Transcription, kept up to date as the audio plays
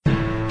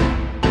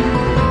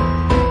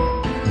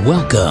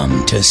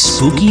Welcome to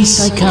Spooky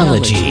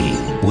Psychology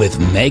with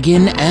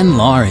Megan and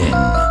Lauren.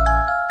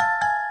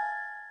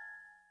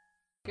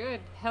 Good.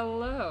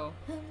 Hello.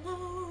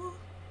 Hello.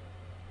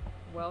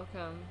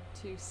 Welcome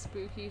to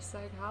Spooky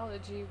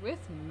Psychology with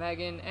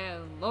Megan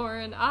and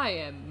Lauren. I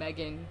am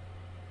Megan.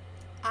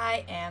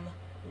 I am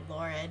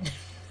Lauren.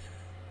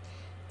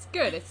 It's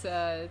good.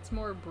 It's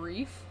more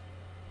brief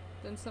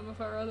than some of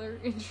our other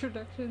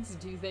introductions.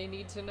 Do they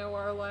need to know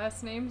our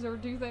last names, or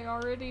do they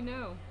already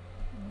know?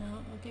 No,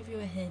 I'll give you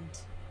a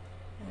hint.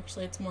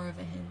 Actually, it's more of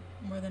a hint.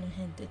 More than a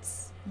hint.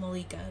 It's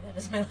Malika. That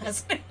is my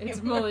last name.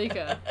 It's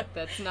Malika.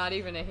 That's not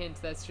even a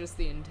hint. That's just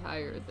the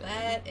entire thing.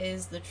 That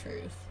is the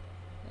truth.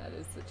 That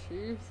is the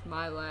truth.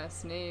 My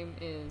last name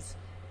is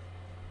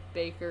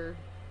Baker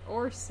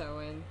or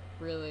Sowen,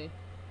 really.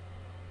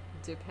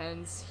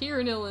 Depends.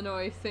 Here in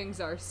Illinois, things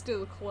are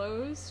still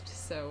closed,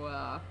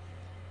 so,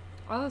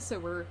 also,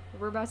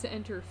 we're about to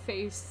enter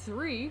phase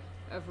 3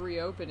 of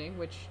reopening,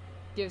 which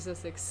gives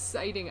us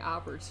exciting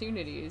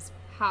opportunities.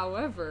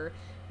 However,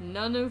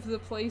 none of the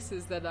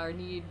places that are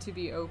need to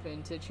be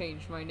open to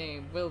change my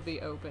name will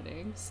be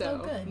opening.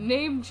 So, good.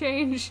 Name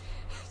change,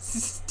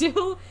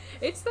 still,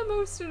 it's the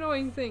most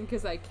annoying thing,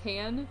 because I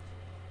can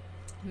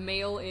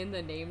mail in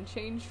the name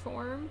change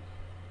form,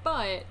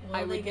 but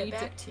I would get need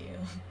back to you.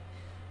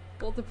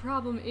 Well, the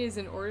problem is,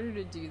 in order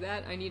to do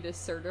that, I need a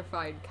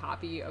certified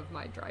copy of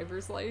my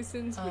driver's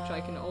license, which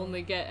I can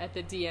only get at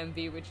the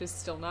DMV, which is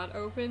still not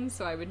open,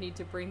 so I would need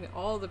to bring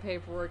all the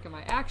paperwork and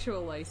my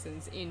actual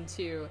license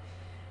into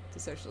the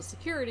Social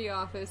Security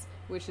office,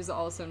 which is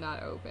also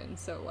not open,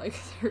 so, like,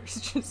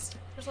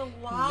 there's a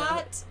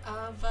lot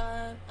of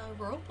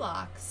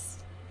roadblocks.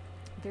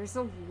 There's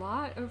a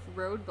lot of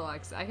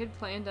roadblocks. I had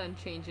planned on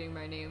changing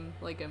my name,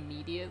 like,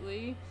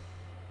 immediately.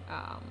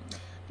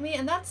 I mean,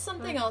 and that's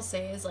something I'll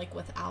say is, like,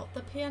 without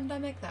the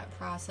pandemic, that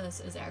process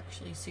is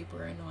actually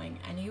super annoying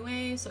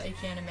anyway, so I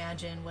can't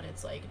imagine what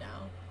it's like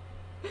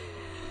now.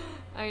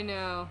 I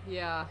know,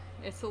 yeah.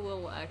 It's a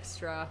little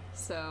extra,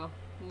 so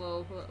a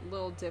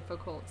little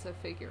difficult to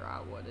figure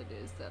out what it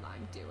is that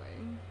I'm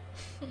doing.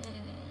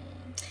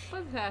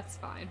 But that's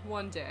fine.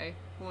 One day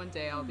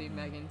I'll be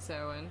Megan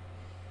Sowen.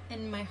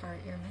 In my heart,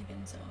 you're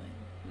Megan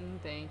Sowen.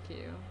 Thank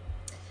you.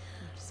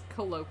 Just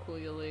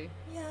colloquially,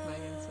 Yes.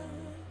 Megan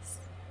Sowen.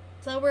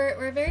 So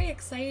we're very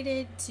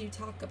excited to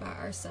talk about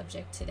our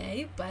subject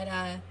today, but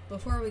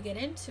before we get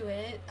into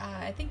it,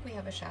 I think we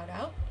have a shout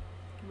out.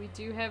 We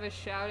do have a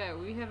shout out.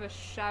 We have a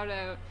shout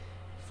out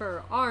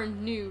for our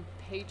new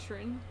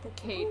patron,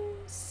 Kate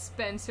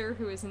Spencer,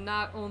 who is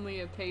not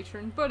only a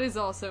patron, but is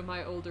also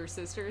my older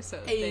sister, so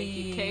thank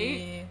you,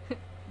 Kate.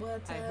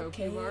 What's I up, hope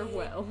Kate? you are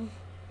well.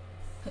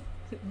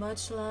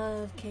 Much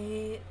love,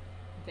 Kate.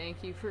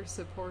 Thank you for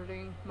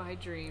supporting my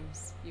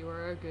dreams. You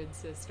are a good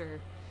sister.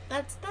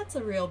 That's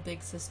a real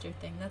big sister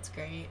thing. That's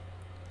great.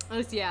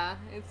 Yeah,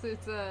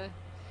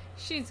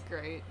 she's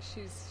great.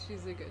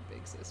 She's a good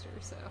big sister,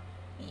 so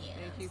Yes.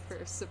 thank you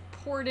for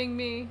supporting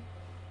me,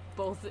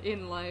 both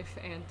in life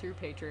and through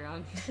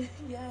Patreon.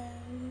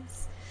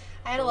 Yes.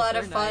 I had a Both lot are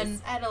of fun.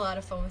 nice. I had a lot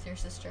of fun with your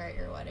sister at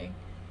your wedding.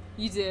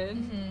 You did?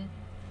 Mm-hmm.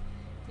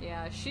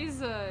 Yeah,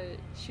 she's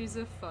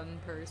a fun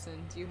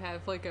person. Do you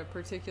have, like, a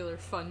particular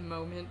fun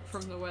moment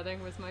from the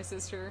wedding with my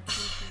sister?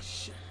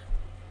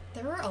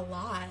 There were a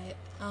lot.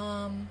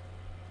 I'm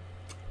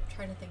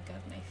trying to think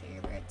of my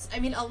favorites. I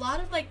mean, a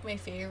lot of, like, my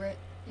favorite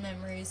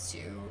memories,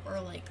 too,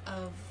 are, like,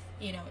 of,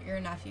 you know,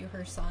 your nephew,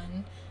 her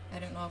son. I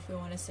don't know if we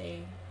want to say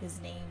his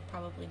name.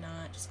 Probably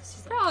not, just because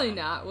he's, like, Probably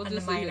not. We'll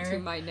just leave it minor. to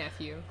my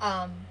nephew.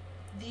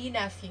 The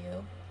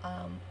nephew,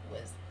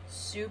 was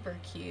super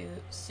cute,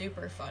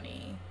 super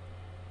funny.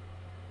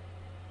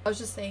 I was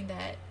just saying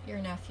that your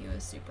nephew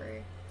is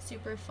super,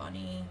 super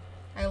funny.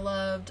 I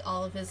loved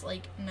all of his,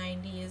 like,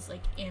 90s,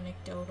 like,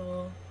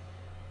 anecdotal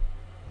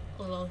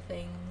little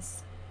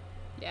things.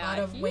 Yeah, a lot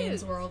of he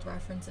Wayne's is- World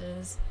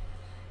references.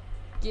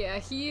 Yeah,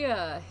 he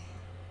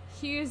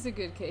is a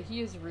good kid.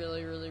 He is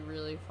really, really,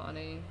 really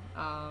funny.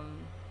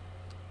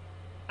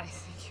 I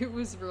think it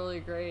was really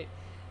great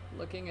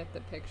looking at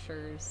the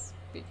pictures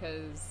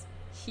because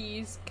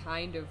he's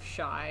kind of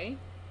shy,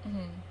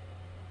 Mm-hmm.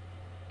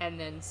 and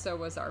then so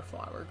was our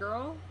flower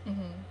girl,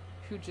 Mm-hmm.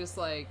 who just,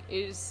 like,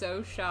 is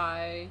so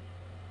shy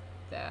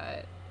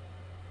that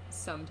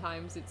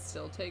sometimes it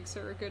still takes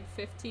her a good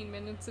 15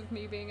 minutes of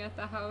me being at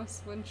the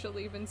house when she'll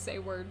even say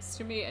words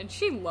to me, and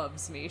she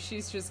loves me.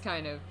 She's just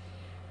kind of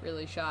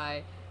really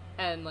shy,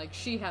 and, like,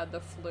 she had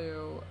the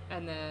flu,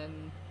 and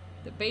then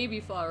the baby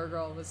flower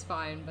girl was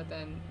fine, but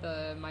then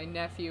my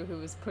nephew who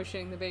was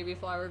pushing the baby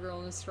flower girl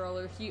in a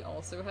stroller, he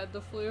also had the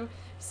flu.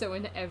 So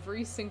in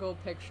every single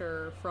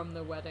picture from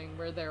the wedding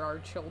where there are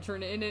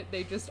children in it,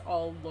 they just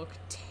all look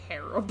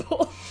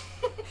terrible.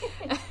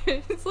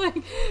 It's like,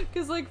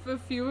 because, like, a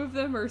few of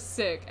them are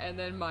sick, and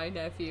then my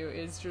nephew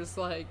is just,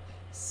 like,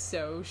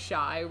 so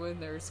shy when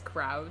there's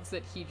crowds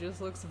that he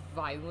just looks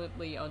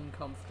violently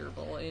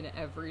uncomfortable in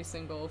every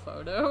single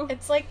photo.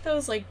 It's like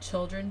those, like,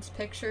 children's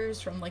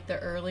pictures from, like, the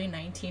early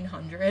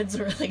 1900s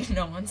where, like,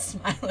 no one's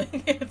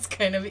smiling. It's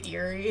kind of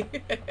eerie.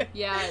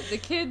 Yeah, the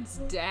kid's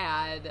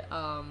dad,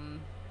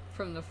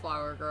 from the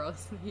Flower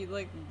Girls, he,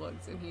 like,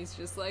 looks and he's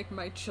just like,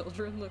 my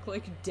children look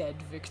like dead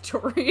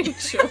Victorian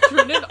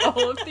children in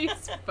all of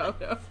these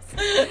photos.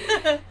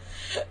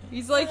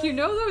 He's like, you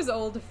know those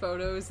old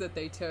photos that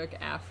they took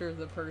after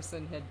the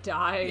person had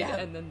died, Yeah.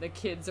 and then the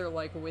kids are,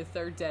 like, with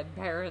their dead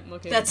parent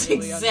looking That's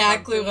really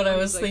exactly what I uncomfortable?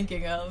 was He's like,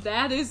 thinking of.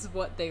 that is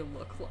what they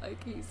look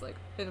like. He's like,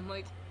 and I'm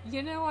like,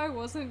 you know, I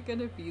wasn't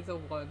gonna be the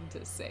one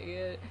to say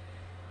it.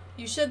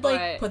 You should, like,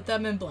 But- put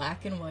them in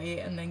black and white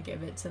and then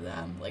give it to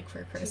them, like,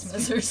 for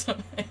Christmas or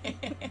something.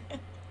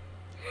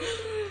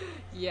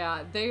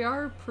 Yeah, they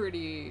are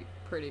pretty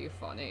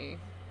funny.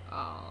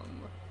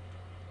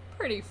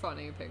 Pretty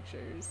funny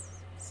pictures.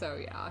 So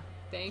yeah,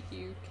 thank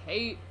you,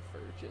 Kate, for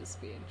just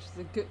being she's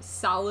a good,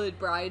 solid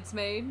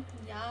bridesmaid,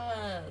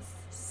 Yes.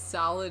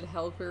 solid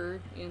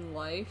helper in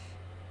life.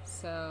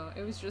 So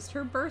it was just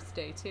her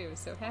birthday too.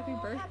 So happy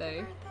birthday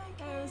Happy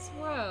birthday, as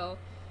Kate. well.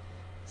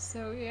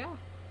 So yeah,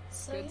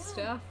 So, good yeah.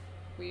 stuff.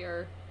 We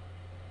are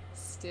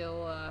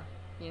still,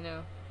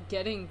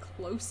 getting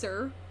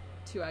closer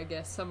to, I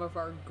guess, some of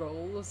our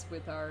goals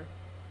with our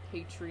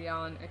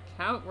Patreon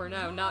account. We're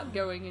now not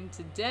going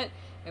into debt,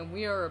 and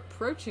we are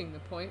approaching the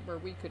point where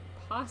we could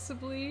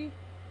possibly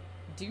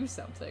do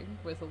something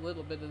with a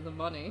little bit of the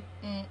money.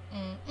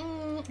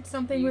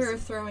 Something we Use- were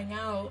throwing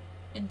out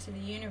into the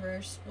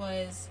universe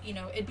was,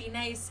 it'd be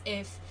nice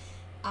if,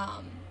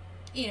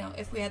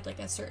 if we had, like,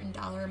 a certain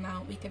dollar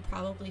amount, we could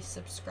probably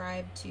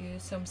subscribe to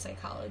some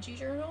psychology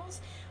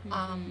journals,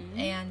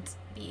 and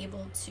be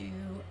able to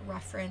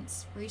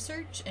reference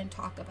research and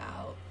talk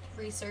about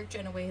research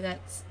in a way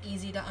that's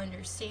easy to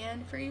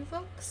understand for you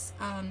folks,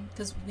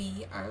 because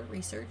we are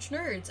research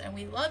nerds and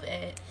we love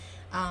it.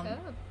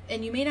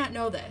 And you may not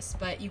know this,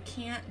 but you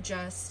can't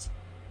just,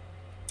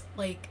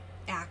 like,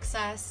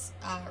 access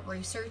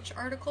research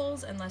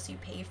articles unless you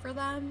pay for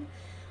them.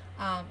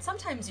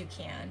 Sometimes you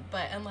can,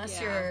 but unless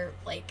Yeah. you're,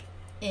 like,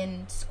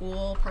 in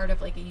school, part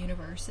of, like, a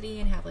university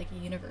and have, like, a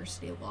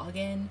university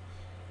login,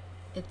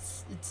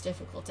 it's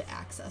difficult to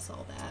access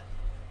all that.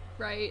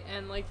 Right,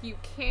 and, like, you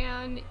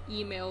can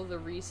email the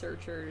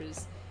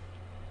researchers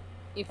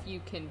if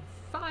you can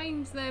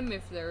find them,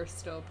 if they're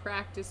still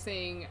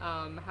practicing.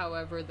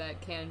 However,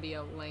 that can be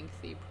a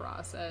lengthy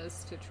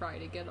process to try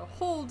to get a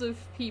hold of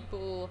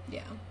people.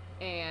 Yeah.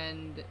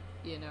 And,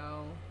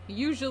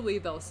 usually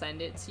they'll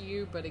send it to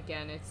you, but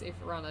again, if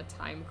we're on a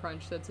time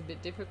crunch, that's a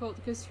bit difficult,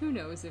 because who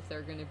knows if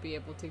they're going to be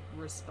able to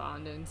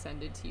respond and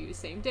send it to you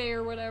same day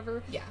or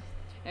whatever. Yeah.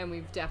 And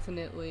we've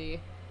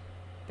definitely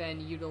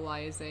been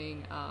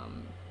utilizing,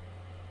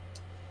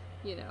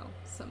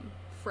 some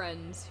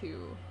friends who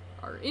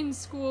are in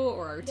school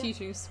or are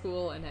teaching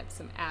school and have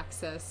some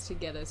access to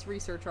get us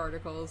research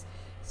articles.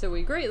 So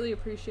we greatly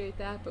appreciate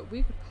that, but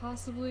we could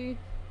possibly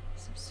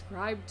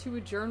subscribe to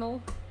a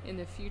journal in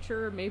the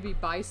future, maybe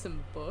buy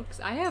some books.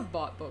 I have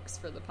bought books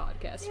for the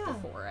podcast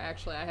before.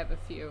 Actually, I have a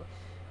few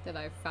that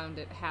I've found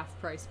at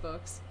half-price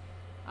books.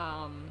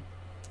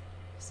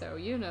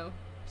 So,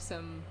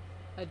 some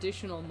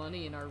additional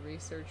money in our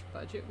research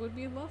budget would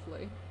be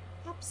lovely.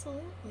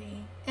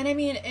 Absolutely. And I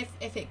mean,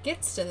 if it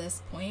gets to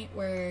this point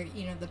where,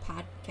 the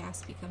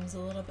podcast becomes a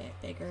little bit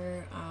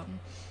bigger,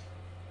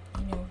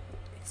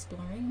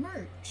 exploring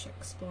merch,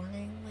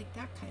 exploring, like,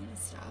 that kind of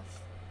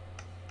stuff.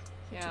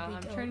 Yeah,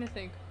 I'm trying to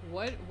think,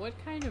 what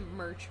kind of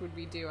merch would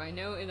we do? I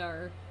know in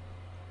our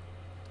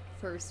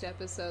first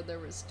episode there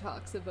was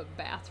talks of a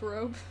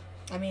bathrobe.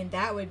 I mean,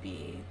 that would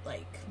be,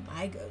 like,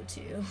 my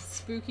go-to.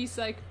 Spooky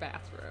Psych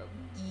bathrobe.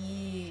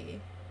 Yeah.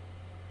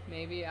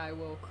 Maybe I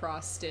will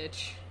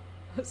cross-stitch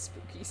a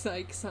Spooky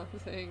Psych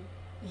something.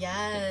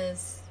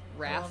 Yes.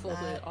 Raffle Love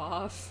that. it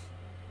off.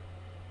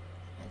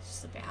 It's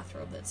just a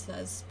bathrobe that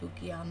says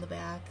spooky on the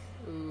back.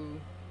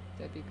 Ooh,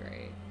 that'd be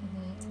great.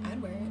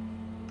 I'd wear it.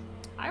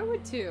 I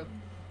would too.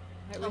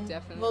 I would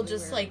definitely We'll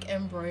just, wear like,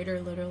 embroider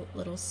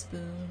little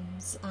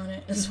spoons on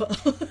it as well.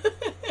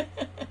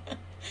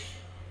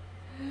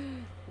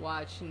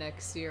 Watch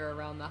next year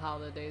around the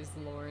holidays,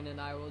 Lauren and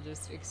I will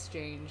just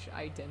exchange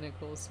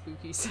identical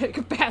Spooky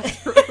Psych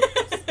bathrobes.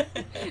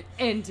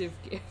 End of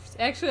gift.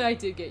 Actually, I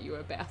did get you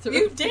a bathrobe.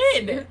 You this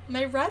did! year.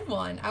 My red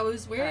one. I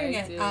was wearing I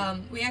it.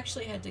 did. We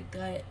actually had to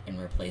gut and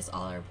replace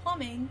all our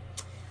plumbing.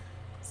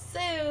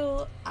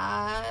 So,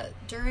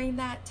 during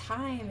that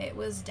time, it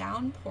was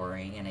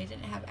downpouring and I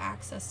didn't have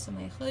access to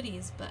my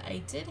hoodies, but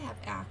I did have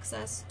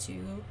access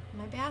to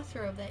my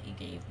bathrobe that you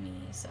gave me,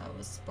 so I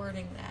was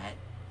sporting that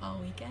all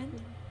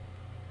weekend.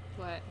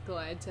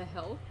 Glad to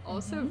help.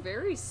 Also,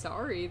 very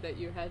sorry that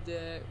you had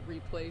to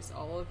replace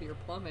all of your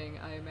plumbing.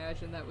 I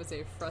imagine that was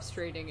a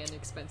frustrating and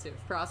expensive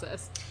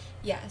process.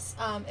 Yes,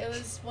 it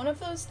was one of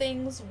those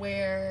things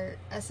where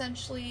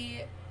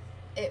essentially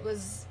it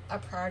was a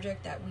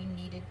project that we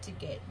needed to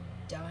get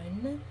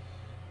done.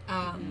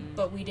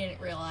 But we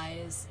didn't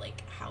realize,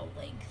 like, how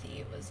lengthy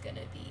it was going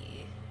to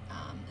be.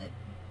 It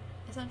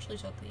essentially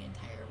took the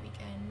entire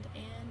weekend,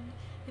 and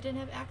we didn't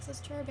have access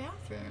to our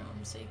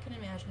bathroom, so you can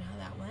imagine how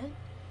that went.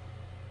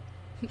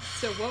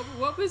 So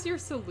what was your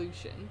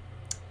solution?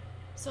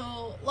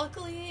 So,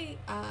 luckily,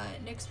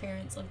 Nick's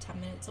parents live 10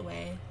 minutes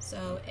away,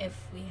 so if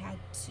we had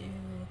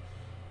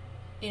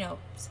to,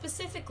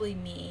 specifically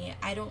me,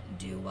 I don't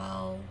do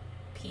well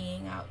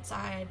peeing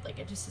outside. Like,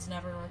 it just has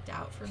never worked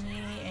out for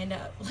me. I end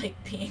up, like,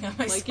 peeing on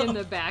myself. Like in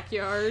the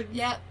backyard?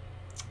 Yep.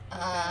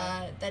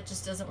 That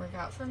just doesn't work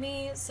out for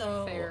me,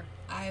 so Fair.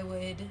 I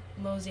would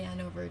mosey on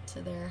over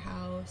to their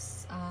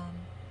house.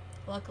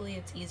 Luckily,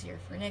 it's easier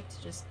for Nick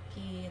to just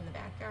pee in the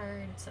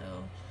backyard, so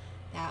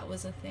that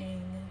was a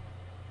thing.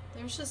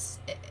 There's just...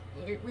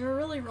 we were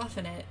really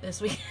roughing it this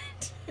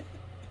weekend.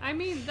 I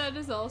mean, that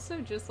is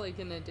also just, like,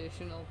 an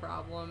additional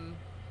problem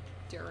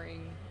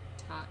during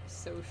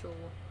social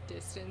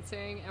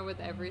distancing and with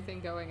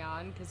everything going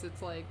on, because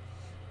it's like...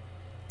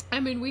 I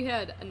mean, we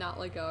had not,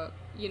 like,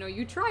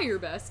 you try your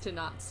best to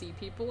not see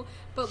people,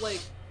 but,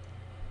 like,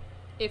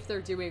 if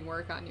they're doing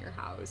work on your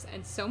house,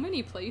 and so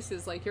many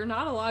places, like, you're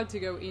not allowed to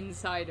go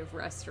inside of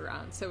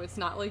restaurants, so it's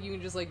not like you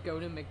can just, like, go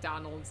to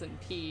McDonald's and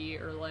pee,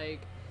 or,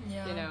 like,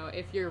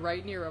 if you're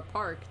right near a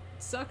park,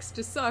 sucks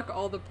to suck,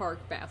 all the park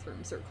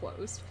bathrooms are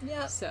closed.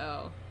 Yeah.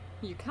 So,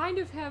 you kind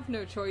of have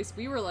no choice.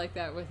 We were like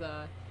that with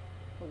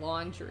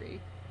laundry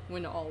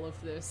when all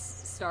of this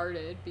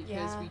started,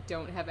 because we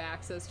don't have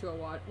access to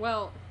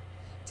well,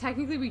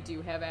 technically we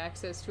do have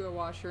access to a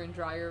washer and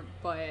dryer,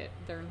 but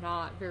they're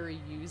not very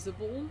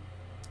usable.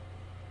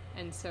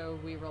 And so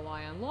we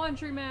rely on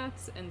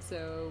laundromats, and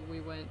so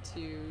we went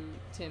to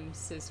Tim's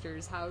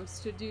sister's house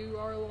to do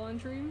our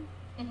laundry.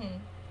 Mm-hmm.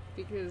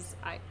 Because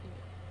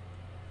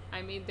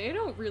I mean, they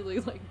don't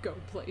really, like, go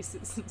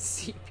places and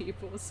see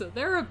people, so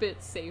they're a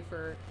bit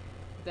safer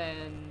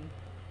than,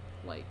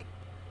 like,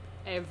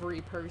 every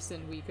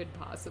person we could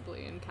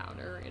possibly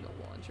encounter in a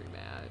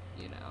laundromat,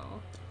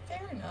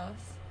 Fair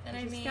enough. And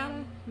you just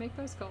gotta make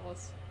those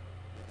calls.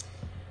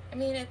 I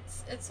mean,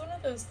 it's one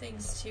of those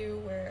things, too,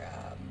 where,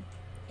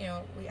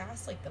 we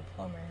asked, like, the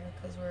plumber,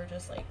 because we're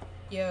just like,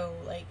 yo,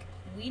 like,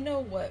 we know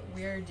what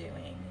we're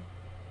doing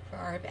for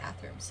our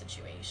bathroom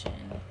situation.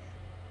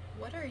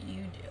 What are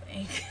you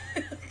doing?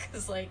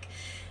 Because, like,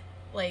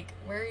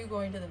 where are you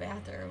going to the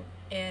bathroom?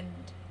 And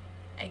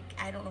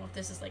I don't know if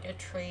this is, like, a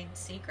trade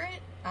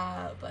secret,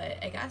 but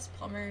I guess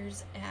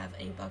plumbers have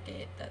a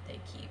bucket that they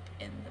keep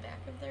in the back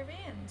of their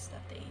vans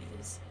that they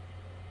use.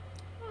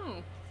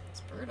 Oh.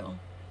 It's brutal.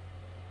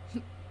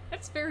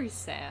 That's very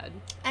sad.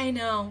 I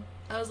know.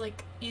 I was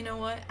like, you know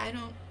what? I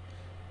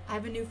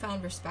have a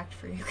newfound respect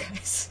for you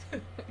guys.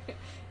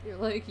 You're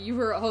like, you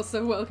are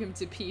also welcome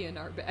to pee in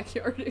our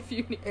backyard if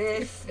you need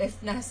to.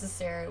 If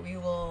necessary, we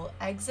will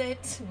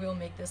exit. We'll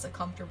make this a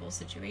comfortable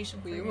situation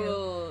for you. We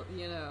will,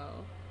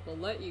 we'll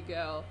let you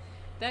go.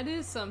 That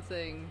is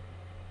something,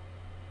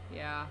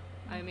 yeah.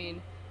 I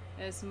mean,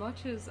 as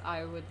much as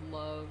I would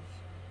love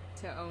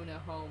to own a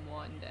home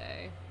one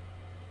day,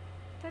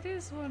 that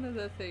is one of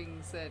the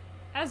things that,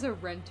 as a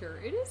renter,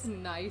 it is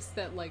nice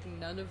that, like,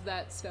 none of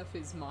that stuff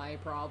is my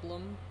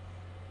problem.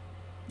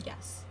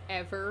 Yes.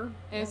 Ever.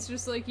 And it's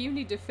just like, you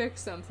need to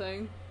fix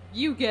something,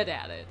 you get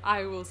at it.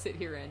 I will sit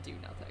here and do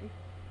nothing.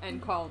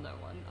 And call no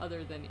one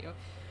other than you.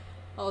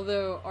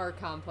 Although our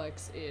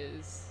complex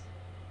is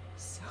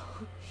so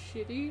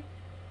shitty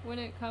when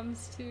it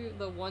comes to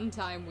the one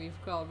time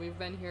we've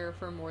been here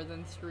for more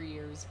than 3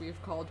 years,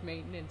 we've called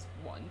maintenance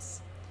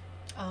once.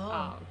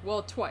 Oh.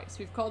 Well, twice.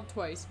 We've called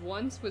twice.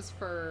 Once was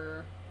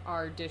for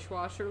our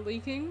dishwasher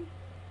leaking,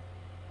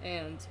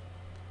 and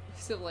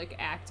so, like,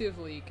 active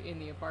leak in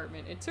the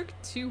apartment. It took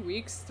 2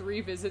 weeks,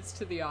 3 visits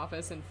to the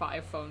office, and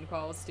 5 phone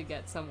calls to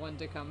get someone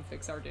to come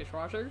fix our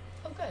dishwasher.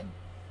 Oh, good.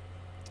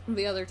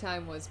 The other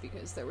time was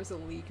because there was a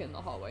leak in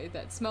the hallway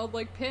that smelled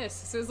like piss.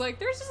 So it was like,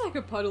 there's just, like,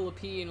 a puddle of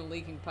pee and a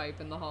leaking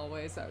pipe in the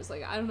hallway. So I was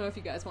like, I don't know if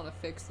you guys want to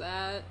fix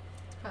that.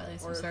 Probably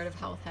some sort of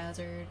health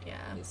hazard, yeah.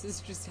 This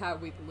is just how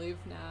we live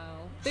now.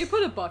 They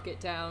put a bucket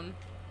down.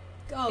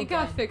 Oh, it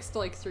got fixed,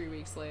 like, 3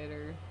 weeks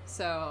later.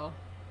 So...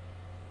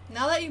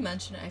 Now that you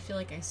mention it, I feel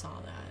like I saw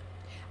that.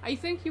 I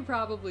think you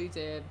probably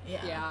did.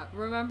 Yeah.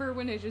 Remember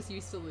when it just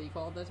used to leak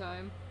all the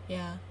time?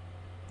 Yeah.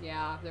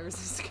 Yeah, there was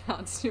this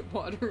constant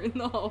water in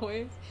the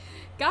hallways.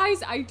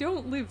 Guys, I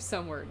don't live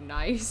somewhere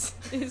nice,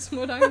 is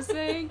what I'm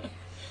saying.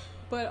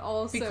 But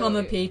also... Become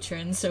a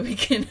patron so we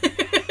can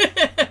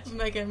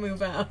make it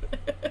move out.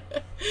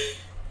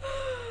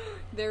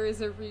 There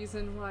is a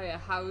reason why a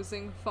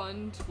housing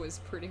fund was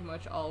pretty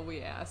much all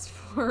we asked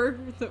for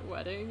the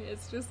wedding.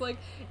 It's just like,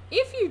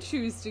 if you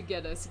choose to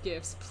get us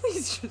gifts,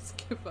 please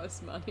just give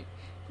us money.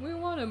 We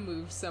want to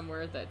move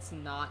somewhere that's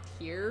not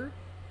here,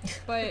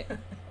 but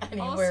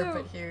anywhere also,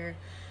 but here.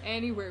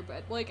 Anywhere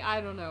but, like, I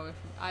don't know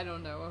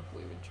if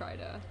we would try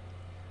to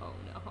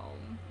own a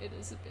home. It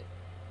is a bit.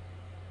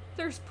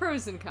 there's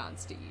pros and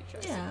cons to each,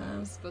 I Yeah.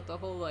 suppose. But the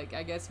whole, like,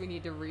 I guess we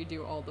need to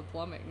redo all the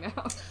plumbing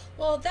now.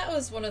 Well, that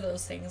was one of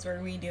those things where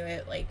we do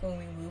it, like, when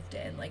we moved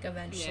in. Like,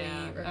 eventually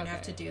Yeah, we're gonna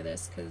have to okay. do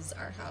this because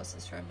our house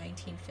is from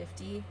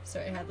 1950, so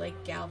it had,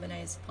 like,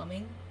 galvanized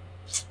plumbing,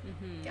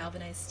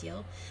 galvanized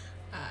steel.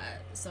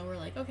 So we're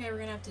like, okay, we're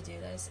gonna have to do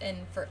this.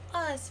 And for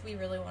us, we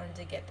really wanted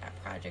to get that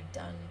project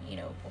done, you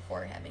know,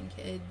 before having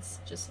kids,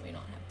 just so we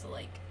don't have to,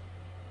 like,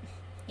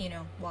 you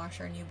know, wash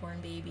our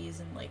newborn babies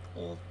in, like,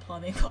 old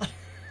plumbing water.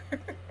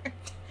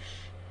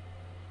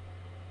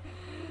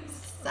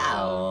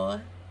 So,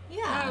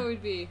 yeah.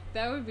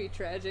 That would be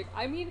tragic.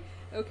 I mean,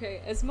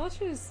 okay, as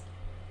much as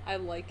I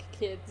like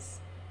kids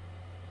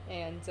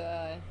and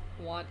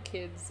want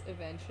kids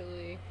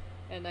eventually,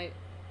 and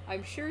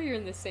I'm sure you're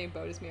in the same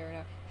boat as me right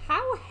now.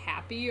 How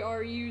happy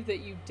are you that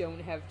you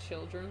don't have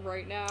children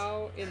right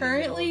now? Currently,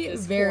 the middle of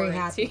this very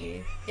quarantine?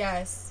 happy.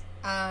 Yes.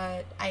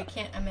 I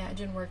can't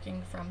imagine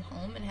working from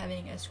home and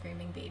having a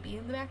screaming baby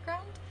in the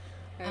background.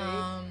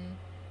 Right?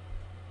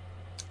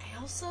 I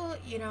also,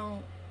 you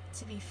know,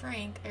 to be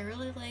frank, I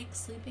really like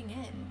sleeping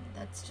in.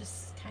 That's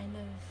just kind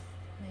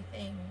of my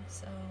thing.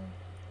 So,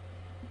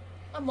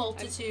 a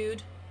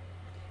multitude.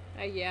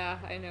 Yeah,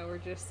 I know. We're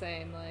just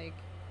saying, like,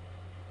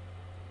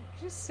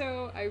 just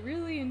so I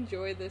really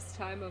enjoy this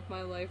time of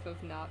my life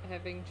of not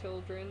having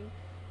children.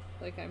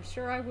 Like, I'm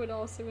sure I would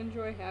also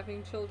enjoy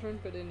having children,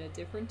 but in a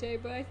different day.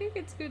 But I think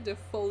it's good to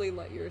fully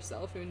let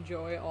yourself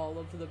enjoy all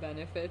of the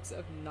benefits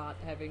of not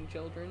having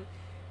children.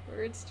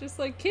 Where it's just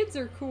like, kids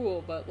are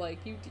cool, but, like,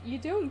 you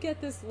don't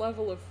get this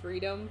level of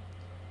freedom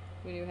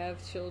when you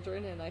have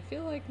children, and I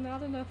feel like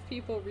not enough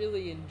people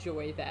really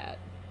enjoy that.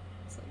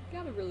 So you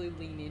gotta really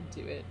lean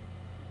into it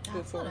That's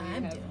before what you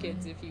I'm have doing.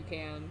 kids if you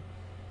can.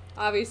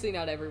 Obviously,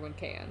 not everyone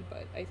can,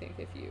 but I think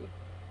if you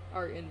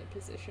are in the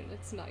position,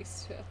 it's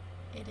nice to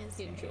It is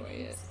enjoy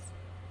very it. nice.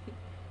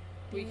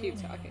 We Very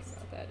keep talking nice.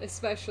 about that,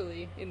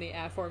 especially in the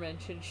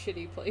aforementioned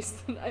shitty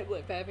place that I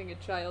live, having a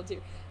child here.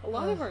 A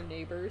lot of Ugh. our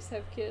neighbors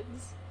have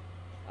kids.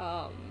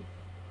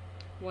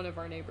 One of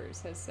our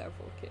neighbors has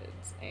several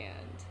kids,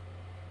 and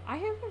I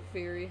have a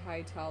very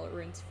high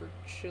tolerance for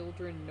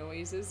children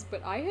noises,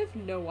 but I have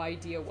no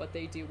idea what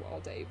they do all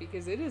day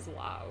because it is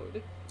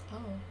loud. Oh.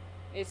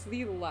 It's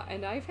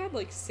and I've had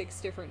like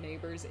 6 different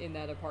neighbors in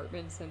that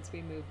apartment since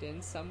we moved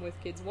in, some with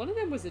kids. One of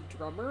them was a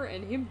drummer,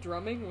 and him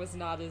drumming was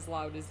not as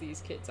loud as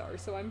these kids are,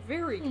 so I'm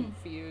very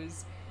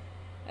confused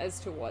as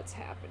to what's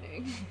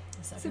happening.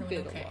 Is It's a everyone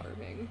bit okay?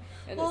 alarming.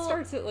 And Well- it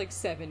starts at like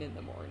 7 in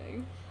the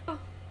morning.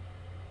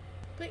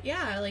 But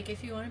yeah, like,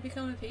 if you want to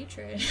become a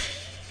patron,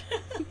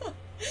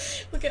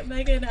 look at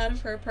Megan out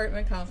of her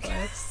apartment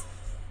complex.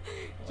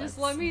 Just Let's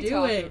let me do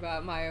talk it.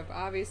 about my...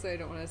 Obviously, I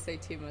don't want to say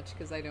too much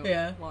because I don't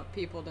Yeah. want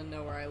people to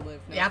know where I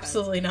live. No Yeah,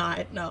 absolutely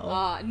not. No.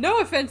 offense.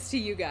 No offense to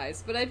you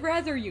guys, but I'd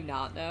rather you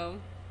not know.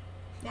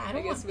 Yeah, I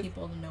don't guess want with-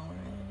 people to know where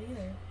I live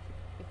either.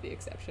 With the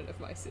exception of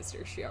my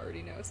sister, she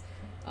already knows.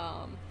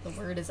 The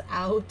word is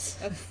out.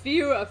 A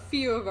few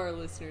of our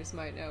listeners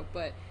might know,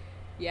 but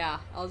yeah,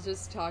 I'll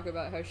just talk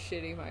about how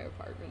shitty my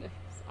apartment is.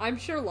 I'm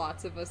sure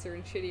lots of us are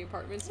in shitty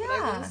apartments, but I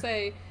Yeah. will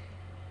say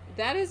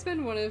that has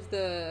been one of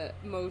the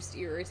most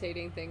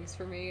irritating things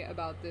for me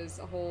about this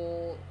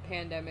whole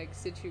pandemic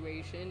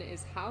situation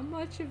is how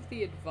much of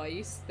the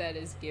advice that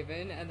is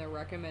given and the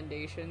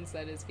recommendations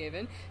that is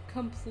given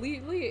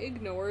completely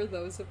ignore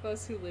those of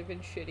us who live in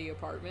shitty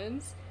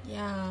apartments.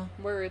 Yeah.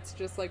 Where it's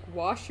just like,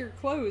 wash your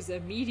clothes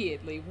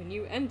immediately when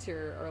you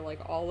enter, or like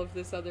all of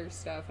this other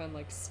stuff, and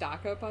like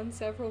stock up on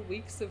several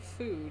weeks of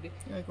food,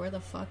 You're like, where the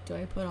fuck do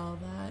I put all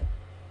that?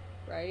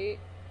 right?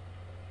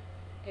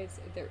 It's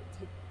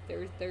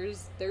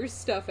there's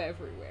stuff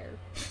everywhere.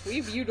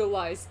 We've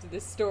utilized the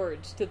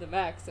storage to the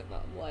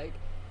maximum. Like,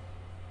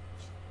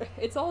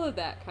 it's all of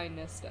that kind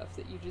of stuff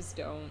that you just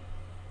don't.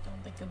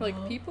 Don't think about.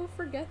 Like, people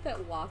forget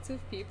that lots of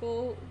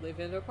people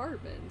live in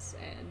apartments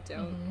and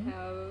don't Mhm.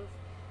 have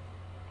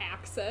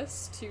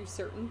access to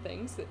certain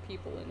things that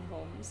people in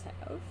homes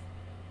have.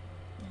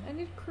 Yeah.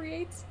 And it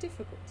creates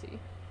difficulty.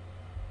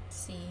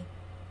 See.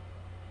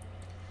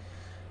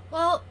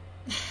 Well,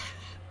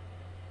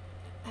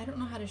 I don't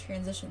know how to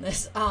transition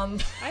this. I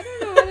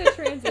don't know how to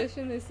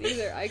transition this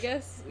either. I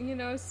guess, you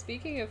know,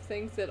 speaking of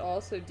things that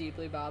also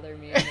deeply bother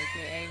me and make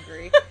me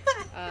angry,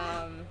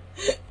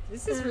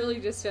 this is really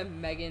just a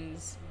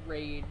Megan's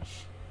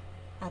Rage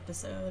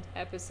episode.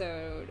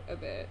 a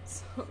bit.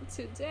 So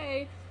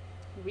today,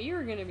 we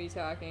are going to be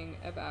talking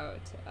about,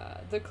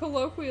 the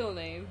colloquial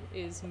name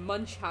is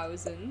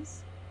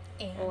Munchausen's,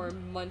 And or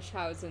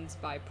Munchausen's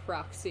by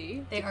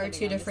proxy. They are depending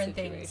two on the different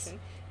things. situation.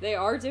 They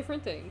are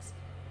different things.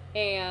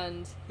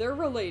 And they're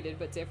related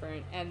but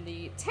different. And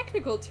the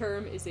technical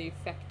term is a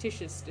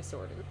factitious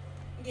disorder.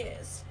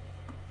 yes.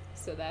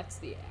 So that's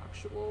the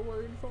actual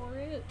word for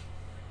it.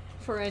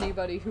 For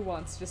anybody who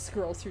wants to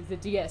scroll through the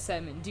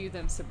DSM and do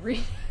them some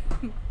reading.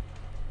 I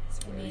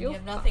mean, you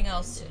have nothing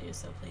else to do,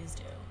 so please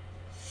do.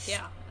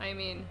 Yeah, I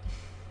mean,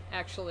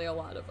 actually a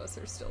lot of us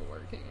are still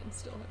working and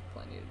still have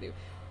plenty to do.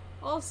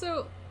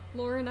 Also,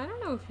 Lauren, I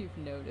don't know if you've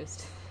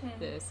noticed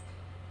this.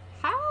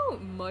 How How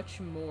much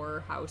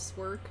more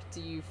housework do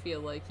you feel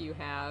like you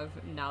have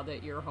now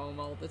that you're home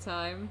all the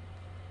time?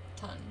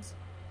 Tons.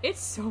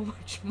 It's so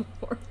much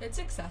more. It's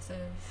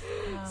excessive.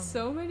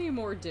 So many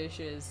more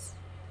dishes.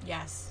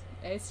 Yes.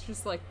 It's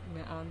just like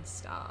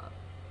non-stop.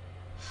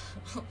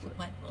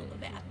 When will the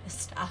madness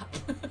stop?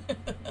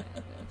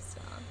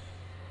 Stop.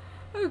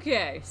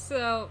 Okay,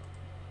 so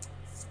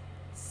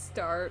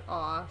start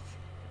off.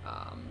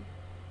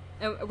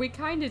 And we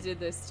kind of did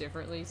this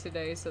differently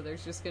today, so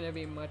there's just going to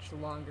be much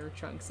longer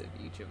chunks of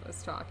each of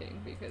us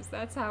talking, because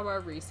that's how our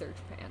research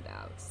panned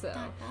out. So,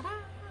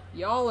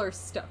 y'all are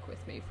stuck with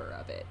me for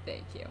a bit.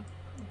 Thank you.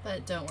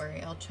 But don't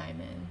worry, I'll chime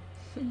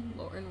in.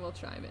 Lauren will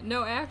chime in.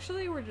 No,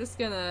 actually, we're just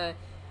going to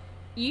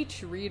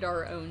each read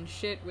our own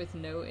shit with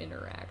no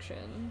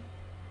interaction.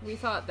 We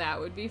thought that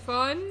would be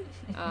fun.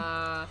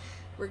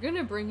 We're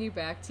gonna bring you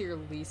back to your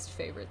least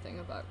favorite thing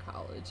about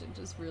college and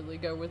just really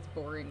go with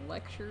boring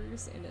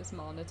lectures in as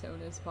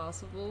monotone as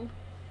possible.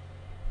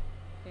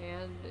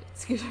 And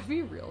it's gonna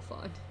be real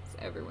fun. It's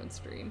everyone's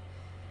dream.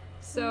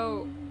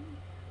 So,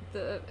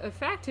 a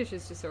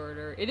factitious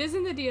disorder, it is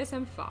in the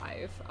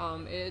DSM-5.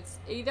 It's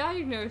a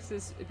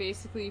diagnosis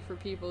basically for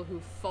people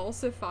who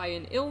falsify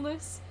an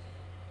illness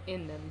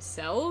in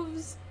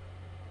themselves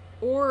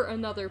or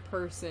another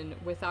person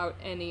without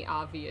any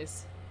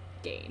obvious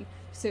gain.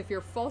 So if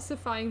you're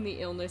falsifying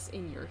the illness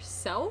in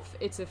yourself,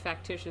 it's a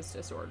factitious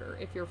disorder.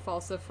 If you're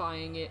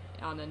falsifying it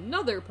on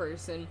another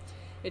person,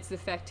 it's the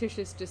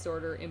factitious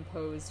disorder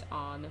imposed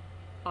on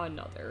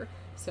another.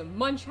 So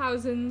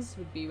Munchausen's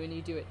would be when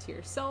you do it to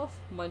yourself.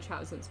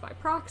 Munchausen's by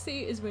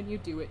proxy is when you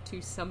do it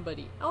to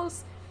somebody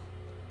else,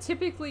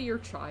 typically your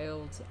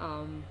child,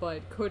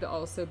 but could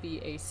also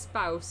be a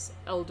spouse,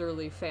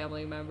 elderly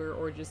family member,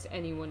 or just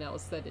anyone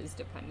else that is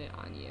dependent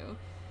on you.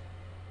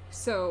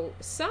 So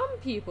some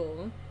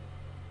people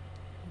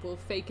will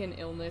fake an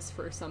illness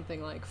for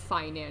something like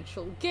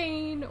financial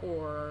gain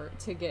or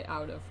to get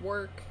out of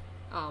work,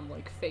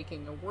 like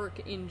faking a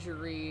work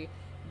injury.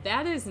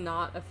 That is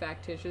not a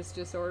factitious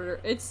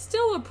disorder. It's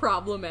still a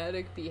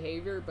problematic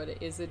behavior, but it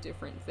is a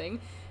different thing.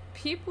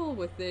 People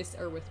with this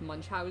or with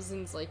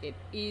Munchausen's, like, it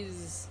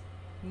is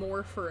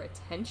more for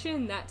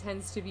attention. That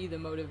tends to be the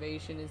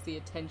motivation, is the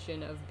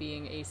attention of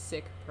being a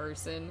sick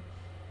person,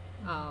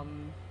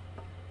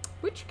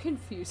 which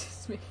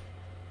confuses me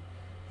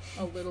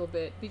a little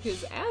bit,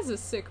 because as a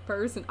sick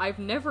person, I've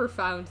never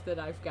found that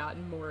I've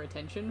gotten more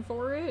attention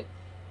for it.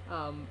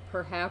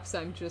 Perhaps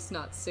I'm just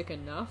not sick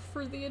enough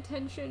for the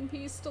attention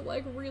piece to,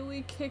 like,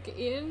 really kick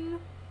in,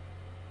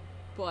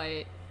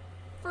 but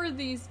for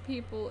these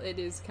people, it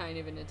is kind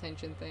of an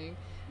attention thing.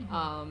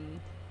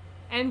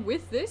 And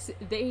with this,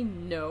 they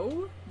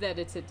know that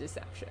it's a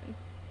deception.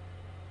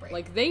 Right.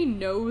 Like, they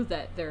know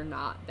that they're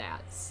not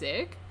that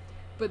sick,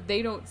 but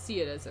they don't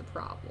see it as a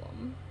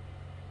problem.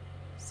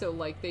 So,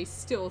 like, they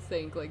still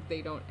think, like,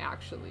 they don't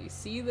actually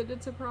see that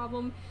it's a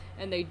problem,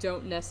 and they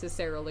don't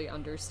necessarily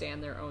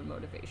understand their own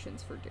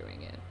motivations for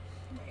doing it.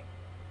 Right.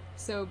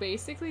 So,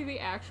 basically, the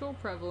actual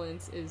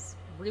prevalence is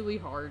really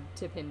hard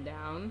to pin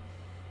down.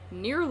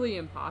 Nearly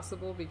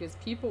impossible, because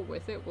people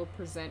with it will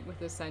present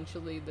with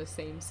essentially the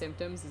same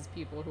symptoms as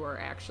people who are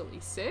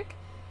actually sick.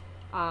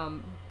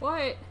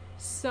 But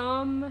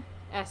some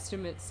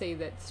estimates say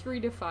that 3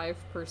 to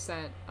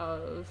 5%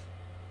 of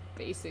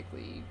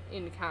basically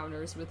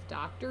encounters with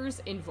doctors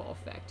involve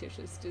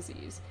factitious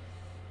disease.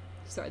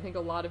 So I think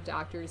a lot of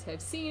doctors have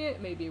seen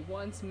it, maybe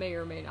once, may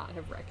or may not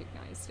have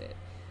recognized it.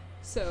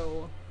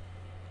 So,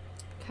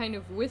 kind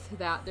of with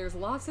that, there's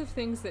lots of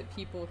things that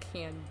people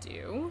can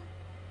do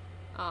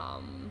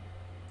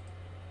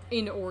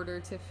in order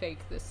to fake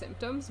the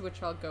symptoms,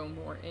 which I'll go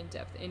more in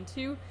depth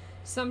into.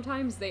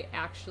 Sometimes they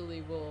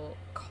actually will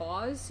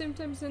cause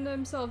symptoms in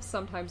themselves.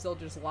 Sometimes they'll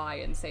just lie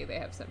and say they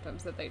have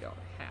symptoms that they don't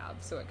have.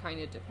 So it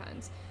kind of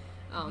depends.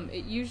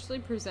 It usually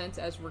presents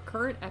as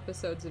recurrent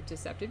episodes of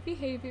deceptive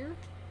behavior.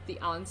 The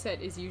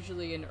onset is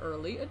usually in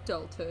early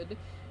adulthood,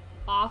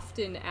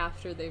 often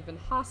after they've been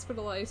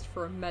hospitalized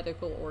for a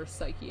medical or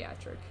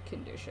psychiatric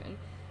condition.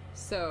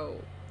 So,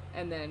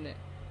 and then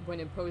when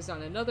imposed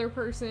on another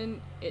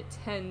person, it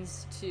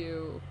tends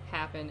to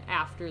happen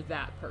after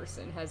that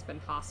person has been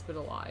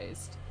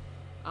hospitalized.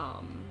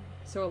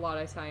 So a lot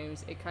of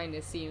times it kind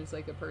of seems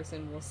like a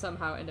person will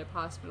somehow end up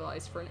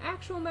hospitalized for an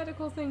actual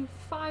medical thing,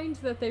 find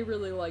that they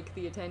really like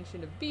the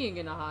attention of being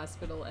in a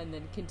hospital, and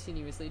then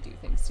continuously do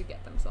things to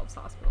get themselves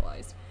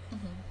hospitalized.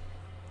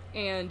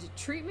 And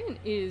treatment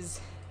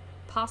is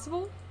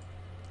possible,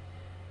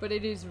 but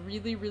it is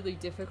really, really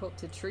difficult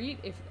to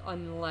treat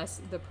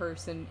unless the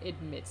person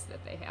admits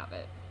that they have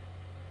it.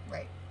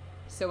 Right.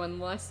 So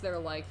unless they're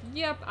like,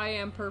 yep, I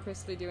am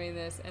purposely doing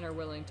this, and are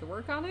willing to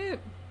work on it,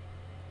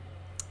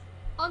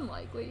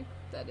 unlikely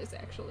that is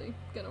actually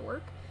gonna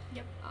work.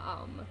 Yep.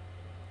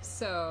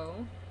 So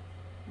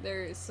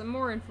there's some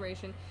more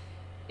information.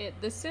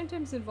 The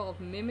symptoms involve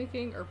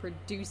mimicking or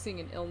producing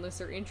an illness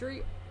or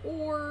injury,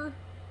 or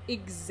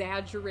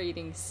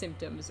exaggerating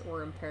symptoms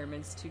or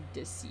impairments to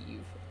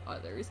deceive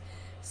others.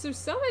 So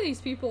some of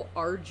these people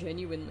are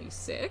genuinely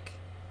sick,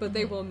 but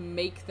they will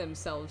make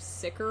themselves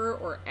sicker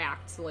or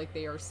act like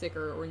they are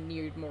sicker or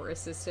need more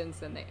assistance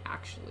than they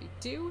actually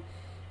do.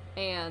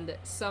 And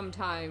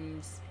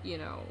sometimes, you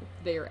know,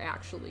 they are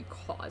actually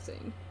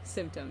causing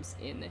symptoms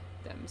in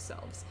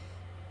themselves.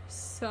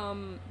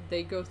 Some,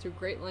 they go through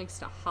great lengths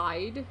to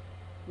hide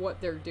what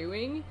they're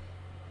doing,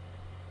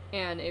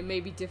 and it may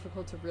be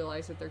difficult to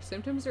realize that their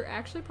symptoms are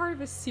actually part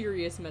of a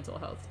serious mental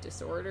health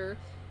disorder.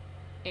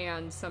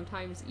 And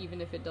sometimes,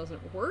 even if it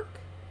doesn't work,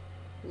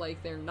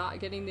 like they're not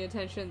getting the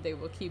attention, they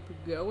will keep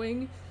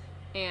going,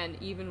 and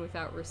even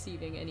without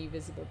receiving any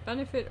visible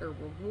benefit or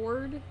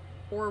reward,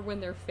 or when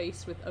they're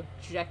faced with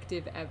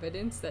objective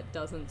evidence that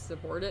doesn't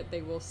support it,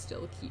 they will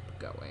still keep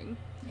going.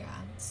 Yeah,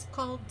 it's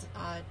called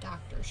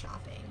doctor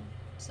shopping.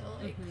 So,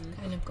 like,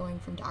 kind of going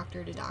from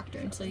doctor to doctor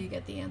until you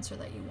get the answer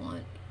that you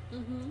want.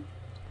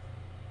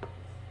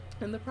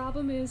 And the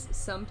problem is,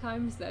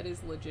 sometimes that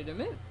is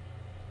legitimate,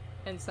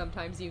 and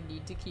sometimes you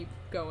need to keep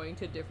going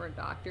to different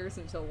doctors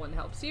until one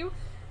helps you.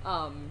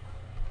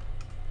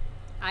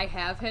 I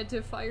have had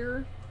to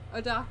fire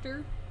a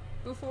doctor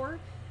before,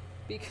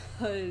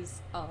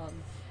 because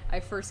I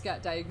first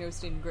got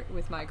diagnosed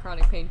with my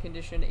chronic pain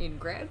condition in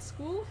grad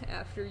school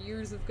after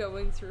years of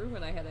going through,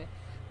 and I had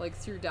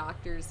through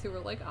doctors who were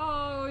like,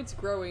 oh, it's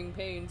growing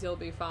pains, you'll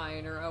be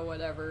fine, or oh,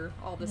 whatever,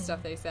 all the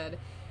stuff they said.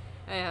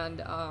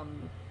 And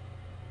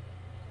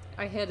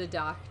I had a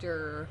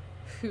doctor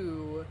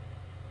who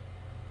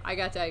I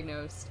got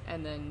diagnosed,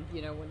 and then,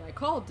 you know, when I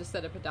called to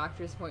set up a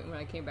doctor's appointment when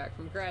I came back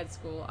from grad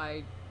school,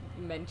 I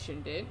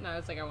mentioned it, and I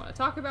was like, I want to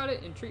talk about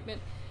it in treatment.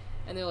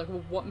 And they're like,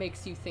 well, what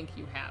makes you think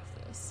you have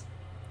this?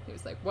 He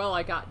was like, well,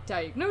 I got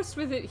diagnosed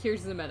with it,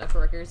 here's the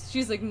medical records.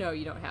 She's like, no,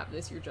 you don't have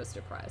this, you're just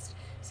depressed.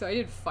 So I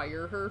did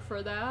fire her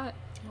for that.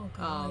 Oh,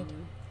 God.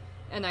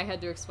 And I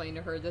had to explain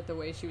to her that the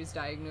way she was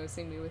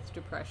diagnosing me with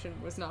depression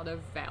was not a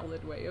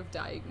valid way of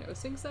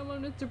diagnosing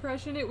someone with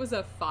depression. It was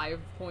a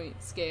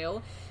 5-point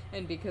scale,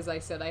 and because I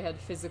said I had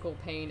physical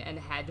pain and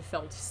had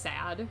felt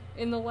sad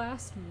in the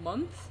last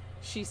month,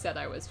 she said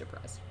I was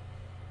depressed.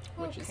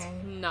 Which is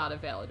not a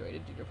valid way to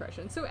do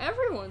depression. So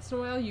every once in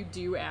a while, you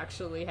do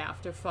actually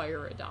have to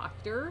fire a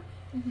doctor.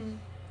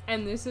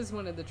 And this is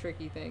one of the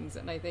tricky things,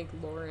 and I think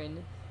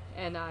Lauren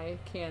and I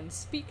can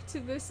speak to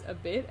this a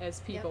bit as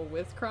people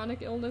with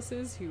chronic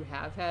illnesses who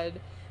have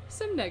had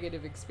some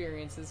negative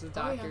experiences with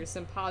doctors,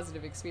 some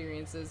positive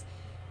experiences,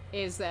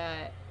 is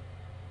that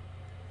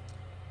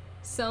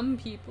some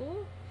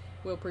people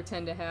will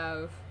pretend to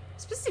have,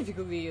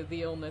 specifically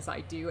the illness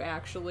I do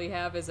actually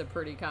have is a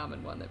pretty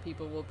common one that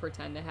people will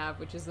pretend to have,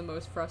 which is the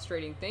most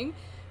frustrating thing,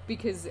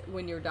 because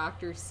when your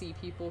doctors see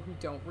people who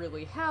don't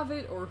really have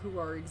it or who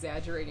are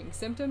exaggerating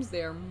symptoms,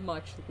 they are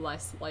much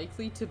less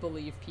likely to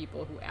believe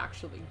people who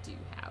actually do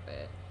have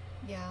it.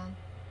 Yeah.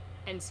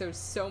 And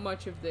so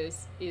much of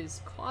this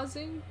is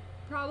causing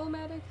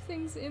problematic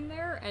things in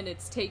there, and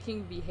it's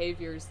taking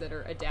behaviors that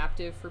are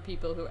adaptive for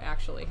people who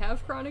actually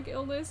have chronic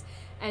illness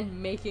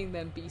and making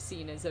them be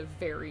seen as a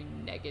very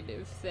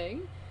negative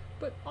thing.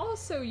 But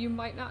also, you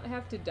might not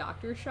have to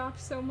doctor shop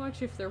so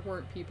much if there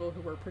weren't people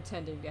who were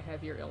pretending to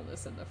have your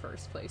illness in the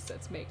first place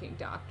that's making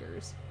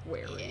doctors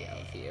wary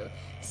of you.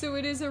 So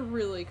it is a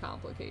really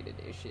complicated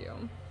issue.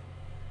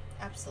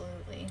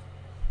 Absolutely.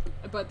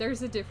 But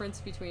there's a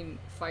difference between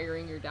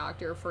firing your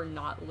doctor for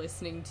not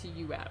listening to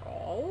you at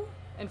all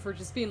and for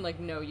just being like,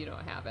 no, you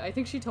don't have it. I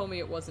think she told me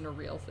it wasn't a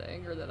real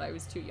thing, or that I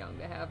was too young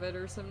to have it,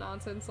 or some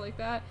nonsense like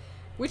that,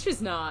 which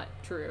is not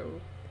true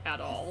at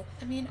all.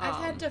 I mean, I've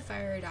had to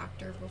fire a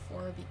doctor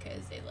before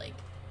because they,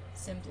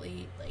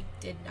 simply,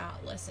 did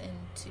not listen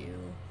to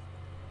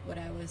what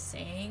I was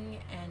saying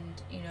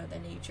and, the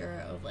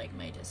nature of,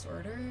 my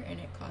disorder, and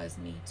it caused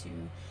me to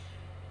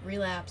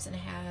relapse and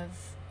have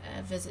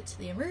a visit to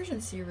the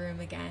emergency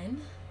room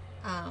again.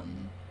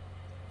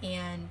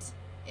 And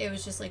it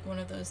was just, one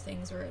of those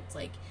things where it's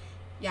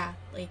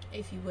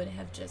if you would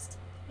have just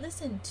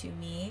listened to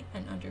me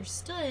and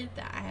understood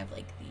that I have,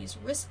 these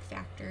risk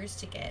factors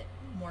to get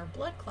more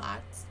blood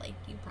clots,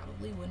 you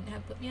probably wouldn't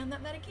have put me on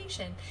that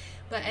medication.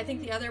 But I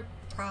think the other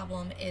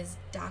problem is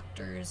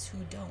doctors who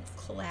don't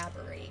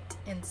collaborate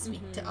and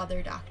speak to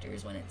other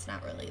doctors when it's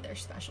not really their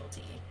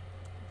specialty.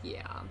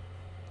 Yeah.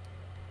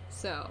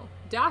 So,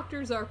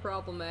 doctors are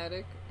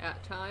problematic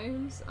at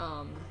times,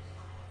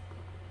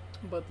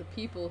 but the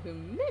people who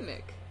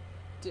mimic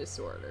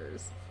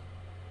disorders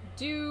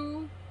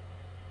do.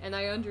 And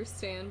I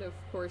understand, of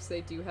course, they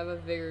do have a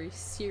very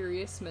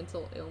serious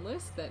mental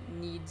illness that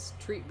needs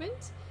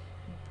treatment,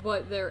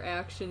 but their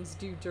actions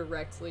do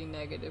directly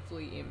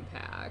negatively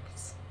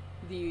impact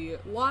the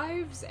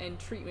lives and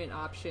treatment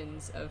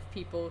options of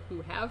people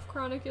who have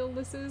chronic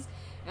illnesses,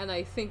 and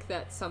I think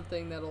that's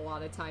something that a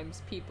lot of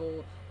times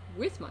people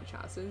with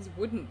Munchausen's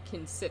wouldn't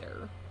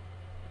consider.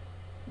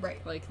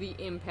 Right. The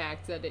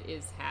impact that it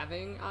is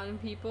having on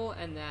people,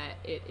 and that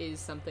it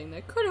is something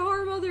that could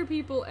harm other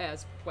people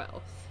as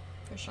well.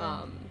 For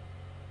sure.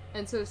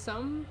 And so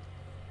some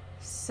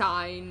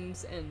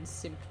signs and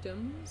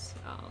symptoms,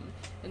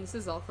 and this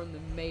is all from the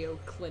Mayo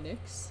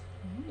Clinic's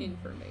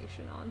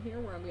information on here,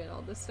 where I'm getting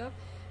all this stuff.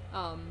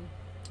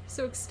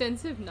 So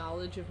extensive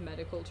knowledge of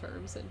medical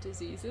terms and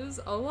diseases.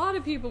 A lot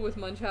of people with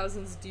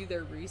Munchausen's do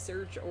their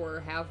research or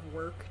have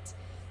worked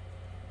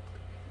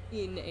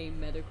in a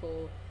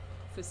medical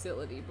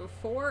facility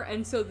before,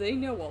 and so they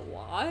know a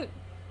lot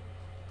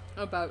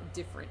about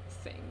different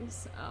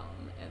things,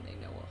 and they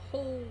know a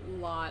whole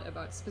lot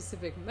about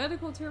specific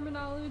medical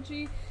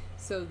terminology,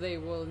 so they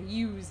will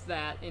use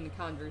that in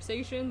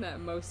conversation that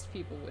most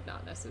people would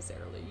not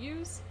necessarily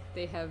use.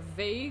 They have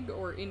vague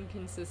or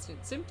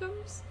inconsistent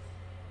symptoms.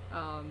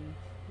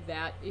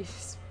 That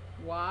is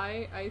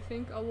why I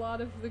think a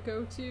lot of the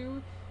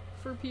go-to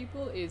for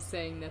people is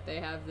saying that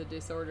they have the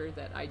disorder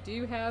that I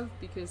do have,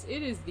 because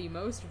it is the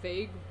most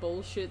vague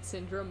bullshit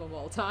syndrome of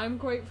all time,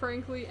 quite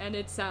frankly, and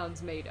it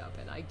sounds made up,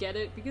 and I get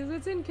it, because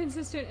it's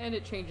inconsistent and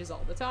it changes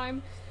all the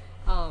time.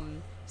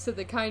 So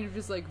the kind of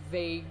just, like,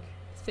 vague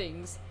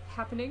things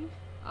happening.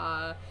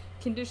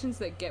 Conditions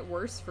that get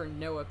worse for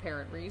no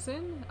apparent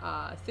reason.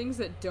 Things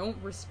that don't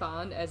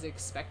respond as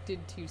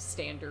expected to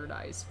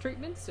standardized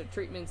treatments. So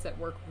treatments that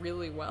work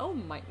really well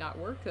might not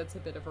work. That's a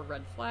bit of a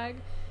red flag.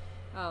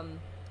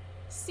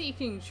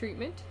 Seeking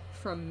treatment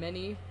from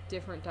many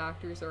different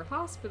doctors or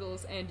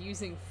hospitals and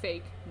using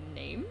fake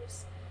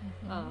names.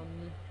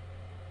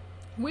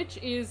 Which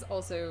is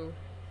also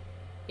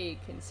a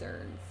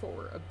concern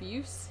for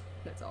abuse.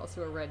 That's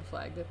also a red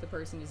flag that the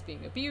person is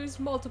being abused.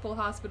 Multiple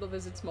hospital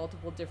visits,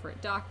 multiple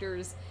different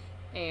doctors,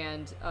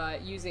 and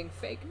using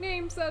fake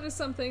names. That is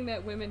something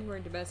that women who are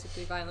in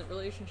domestically violent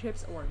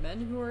relationships, or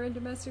men who are in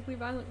domestically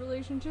violent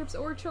relationships,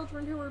 or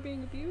children who are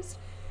being abused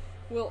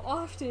will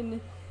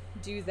often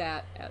do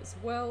that as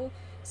well.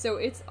 So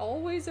it's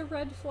always a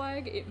red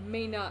flag. It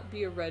may not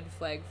be a red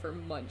flag for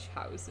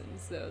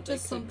Munchausen's, though.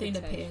 Just something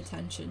to pay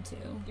attention to.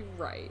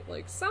 Right,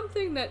 like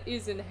something that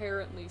is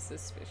inherently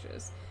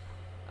suspicious.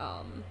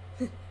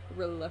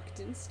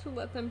 Reluctance to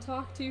let them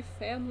talk to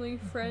family,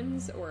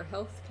 friends, or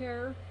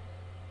healthcare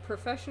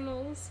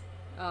professionals.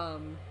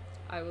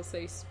 I will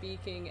say,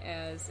 speaking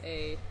as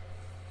a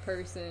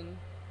person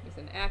with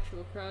an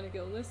actual chronic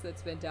illness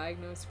that's been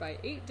diagnosed by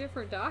 8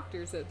 different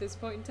doctors at this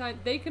point in time,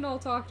 they can all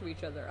talk to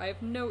each other. I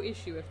have no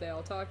issue if they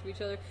all talk to each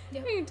other.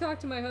 Yep. They can talk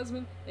to my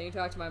husband, they can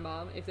talk to my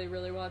mom if they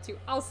really want to.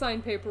 I'll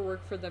sign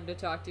paperwork for them to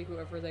talk to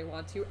whoever they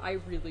want to. I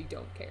really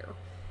don't care.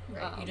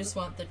 Right, you just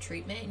want the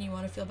treatment and you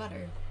want to feel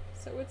better.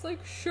 So it's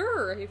like,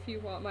 sure, if you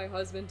want my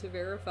husband to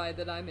verify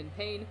that I'm in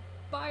pain,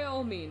 by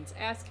all means,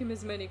 ask him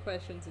as many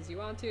questions as you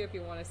want to. If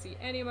you want to see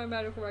any of my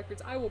medical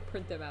records, I will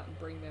print them out and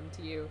bring them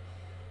to you.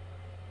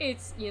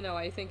 It's,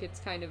 I think it's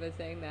kind of a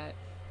thing that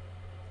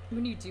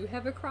when you do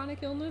have a chronic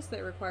illness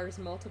that requires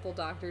multiple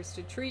doctors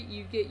to treat,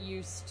 you get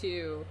used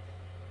to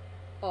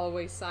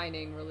always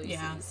signing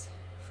releases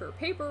for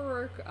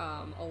paperwork.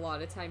 A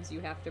lot of times you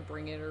have to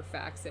bring it or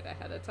fax it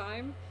ahead of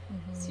time,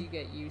 so you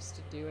get used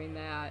to doing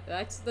that.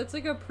 That's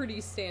like a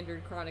pretty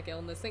standard chronic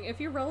illness thing. If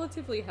you're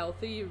relatively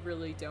healthy, you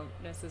really don't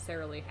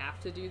necessarily have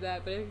to do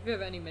that, but if you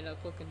have any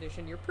medical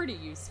condition, you're pretty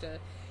used to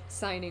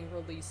signing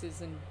releases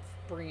and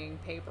bringing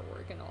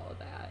paperwork and all of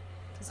that.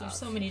 Because there's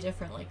so many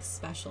different, like,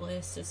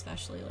 specialists,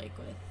 especially, like,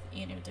 with,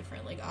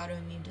 different, like,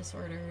 autoimmune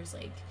disorders,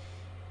 like,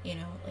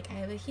 like, I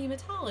have a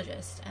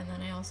hematologist, and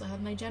then I also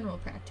have my general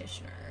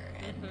practitioner,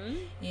 and,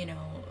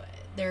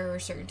 there are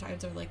certain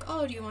times where, like,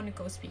 oh, do you want to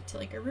go speak to,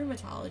 like, a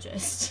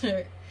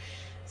rheumatologist?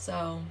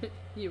 So...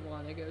 You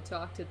want to go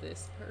talk to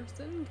this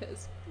person?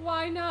 Because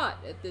why not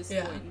at this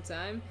point in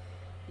time?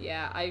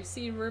 Yeah, I've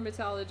seen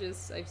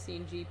rheumatologists, I've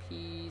seen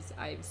GPs,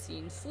 I've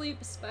seen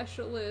sleep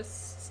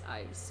specialists,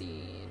 I've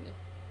seen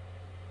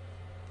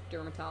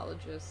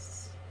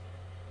dermatologists.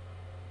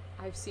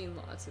 I've seen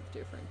lots of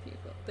different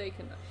people.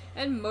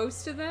 And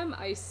most of them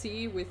I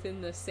see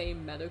within the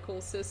same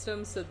medical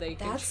system, so they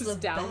can just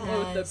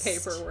download the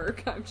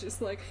paperwork. I'm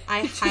just like...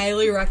 I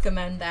highly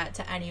recommend that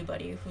to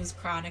anybody who's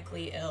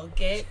chronically ill.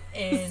 Get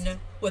in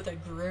with a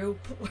group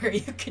where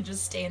you can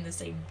just stay in the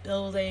same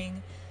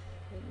building.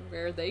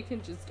 Where they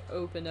can just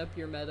open up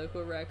your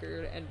medical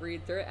record and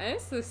read through it. And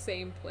it's the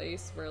same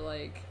place where,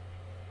 like,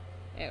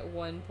 at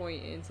one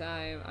point in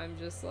time, I'm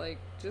just like,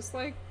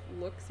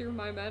 look through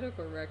my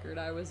medical record.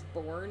 I was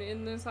born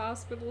in this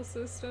hospital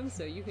system,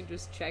 so you can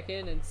just check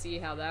in and see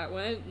how that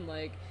went. And,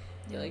 like,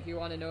 you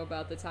want to know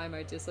about the time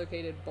I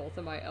dislocated both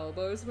of my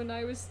elbows when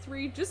I was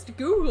 3? Just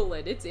Google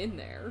it. It's in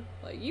there.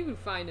 Like, you can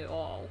find it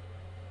all.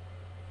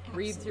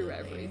 Read through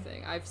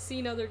everything. I've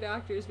seen other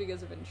doctors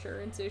because of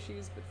insurance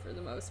issues, but for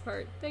the most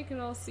part, they can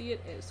all see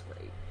it. It's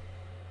great.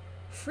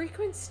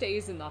 Frequent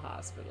stays in the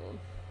hospital.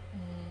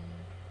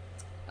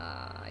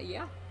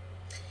 Yeah.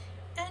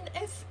 And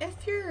if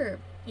you're,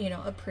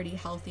 a pretty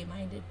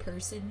healthy-minded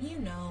person,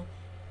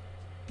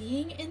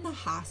 being in the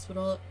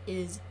hospital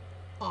is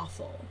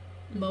awful.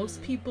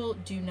 Most people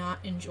do not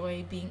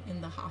enjoy being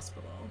in the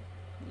hospital.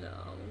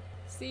 No.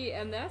 See,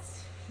 and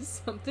that's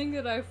something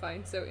that I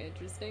find so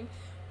interesting,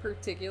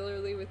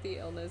 particularly with the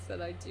illness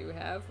that I do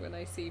have, when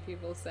I see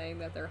people saying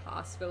that they're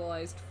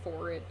hospitalized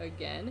for it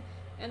again.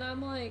 And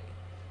I'm like,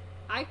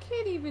 I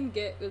can't even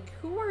get...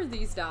 who are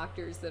these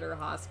doctors that are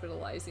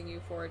hospitalizing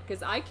you for it?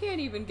 Because I can't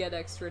even get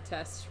extra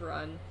tests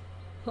run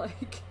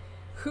Like,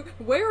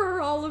 where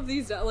are all of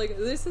these? Like,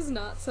 this is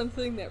not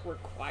something that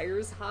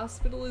requires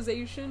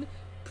hospitalization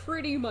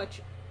pretty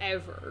much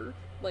ever.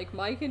 Like,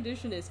 my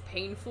condition is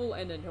painful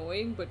and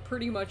annoying, but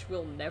pretty much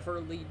will never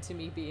lead to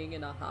me being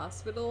in a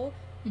hospital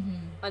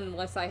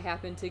unless I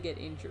happen to get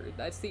injured.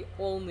 That's the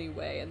only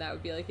way, and that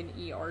would be like an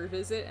ER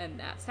visit, and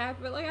that's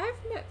happened. But, like,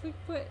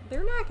 but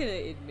they're not gonna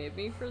admit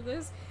me for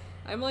this.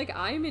 I'm like,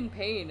 I'm in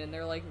pain, and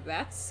they're like,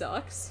 that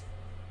sucks.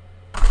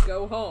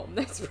 Go home.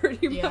 That's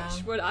pretty much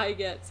what I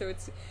get. So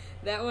it's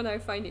that one I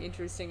find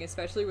interesting,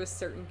 especially with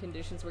certain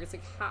conditions where it's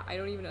like, I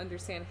don't even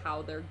understand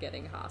how they're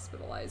getting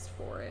hospitalized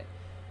for it.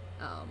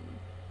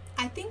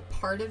 I think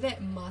part of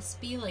it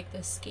must be like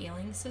the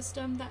scaling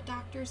system that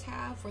doctors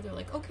have, where they're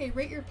like, okay,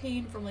 rate your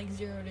pain from like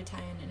 0 to 10,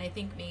 and I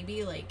think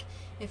maybe like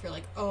if you're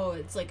like, oh,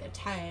 it's like a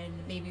 10,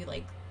 maybe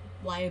like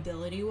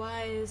liability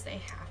wise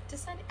they have to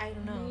send it. I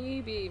don't know.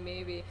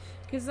 Maybe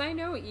because I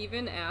know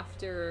even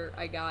after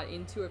I got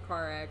into a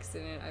car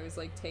accident, I was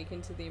like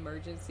taken to the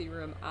emergency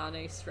room on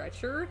a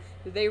stretcher.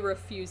 They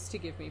refused to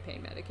give me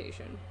pain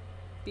medication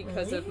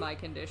because of my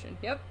condition.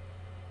 Yep.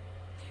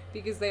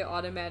 Because they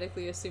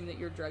automatically assume that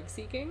you're drug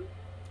seeking.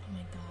 Oh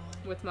my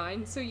god. With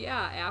mine. So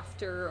yeah,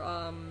 after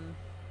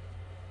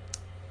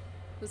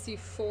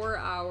 4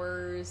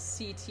 hours,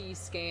 CT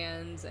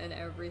scans and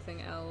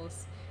everything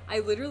else,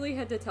 I literally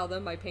had to tell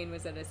them my pain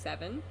was at a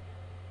 7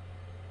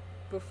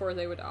 before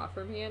they would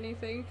offer me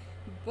anything.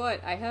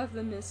 But I have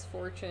the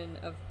misfortune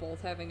of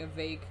both having a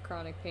vague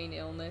chronic pain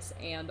illness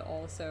and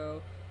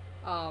also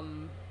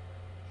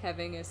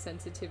having a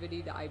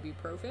sensitivity to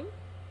ibuprofen.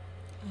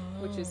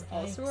 Which is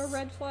also a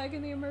red flag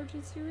in the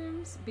emergency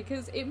rooms,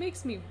 because it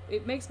makes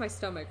my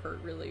stomach hurt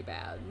really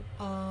bad.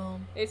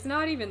 It's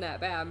not even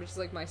that bad, I'm just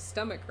like, my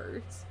stomach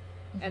hurts.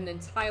 And then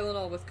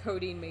Tylenol with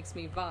codeine makes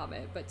me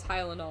vomit, but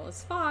Tylenol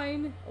is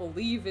fine,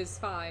 Aleve is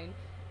fine.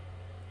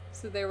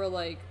 So they were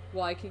like,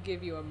 well, I could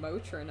give you a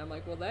Motrin. I'm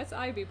like, well, that's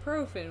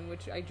ibuprofen,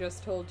 which I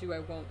just told you I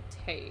won't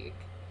take.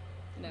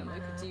 And I'm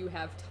like, do you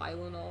have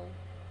Tylenol?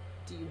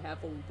 Do you have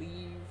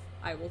Aleve?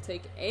 I will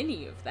take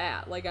any of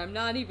that. Like, I'm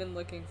not even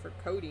looking for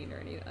codeine or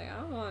anything. Like, I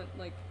don't want,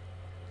 like,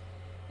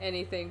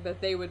 anything. But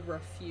they would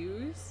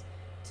refuse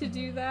to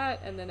do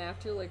that. And then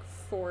after, like,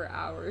 4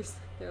 hours,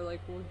 they're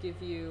like, we'll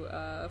give you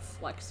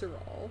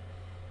Flexerol.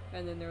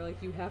 And then they're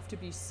like, you have to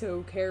be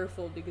so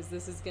careful because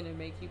this is going to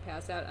make you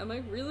pass out. I'm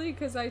like, really?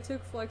 Because I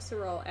took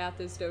Flexerol at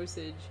this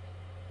dosage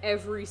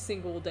every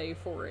single day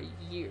for a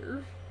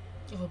year.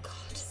 Oh,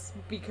 God.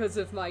 Because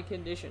of my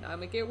condition.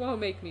 I'm like, it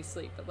won't make me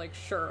sleep, but, like,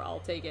 sure, I'll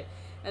take it.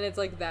 And it's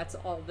like, that's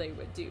all they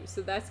would do.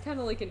 So that's kind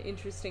of like an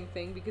interesting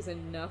thing, because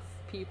enough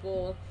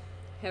people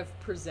have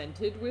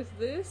presented with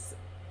this,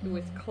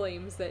 with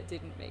claims that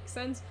didn't make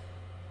sense.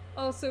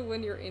 Also,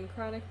 when you're in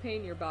chronic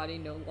pain, your body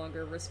no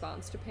longer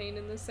responds to pain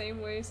in the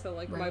same way. So,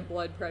 like, my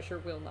blood pressure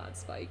will not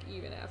spike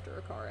even after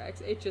a car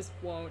accident. It just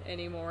won't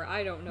anymore.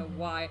 I don't know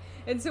why.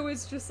 And so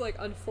it's just like,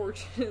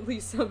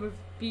 unfortunately, some of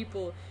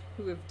people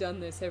who have done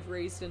this have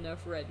raised enough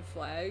red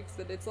flags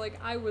that it's like,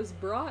 I was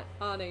brought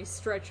on a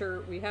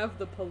stretcher, we have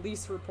the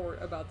police report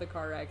about the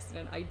car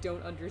accident, I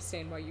don't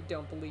understand why you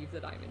don't believe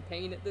that I'm in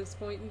pain at this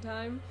point in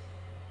time.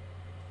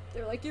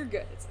 They're like, you're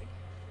good. It's like,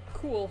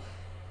 cool,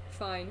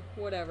 fine,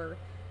 whatever.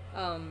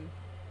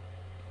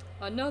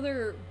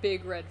 Another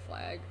big red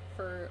flag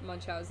for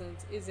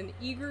Munchausen's is an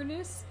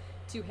eagerness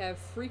to have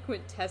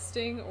frequent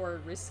testing or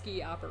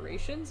risky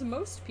operations.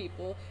 Most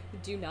people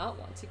do not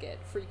want to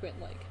get frequent,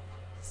 like,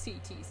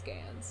 CT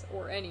scans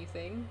or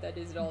anything that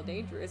is at all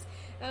dangerous,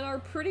 and are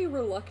pretty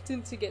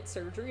reluctant to get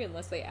surgery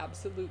unless they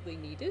absolutely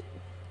need it.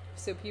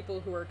 So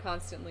people who are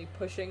constantly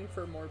pushing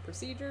for more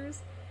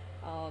procedures,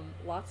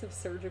 lots of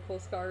surgical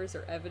scars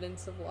or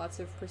evidence of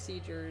lots of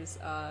procedures,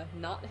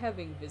 not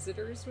having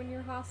visitors when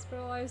you're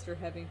hospitalized or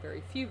having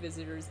very few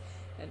visitors,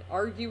 and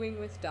arguing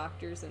with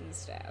doctors and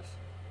staff.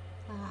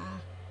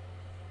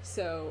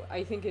 So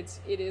I think it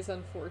is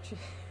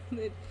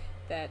unfortunate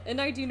that,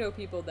 and I do know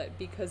people that,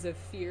 because of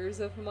fears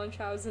of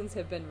Munchausen's,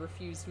 have been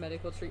refused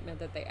medical treatment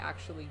that they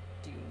actually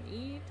do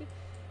need.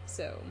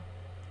 So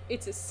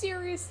it's a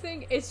serious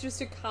thing. It's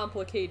just a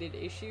complicated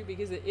issue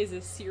because it is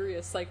a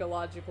serious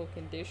psychological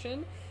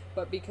condition,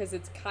 but because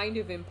it's kind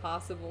of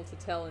impossible to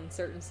tell in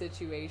certain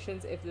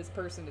situations if this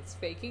person is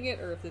faking it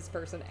or if this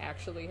person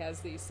actually has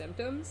these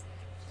symptoms,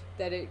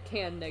 that it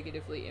can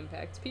negatively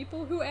impact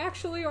people who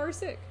actually are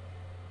sick.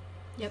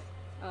 Yep.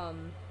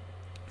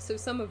 So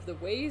some of the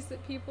ways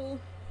that people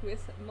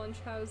with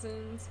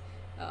Munchausen's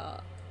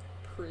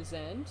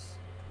present,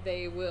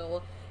 they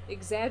will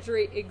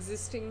exaggerate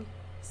existing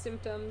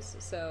symptoms.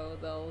 So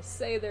they'll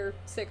say they're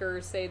sicker,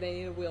 say they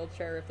need a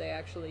wheelchair if they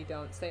actually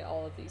don't, say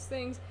all of these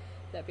things.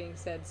 That being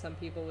said, some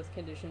people with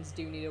conditions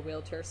do need a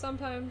wheelchair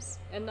sometimes,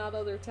 and not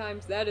other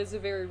times. That is a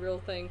very real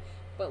thing.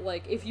 But,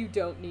 like, if you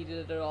don't need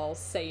it at all,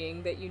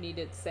 saying that you need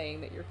it,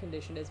 saying that your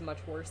condition is much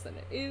worse than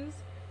it is,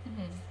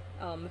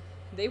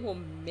 they will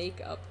make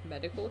up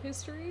medical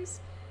histories,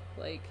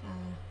 like,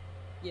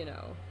 you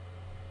know,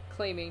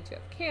 claiming to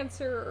have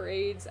cancer or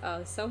AIDS.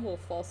 Some will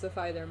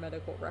falsify their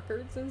medical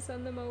records and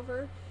send them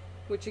over.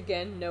 which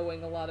again,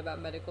 knowing a lot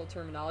about medical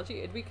terminology,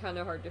 it'd be kind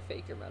of hard to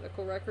fake your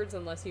medical records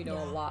unless you know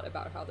a lot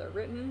about how they're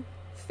written.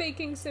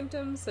 Faking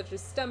symptoms such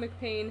as stomach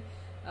pain,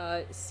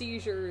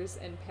 seizures,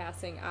 and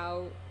passing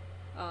out.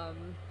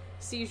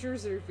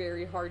 Seizures are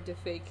very hard to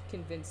fake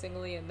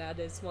convincingly, and that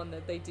is one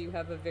that they do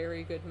have a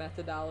very good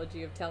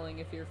methodology of telling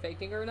if you're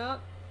faking or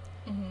not.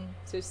 Mm-hmm.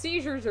 So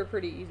seizures are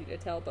pretty easy to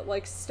tell, but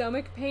like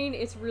stomach pain,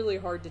 it's really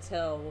hard to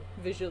tell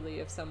visually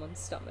if someone's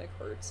stomach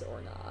hurts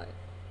or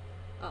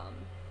not.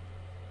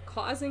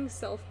 Causing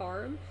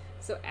self-harm,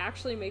 so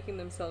actually making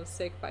themselves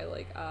sick by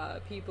like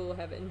people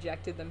have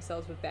injected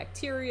themselves with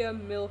bacteria,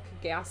 milk,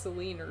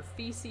 gasoline, or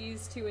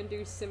feces to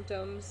induce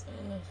symptoms.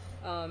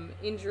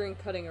 Injuring,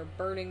 cutting, or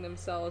burning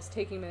themselves,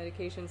 taking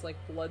medications like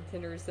blood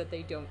thinners that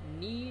they don't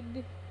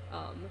need,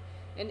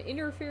 and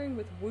interfering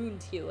with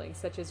wound healing,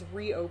 such as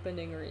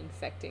reopening or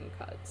infecting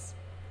cuts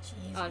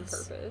on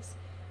purpose.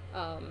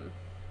 And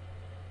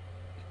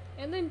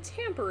then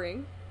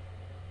tampering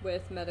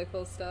with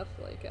medical stuff,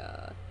 like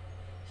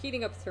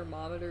heating up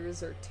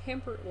thermometers or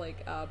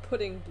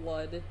putting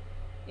blood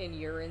in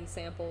urine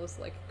samples,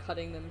 like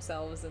cutting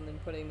themselves and then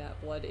putting that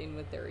blood in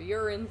with their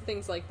urine,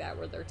 things like that,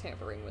 where they're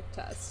tampering with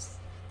tests.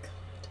 God.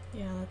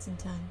 Yeah, that's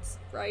intense.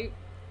 Right?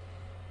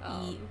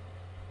 And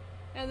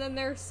then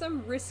there's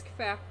some risk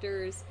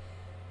factors.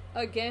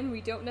 Again,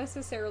 we don't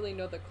necessarily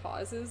know the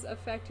causes of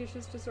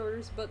factitious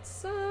disorders, but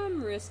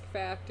some risk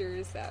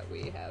factors that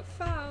we have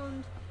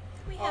found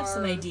We have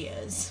some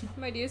ideas.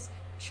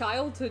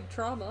 Childhood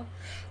trauma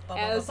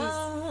is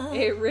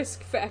a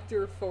risk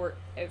factor for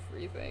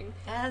everything.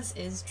 As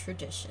is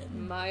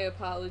tradition. My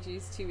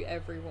apologies to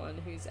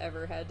everyone who's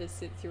ever had to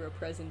sit through a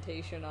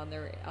presentation on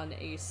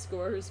ACE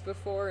scores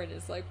before and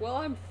is like, well,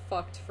 I'm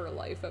fucked for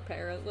life,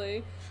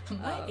 apparently.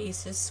 My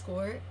ACEs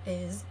score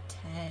is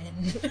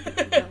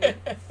 10.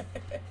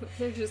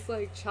 They're just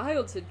like,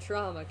 childhood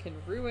trauma can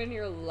ruin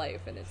your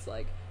life, and it's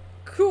like,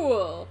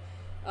 cool.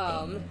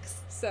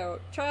 So,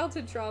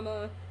 childhood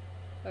trauma,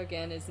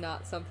 again, is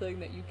not something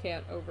that you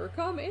can't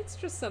overcome. It's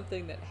just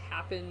something that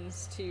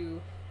happens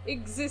to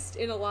exist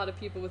in a lot of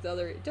people with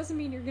other... It doesn't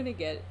mean you're going to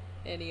get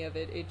any of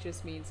it. It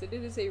just means that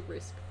it is a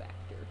risk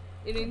factor.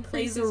 It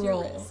increases plays a your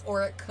role, risk.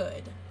 or it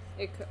could.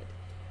 It could.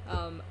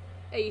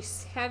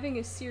 Having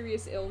a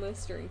serious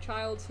illness during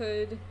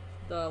childhood,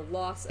 the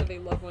loss of a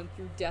loved one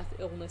through death,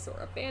 illness,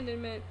 or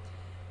abandonment,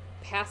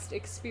 past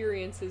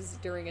experiences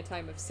during a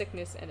time of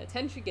sickness and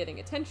getting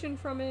attention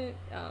from it,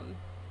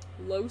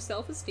 low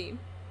self-esteem,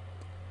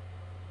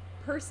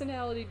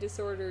 personality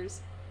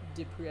disorders,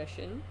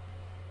 depression,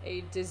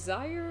 a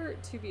desire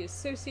to be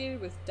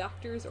associated with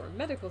doctors or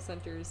medical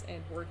centers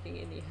and working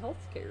in the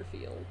healthcare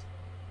field.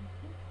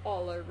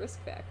 All are risk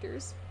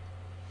factors.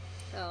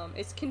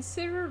 It's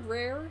considered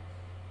rare,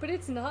 but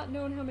it's not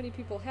known how many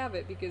people have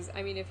it because,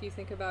 I mean, if you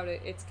think about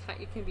it, it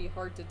can be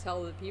hard to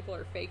tell that people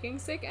are faking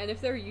sick, and if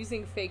they're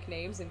using fake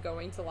names and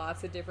going to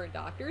lots of different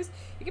doctors,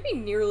 it can be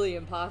nearly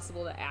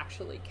impossible to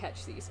actually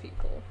catch these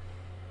people.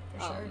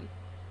 For sure.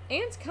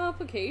 And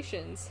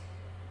complications.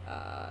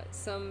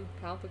 Some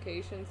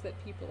complications that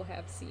people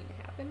have seen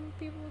happen with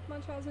people with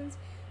Munchausen's.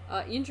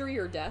 Injury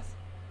or death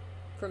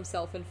from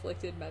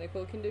self-inflicted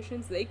medical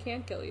conditions. They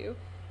can't kill you.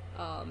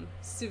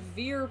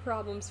 Severe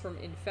problems from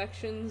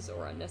infections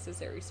or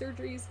unnecessary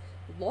surgeries.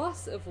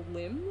 Loss of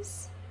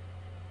limbs.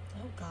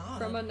 Oh, God.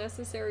 From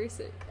unnecessary...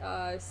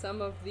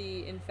 some of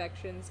the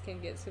infections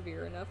can get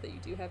severe enough that you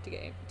do have to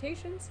get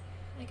amputations.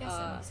 I guess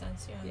that makes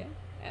sense, yeah.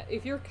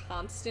 If you're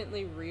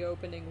constantly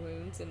reopening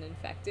wounds and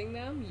infecting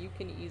them, you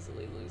can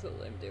easily lose a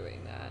limb doing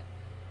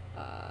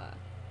that.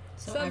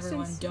 So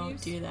everyone,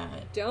 don't do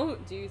that.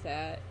 Don't do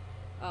that.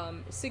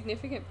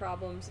 Significant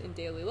problems in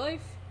daily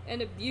life,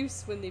 and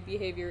abuse when the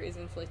behavior is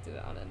inflicted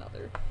on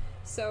another.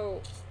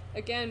 So,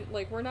 again,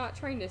 like, we're not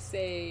trying to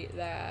say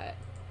that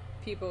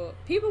people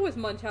with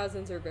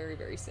Munchausen's are very,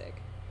 very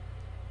sick.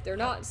 They're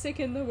not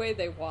sick in the way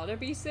they want to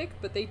be sick,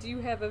 but they do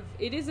have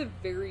it is a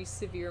very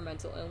severe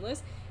mental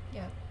illness.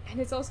 Yeah. And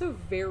it's also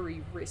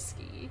very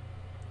risky.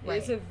 Right.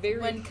 It's a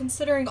very... When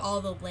considering all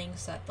the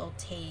lengths that they'll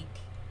take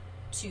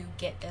to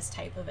get this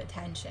type of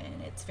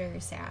attention, it's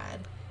very sad.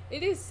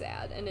 It is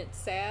sad,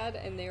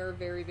 and they are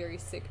very, very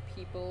sick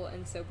people,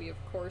 and so we, of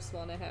course,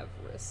 want to have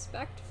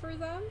respect for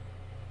them,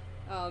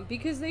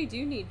 because they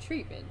do need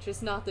treatment,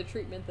 just not the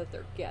treatment that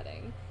they're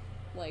getting.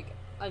 Like,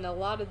 and a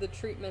lot of the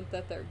treatment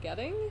that they're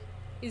getting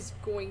is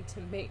going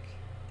to make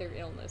their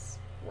illness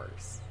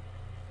worse.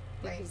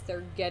 Because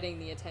they're getting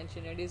the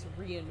attention. It is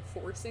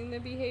reinforcing the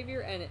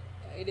behavior, and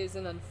it is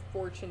an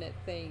unfortunate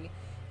thing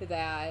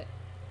that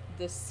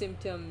the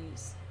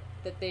symptoms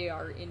that they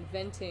are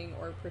inventing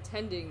or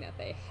pretending that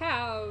they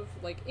have,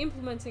 like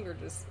implementing or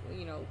just,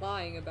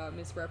 lying about,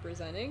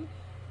 misrepresenting,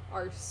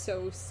 are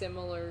so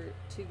similar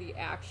to the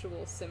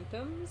actual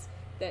symptoms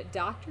that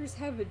doctors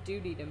have a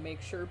duty to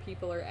make sure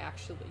people are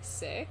actually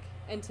sick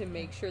and to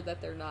make sure that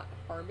they're not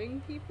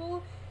harming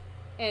people.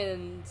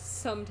 And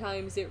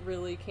sometimes it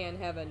really can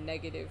have a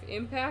negative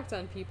impact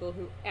on people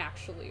who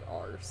actually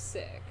are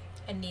sick.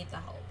 And need the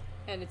help.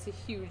 And it's a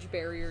huge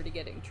barrier to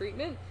getting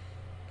treatment.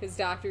 because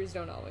doctors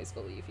don't always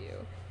believe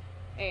you.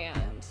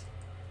 And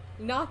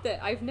not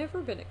that I've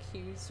never been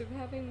accused of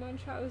having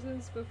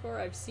Munchausen's before.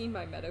 I've seen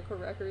my medical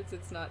records,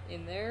 it's not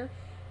in there.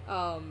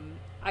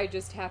 I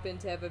just happen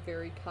to have a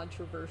very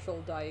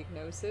controversial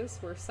diagnosis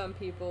where some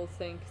people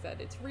think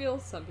that it's real,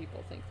 some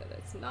people think that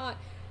it's not.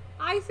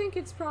 I think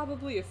it's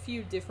probably a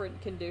few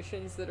different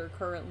conditions that are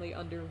currently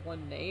under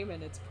one name,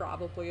 and it's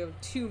probably of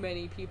too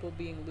many people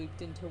being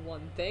looped into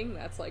one thing.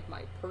 That's like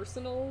my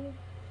personal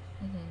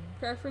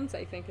preference.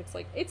 I think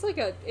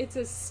it's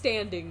a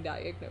standing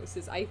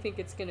diagnosis. I think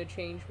it's going to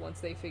change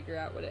once they figure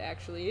out what it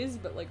actually is,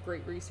 but like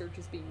great research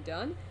is being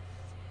done.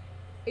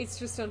 It's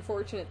just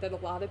unfortunate that a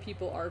lot of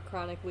people are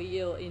chronically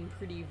ill in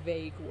pretty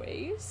vague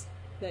ways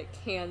that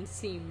can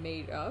seem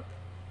made up,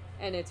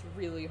 and it's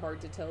really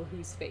hard to tell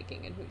who's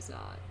faking and who's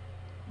not.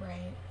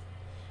 Right.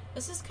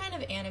 This is kind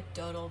of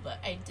anecdotal, but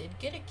I did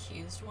get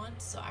accused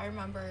once. So I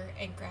remember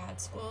in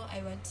grad school,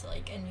 I went to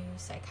like a new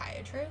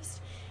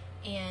psychiatrist,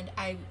 and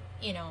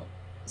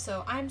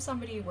so I'm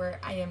somebody where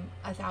I am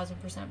 1,000%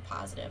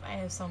 positive I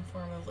have some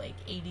form of like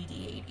ADD,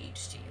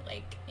 ADHD.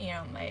 Like,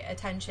 my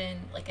attention,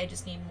 like I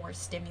just need more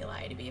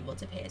stimuli to be able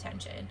to pay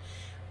attention.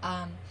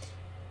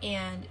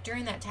 And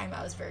during that time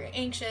I was very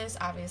anxious,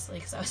 obviously,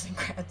 because I was in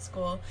grad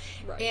school.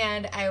 Right.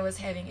 And I was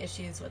having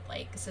issues with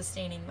like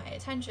sustaining my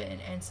attention.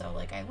 And so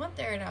like I went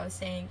there and I was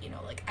saying,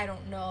 like I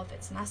don't know if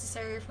it's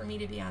necessary for me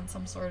to be on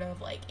some sort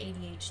of like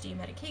ADHD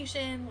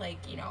medication. Like,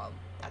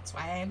 that's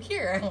why I'm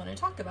here. I want to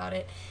talk about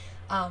it.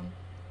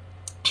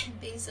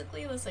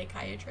 Basically, the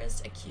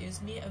psychiatrist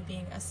accused me of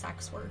being a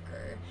sex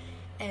worker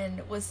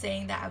and was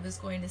saying that I was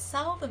going to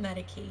sell the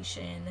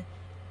medication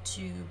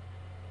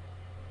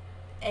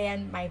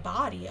and my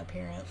body,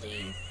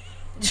 apparently,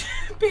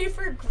 pay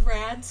for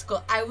grad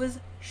school. I was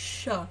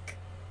shook.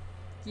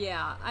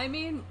 Yeah, I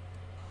mean,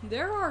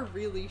 there are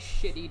really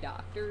shitty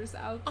doctors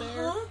out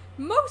there. Uh-huh.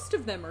 Most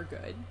of them are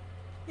good.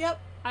 Yep.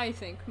 I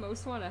think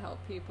most want to help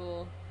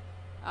people.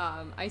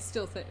 I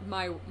still think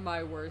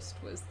my worst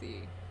was the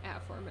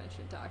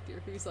aforementioned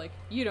doctor who's like,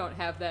 you don't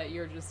have that,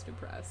 you're just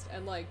depressed.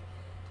 And like,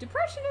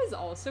 depression is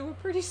also a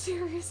pretty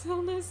serious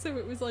illness, so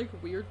it was like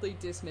weirdly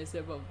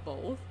dismissive of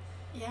both.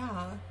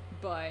 Yeah.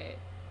 But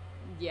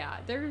yeah,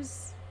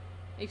 there's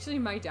actually,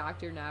 my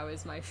doctor now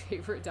is my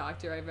favorite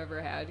doctor I've ever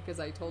had, because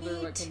I told her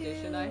what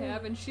condition I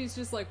have, and she's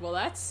just like, well,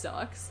 that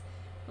sucks.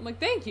 I'm like,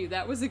 thank you,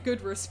 that was a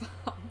good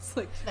response.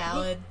 Like,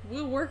 valid.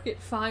 We'll work it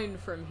fine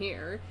from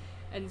here.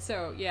 And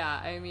so, yeah,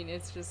 I mean,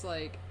 it's just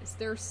like,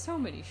 there are so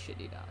many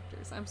shitty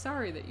doctors. I'm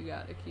sorry that you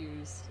got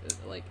accused,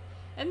 like,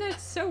 and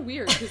that's so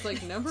weird, because,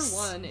 like, number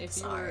one,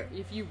 if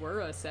you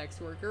were a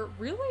sex worker,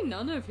 really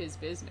none of his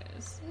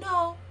business.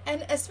 No,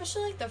 and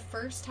especially, like, the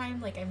first time,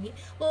 like,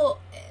 to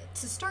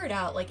start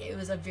out, like, it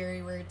was a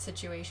very weird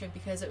situation,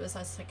 because it was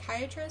a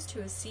psychiatrist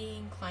who was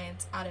seeing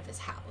clients out of his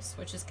house,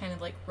 which is kind of,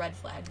 like, red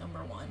flag number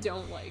one.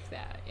 Don't like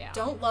that, yeah.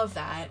 Don't love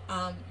that.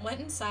 Went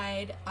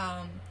inside,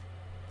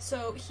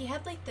 so he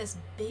had, like, this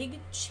big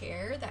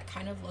chair that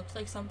kind of looked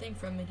like something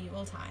from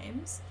medieval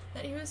times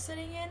that he was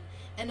sitting in,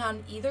 and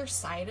on either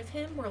side of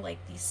him were, like,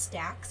 these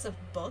stacks of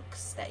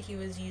books that he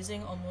was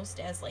using almost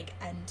as, like,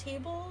 end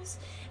tables,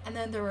 and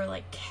then there were,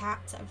 like,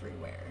 cats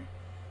everywhere.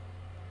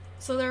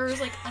 So there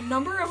was, like, a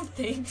number of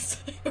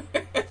things,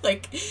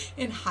 like,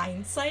 in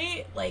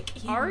hindsight,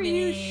 like,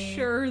 you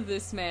sure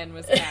this man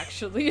was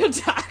actually a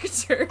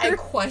doctor? I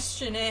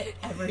question it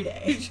every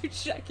day. Did you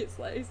check his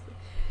license?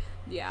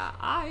 Yeah,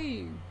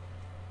 I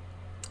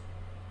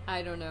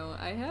don't know.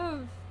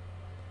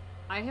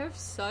 I have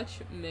such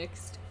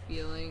mixed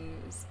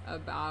feelings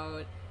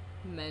about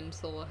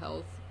mental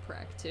health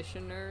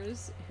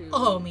practitioners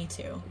who me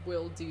too.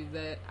 will do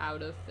that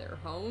out of their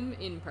home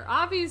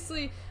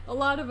Obviously, a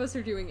lot of us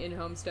are doing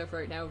in-home stuff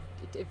right now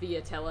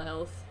via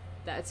telehealth.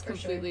 That's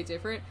completely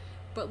different.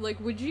 But,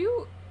 like, would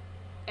you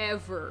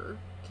ever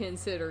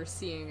consider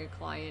seeing a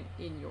client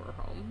in your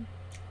home?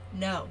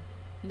 No.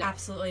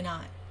 Absolutely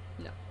not.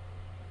 No.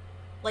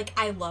 Like,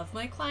 I love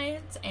my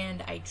clients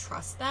and I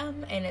trust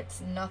them, and it's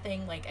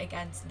nothing, like,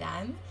 against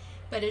them,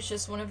 but it's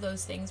just one of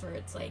those things where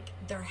it's like,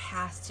 there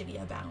has to be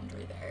a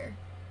boundary there.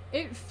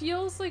 It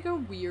feels like a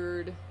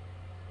weird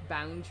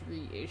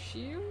boundary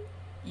issue.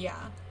 Yeah.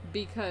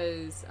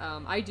 Because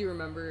I do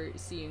remember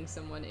seeing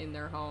someone in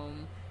their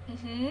home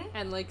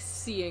and, like,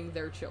 seeing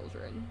their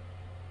children.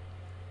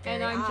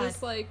 Very I'm odd.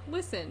 just like,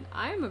 listen,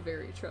 I'm a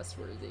very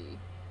trustworthy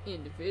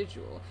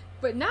individual,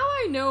 but now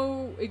I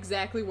know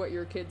exactly what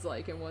your kids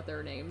like and what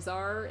their names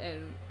are,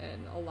 and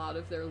a lot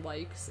of their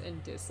likes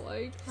and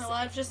dislikes. A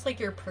lot of just, like,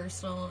 your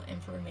personal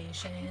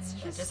information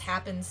that just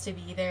happens to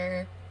be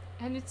there.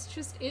 And it's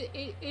just,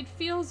 it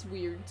feels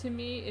weird to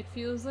me. It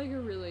feels like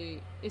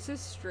it's a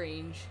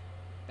strange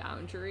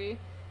boundary.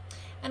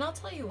 And I'll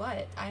tell you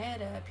what, I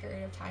had a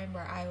period of time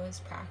where I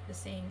was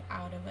practicing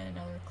out of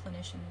another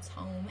clinician's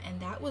home, and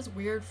that was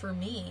weird for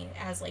me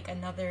as, like,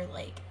 another,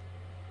 like,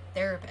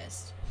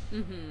 therapist.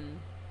 Mm-hmm.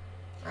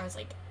 Where I was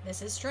like,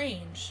 this is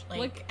strange.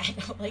 Like, I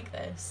don't like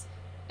this.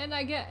 And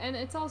and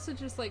it's also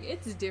just, like,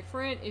 it's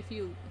different if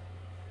you...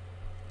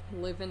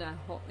 live in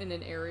in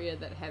an area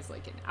that has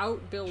like an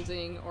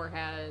outbuilding or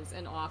has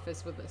an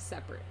office with a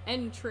separate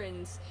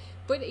entrance.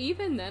 But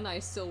even then, I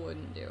still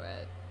wouldn't do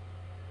it.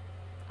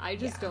 I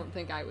just don't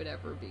think I would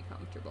ever be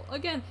comfortable.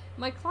 Again,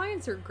 my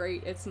clients are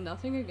great. It's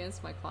nothing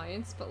against my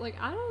clients, but like,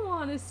 I don't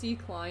want to see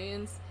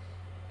clients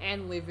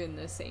and live in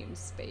the same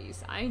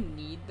space. I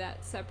need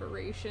that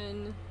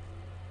separation.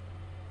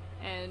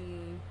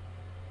 And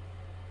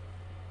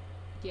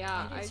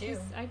yeah,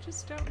 I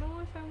just don't know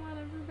if I want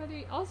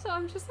everybody. Also,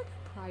 I'm just like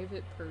a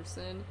private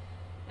person,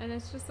 and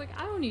it's just like,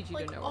 I don't need you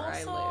to know where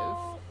I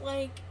live.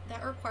 Like,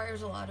 that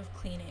requires a lot of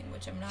cleaning,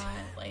 which I'm not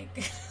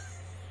like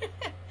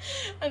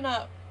I'm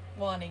not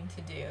wanting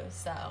to do.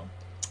 So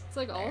it's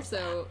like,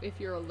 also, if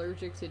you're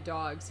allergic to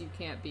dogs, you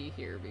can't be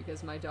here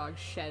because my dog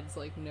sheds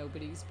like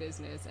nobody's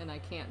business, and I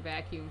can't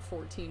vacuum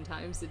 14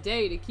 times a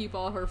day to keep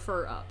all her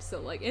fur up. So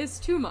like, it's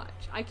too much.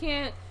 I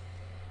can't.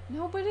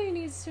 Nobody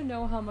needs to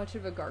know how much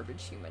of a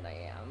garbage human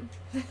I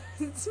am.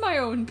 It's my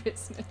own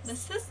business.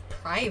 This is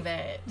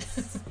private.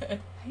 I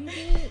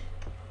get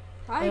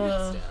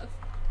private stuff.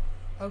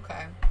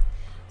 Okay.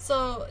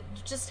 So,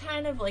 just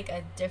kind of like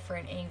a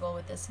different angle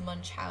with this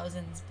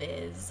Munchausen's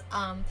biz.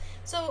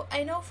 So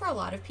I know for a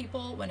lot of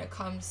people, when it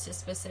comes to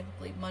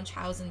specifically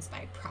Munchausen's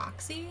by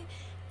proxy,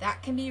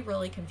 that can be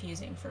really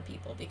confusing for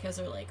people because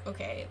they're like,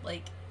 okay,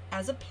 like,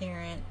 as a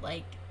parent,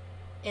 like,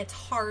 it's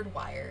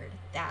hardwired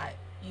that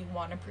you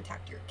want to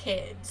protect your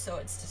kids. So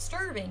it's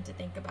disturbing to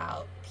think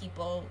about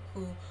people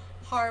who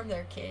harm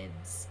their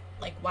kids.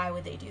 Like, why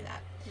would they do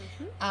that?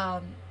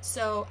 Mm-hmm.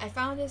 So I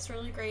found this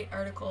really great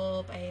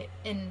article by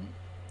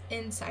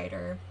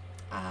Insider,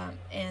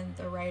 and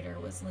the writer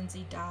was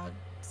Lindsay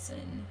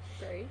Dodson.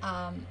 Great.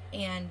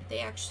 And they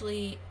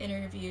actually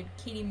interviewed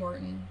Katie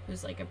Morton,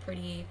 who's like a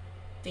pretty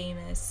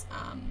famous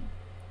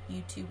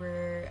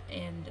YouTuber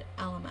and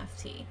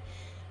LMFT.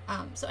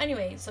 So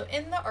anyway, so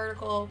in the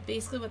article,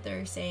 basically what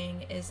they're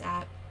saying is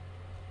that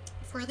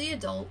for the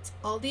adult,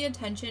 all the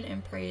attention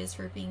and praise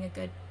for being a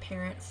good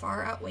parent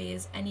far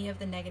outweighs any of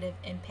the negative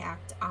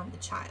impact on the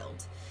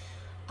child.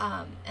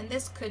 And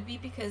this could be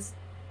because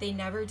they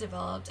never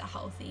developed a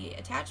healthy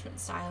attachment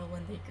style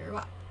when they grew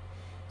up.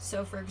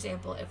 So, for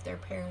example, if their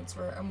parents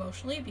were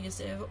emotionally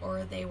abusive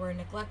or they were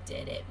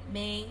neglected, it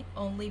may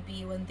only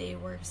be when they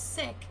were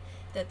sick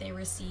that they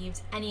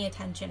received any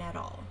attention at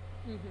all.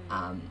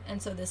 Mm-hmm.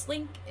 And so this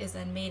link is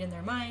then made in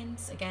their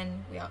minds.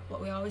 Again,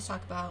 what we always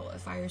talk about, what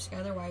fires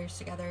together, wires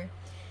together.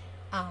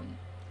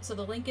 So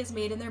the link is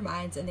made in their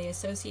minds, and they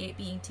associate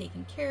being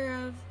taken care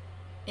of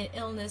in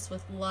illness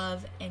with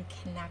love and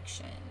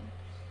connection.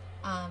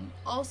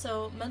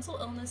 Also, mental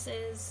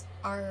illnesses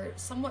are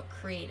somewhat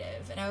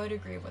creative, and I would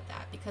agree with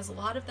that, because a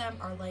lot of them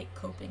are like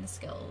coping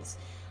skills.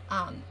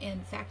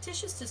 And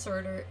factitious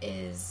disorder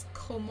is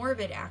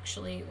comorbid,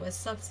 actually, with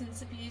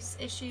substance abuse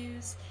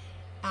issues,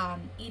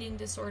 eating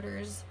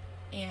disorders,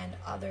 and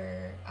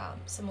other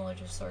similar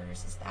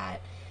disorders as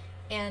that.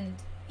 And,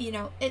 you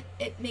know,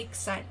 it makes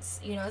sense,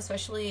 you know,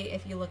 especially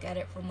if you look at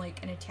it from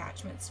like an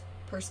attachments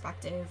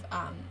perspective.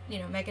 You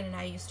know, Megan and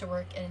I used to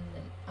work in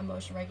an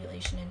emotion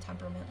regulation and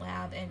temperament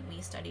lab, and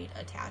we studied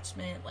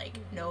attachment like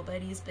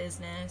nobody's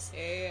business.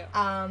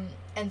 Yeah.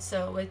 And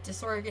so with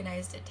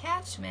disorganized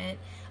attachment,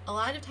 a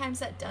lot of times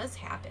that does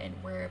happen,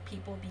 where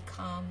people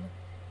become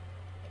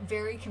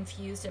very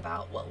confused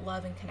about what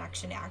love and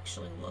connection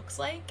actually looks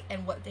like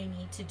and what they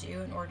need to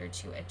do in order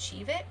to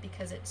achieve it,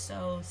 because it's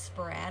so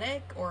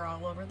sporadic or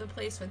all over the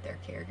place with their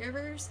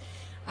caregivers.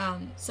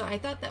 So I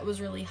thought that was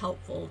really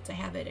helpful to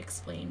have it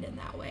explained in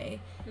that way.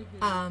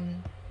 Mm-hmm.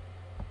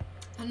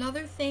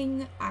 Another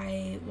thing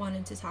I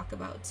wanted to talk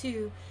about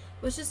too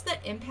was just the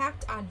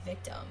impact on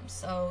victims.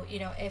 So, you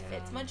know, if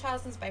it's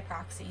Munchausen's by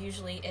proxy,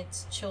 usually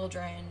it's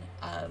children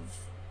of,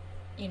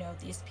 you know,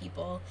 these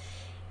people.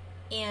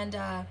 And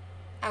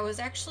I was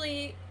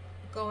actually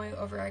going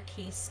over a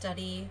case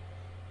study.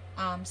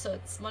 So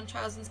it's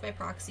Munchausen's by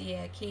proxy,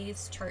 a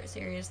case chart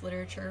series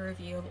literature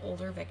review of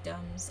older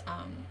victims.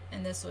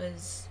 And this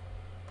was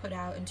put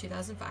out in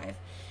 2005.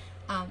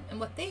 And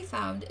what they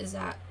found is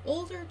that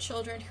older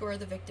children who are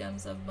the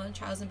victims of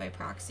Munchausen by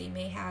proxy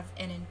may have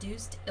an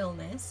induced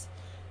illness,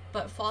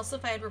 but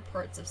falsified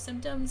reports of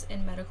symptoms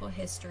and medical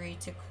history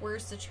to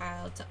coerce the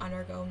child to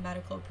undergo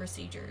medical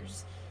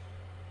procedures.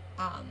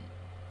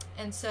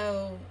 And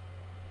so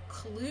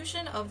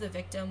collusion of the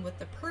victim with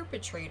the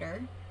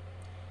perpetrator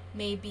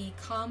may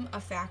become a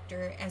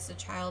factor as the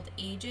child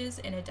ages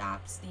and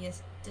adopts the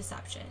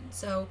deception.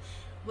 So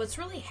what's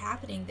really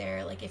happening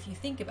there, like if you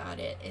think about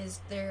it, is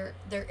there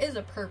is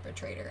a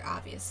perpetrator,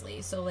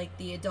 obviously. So like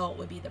the adult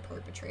would be the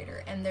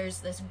perpetrator, and there's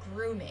this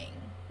grooming,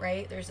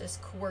 right? There's this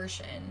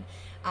coercion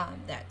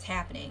that's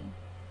happening.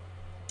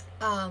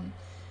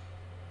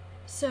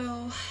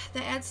 So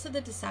that adds to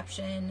the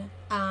deception.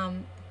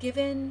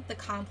 Given the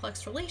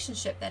complex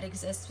relationship that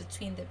exists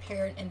between the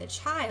parent and the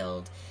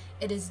child,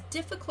 it is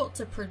difficult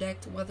to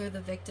predict whether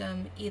the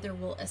victim either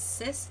will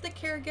assist the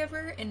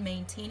caregiver in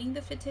maintaining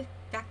the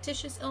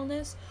factitious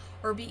illness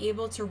or be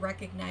able to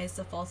recognize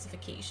the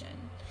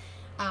falsification.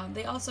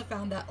 They also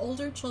found that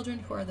older children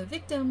who are the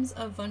victims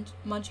of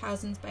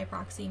Munchausen's by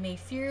proxy may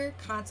fear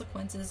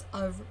consequences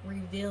of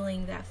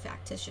revealing that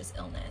factitious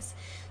illness.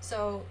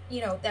 So,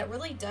 that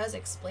really does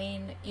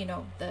explain,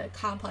 the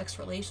complex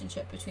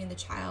relationship between the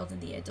child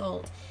and the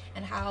adult,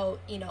 and how,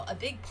 a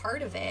big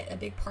part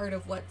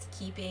of what's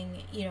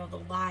keeping, the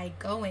lie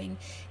going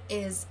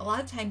is a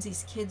lot of times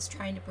these kids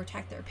trying to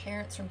protect their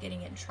parents from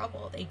getting in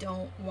trouble. They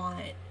don't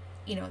want,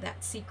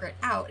 that secret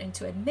out, and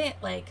to admit,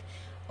 like,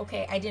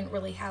 okay, I didn't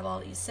really have all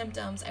these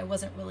symptoms, I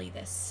wasn't really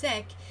this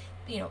sick,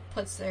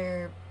 puts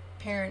their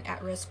parent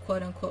at risk,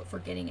 quote unquote, for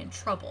getting in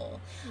trouble.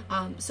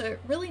 So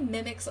it really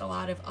mimics a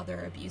lot of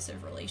other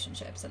abusive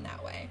relationships in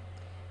that way.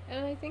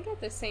 And I think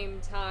at the same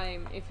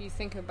time, if you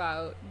think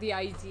about the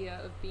idea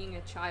of being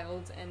a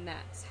child and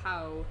that's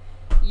how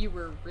you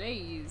were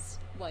raised,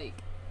 like,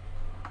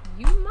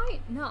 you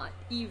might not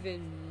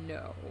even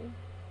know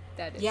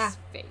that it's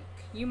fake.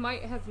 You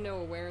might have no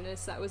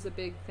awareness. That was a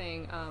big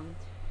thing.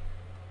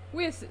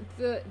 With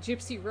the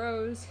Gypsy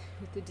Rose,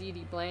 with the Dee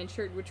Dee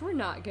Blanchard, which we're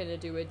not going to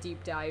do a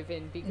deep dive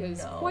in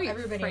because, quite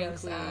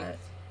frankly,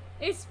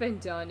 it's been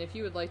done. If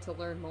you would like to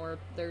learn more,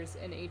 there's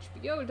an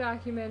HBO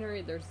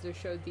documentary. There's the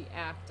show The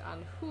Act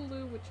on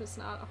Hulu, which is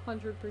not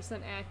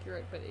 100%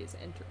 accurate, but is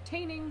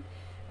entertaining.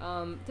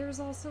 There's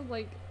also,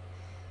 like,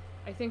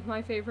 I think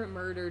My Favorite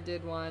Murder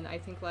did one. I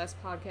think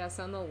Last Podcast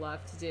on the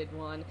Left did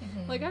one.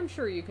 Like, I'm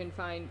sure you can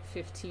find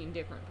 15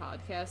 different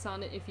podcasts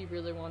on it if you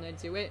really want to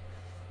do it.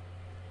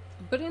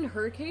 But in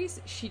her case,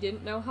 she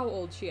didn't know how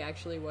old she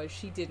actually was.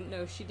 She didn't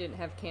know she didn't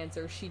have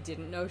cancer. She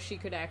didn't know she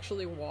could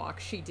actually walk.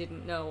 She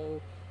didn't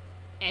know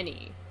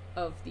any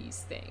of these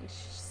things.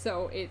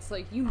 So it's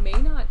like, you may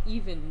not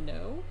even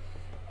know.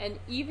 And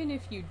even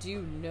if you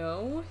do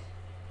know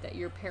that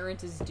your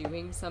parent is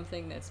doing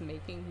something that's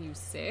making you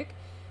sick,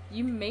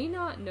 you may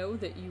not know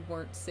that you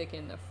weren't sick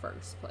in the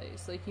first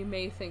place. Like, you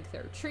may think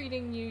they're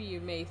treating you. You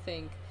may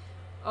think,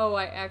 oh,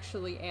 I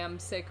actually am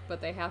sick, but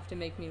they have to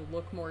make me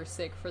look more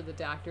sick for the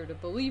doctor to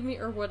believe me,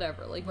 or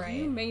whatever. Like,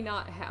 you may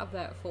not have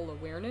that full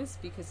awareness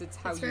because it's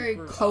how you grew up. It's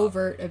very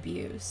covert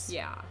abuse.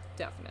 Yeah,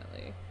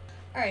 definitely.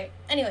 Alright,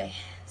 anyway,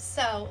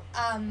 so,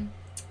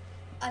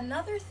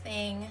 another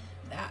thing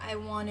that I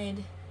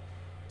wanted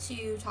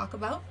to talk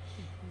about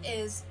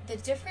is the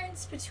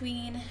difference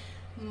between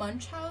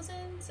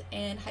Munchausen's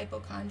and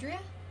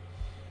hypochondria.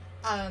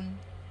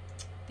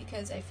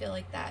 Because I feel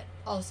like that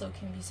also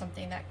can be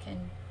something that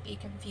can be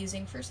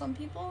confusing for some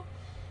people.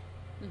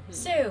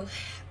 So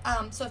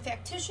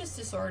factitious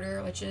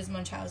disorder, which is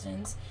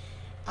Munchausen's,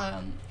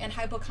 and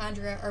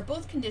hypochondria are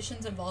both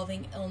conditions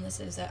involving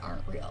illnesses that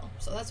aren't real.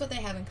 So that's what they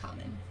have in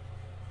common.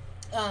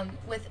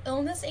 With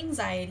illness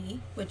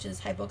anxiety, which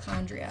is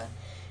hypochondria,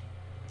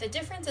 the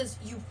difference is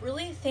you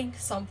really think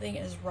something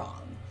is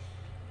wrong.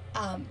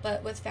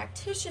 But with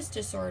factitious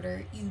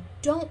disorder, you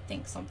don't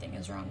think something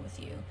is wrong with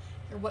you.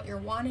 What you're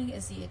wanting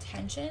is the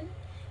attention.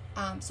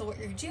 So what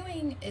you're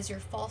doing is you're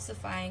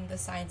falsifying the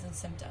signs and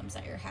symptoms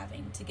that you're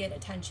having to get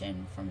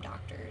attention from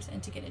doctors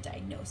and to get a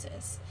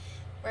diagnosis.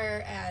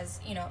 Whereas,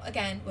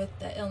 again, with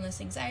the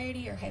illness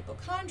anxiety or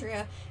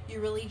hypochondria,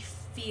 you really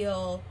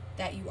feel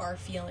that you are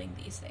feeling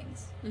these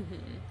things.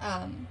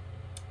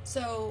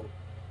 So,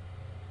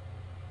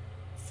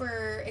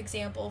 for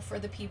example, for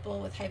the people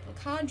with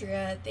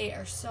hypochondria, they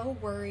are so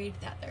worried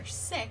that they're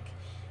sick.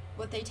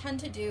 What they tend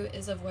to do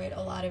is avoid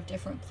a lot of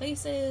different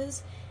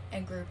places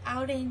and group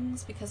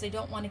outings because they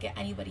don't want to get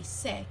anybody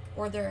sick,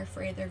 or they're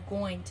afraid they're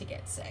going to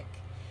get sick.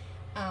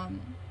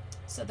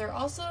 So they're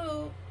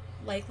also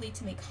likely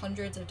to make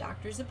hundreds of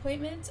doctor's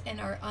appointments and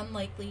are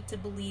unlikely to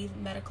believe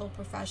medical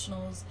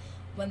professionals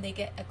when they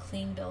get a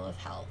clean bill of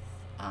health.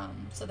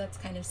 So that's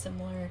kind of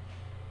similar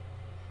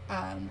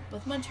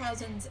with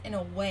Munchausen's in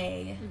a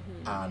way,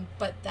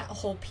 but that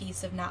whole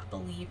piece of not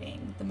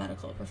believing the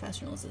medical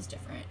professionals is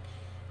different.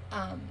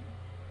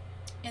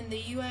 In the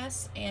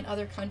U.S. and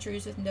other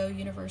countries with no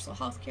universal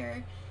health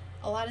care,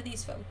 a lot of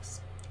these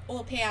folks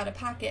will pay out of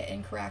pocket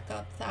and rack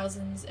up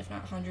thousands, if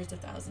not hundreds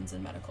of thousands,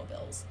 in medical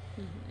bills.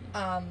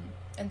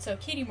 And so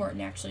Katie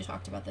Morton actually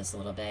talked about this a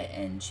little bit,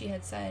 and she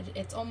had said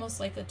it's almost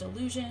like a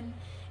delusion.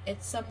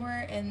 It's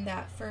somewhere in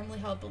that firmly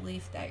held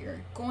belief that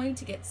you're going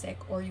to get sick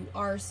or you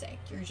are sick.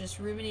 You're just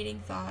ruminating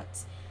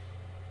thoughts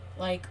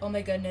like, oh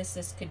my goodness,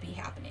 this could be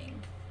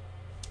happening.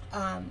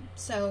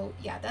 So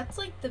yeah, that's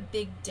like the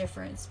big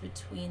difference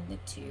between the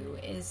two,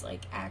 is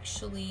like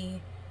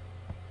actually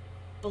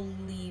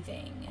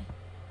believing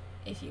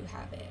if you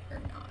have it or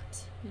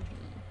not.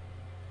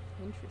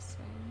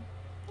 Interesting.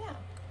 Yeah.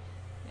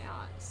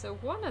 Yeah, so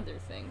one other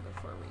thing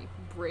before we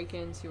break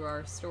into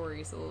our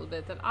stories a little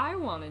bit that I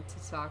wanted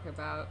to talk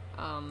about,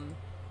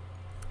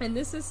 and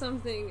this is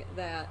something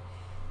that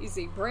is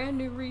a brand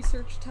new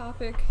research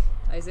topic.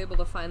 I was able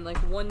to find like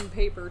one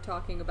paper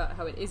talking about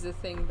how it is a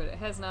thing, but it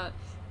has not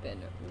been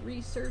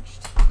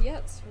researched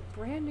yet. So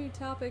brand new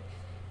topic,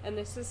 and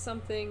this is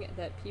something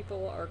that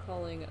people are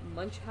calling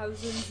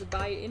Munchausen's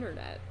by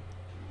internet.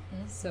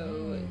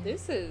 So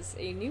this is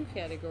a new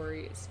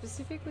category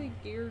specifically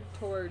geared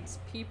towards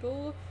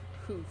people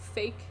who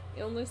fake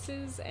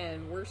illnesses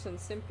and worsen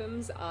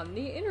symptoms on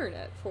the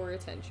internet for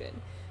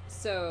attention.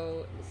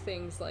 So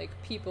things like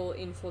people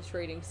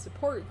infiltrating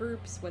support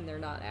groups when they're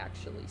not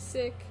actually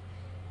sick,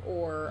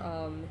 or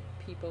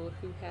people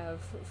who have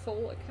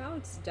full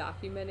accounts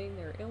documenting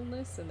their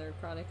illness and their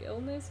chronic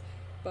illness,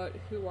 but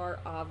who are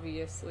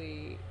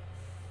obviously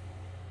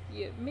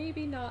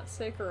maybe not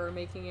sick or are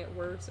making it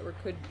worse, or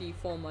could be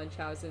full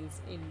Munchausen's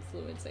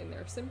influencing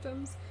their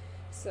symptoms.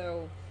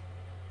 So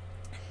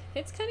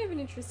it's kind of an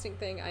interesting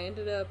thing. I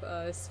ended up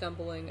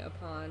stumbling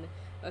upon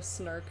a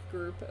snark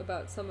group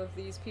about some of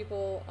these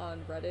people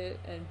on Reddit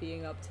and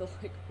being up till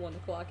like 1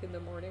 o'clock in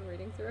the morning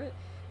reading through it.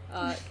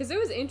 Because it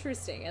was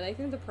interesting, and I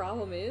think the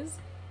problem is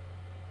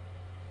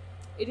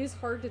it is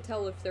hard to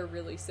tell if they're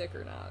really sick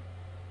or not.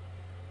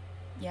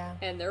 Yeah.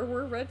 And there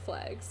were red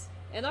flags.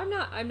 And I'm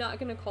not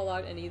going to call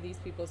out any of these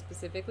people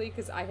specifically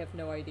because I have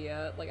no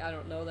idea. Like, I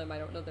don't know them, I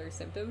don't know their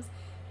symptoms.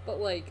 But,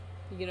 like,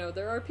 you know,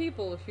 there are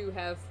people who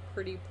have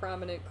pretty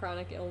prominent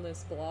chronic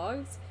illness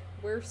blogs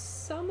where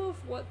some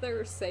of what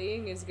they're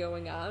saying is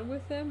going on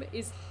with them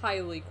is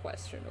highly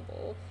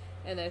questionable.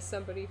 And as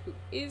somebody who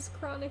is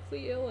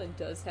chronically ill and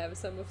does have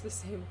some of the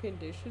same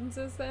conditions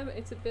as them,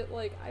 it's a bit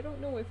like, I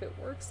don't know if it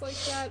works like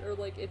that, or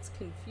like it's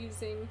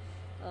confusing.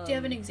 Do you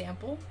have an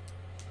example?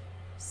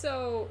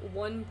 So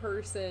one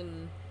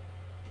person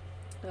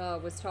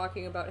was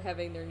talking about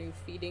having their new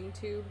feeding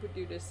tube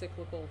due to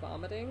cyclical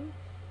vomiting,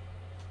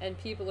 and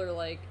people are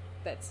like,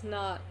 that's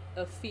not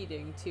a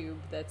feeding tube,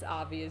 that's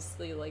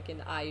obviously like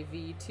an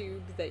IV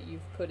tube that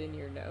you've put in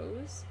your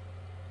nose.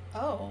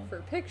 Oh. For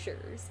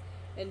pictures.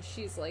 And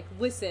she's like,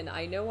 listen,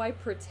 I know I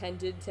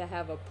pretended to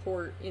have a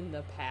port in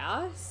the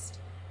past,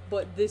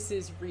 but this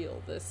is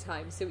real this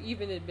time. So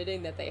even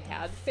admitting that they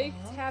had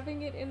faked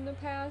having it in the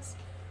past,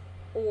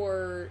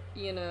 or,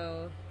 you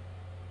know,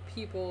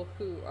 people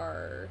who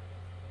are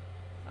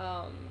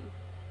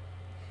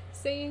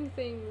saying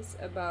things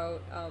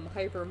about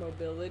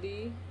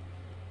hypermobility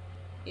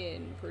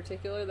in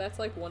particular. That's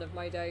like one of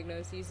my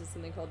diagnoses is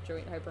something called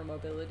joint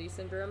hypermobility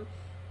syndrome,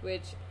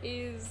 which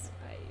is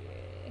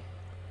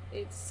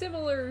it's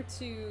similar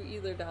to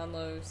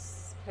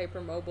Ehlers-Danlos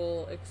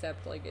hypermobile,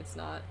 except like it's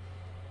not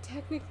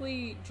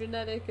technically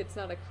genetic, it's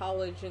not a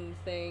collagen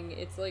thing,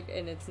 it's like,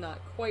 and it's not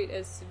quite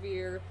as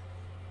severe,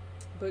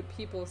 but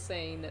people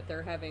saying that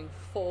they're having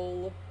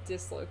full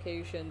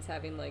dislocations,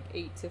 having like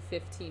 8 to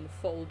 15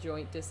 full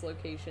joint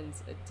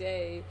dislocations a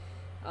day,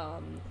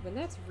 when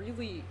that's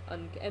really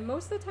and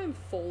most of the time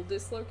full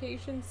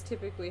dislocations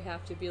typically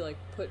have to be like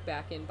put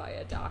back in by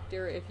a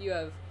doctor. If you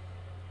have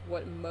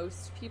what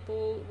most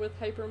people with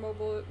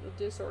hypermobile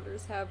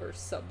disorders have are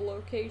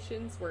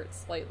sublocations, where it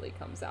slightly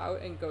comes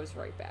out and goes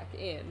right back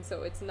in.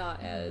 So it's not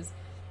as,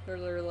 or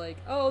they're like,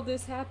 oh,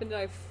 this happened,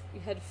 I've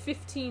had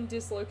 15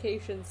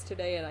 dislocations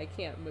today and I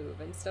can't move,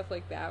 and stuff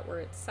like that, where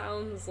it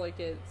sounds like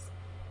it's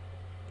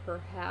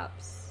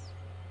perhaps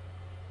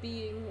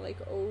being like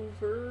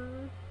over,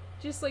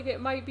 just like it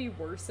might be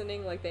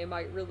worsening, like they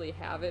might really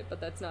have it,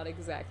 but that's not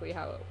exactly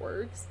how it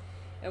works.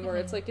 And where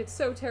it's like, it's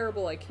so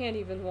terrible I can't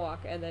even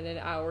walk, and then an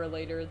hour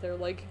later they're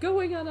like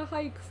going on a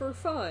hike for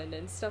fun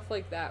and stuff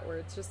like that, where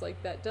it's just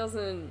like, that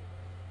doesn't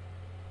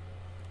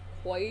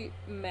quite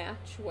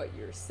match what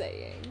you're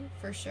saying.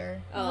 For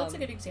sure. Well, that's a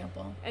good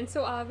example. And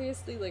so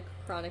obviously, like,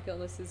 chronic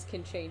illnesses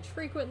can change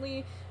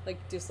frequently,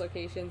 like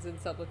dislocations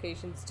and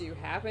subluxations do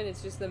happen.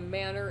 It's just the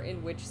manner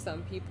in which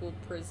some people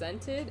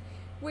present it,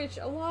 which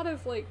a lot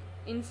of like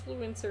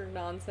influencer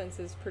nonsense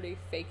is pretty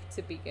fake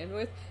to begin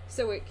with,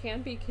 so it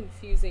can be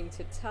confusing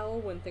to tell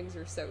when things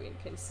are so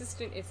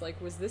inconsistent. It's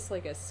like, was this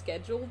like a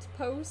scheduled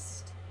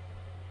post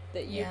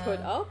that you put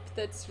up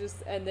that's just,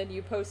 and then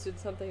you posted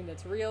something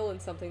that's real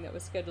and something that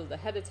was scheduled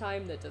ahead of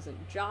time that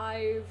doesn't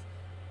jive,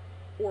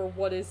 or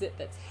what is it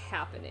that's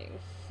happening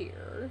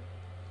here?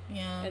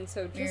 Yeah. And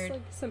so just weird.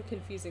 like some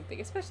confusing thing,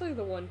 especially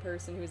the one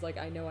person who's like,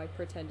 I know I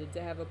pretended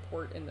to have a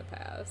port in the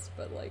past,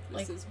 but like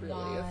this is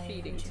really a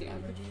feeding tube. Why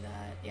would you ever do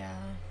that? Yeah.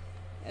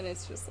 And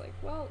it's just like,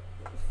 well,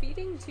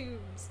 feeding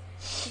tubes.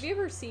 Have you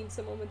ever seen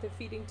someone with a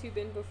feeding tube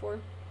in before?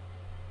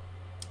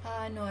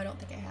 No, I don't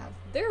think I have.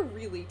 They're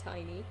really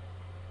tiny.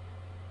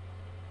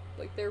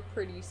 Like, they're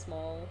pretty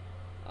small.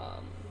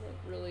 Like,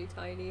 really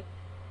tiny.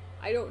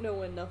 I don't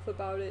know enough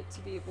about it to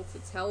be able to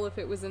tell if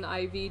it was an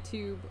IV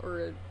tube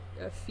or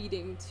a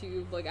feeding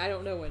tube. Like, I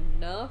don't know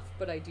enough,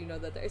 but I do know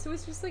that there. So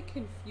it's just, like,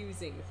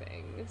 confusing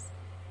things.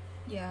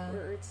 Yeah.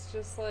 Where it's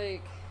just,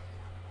 like,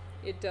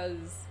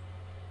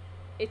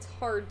 it's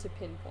hard to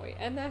pinpoint.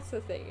 And that's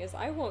the thing, is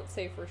I won't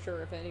say for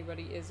sure if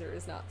anybody is or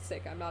is not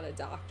sick. I'm not a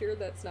doctor,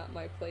 that's not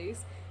my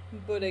place.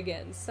 But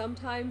again,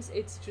 sometimes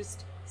it's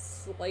just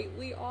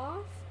slightly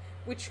off,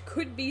 which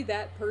could be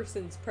that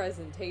person's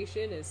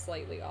presentation is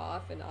slightly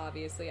off, and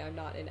obviously I'm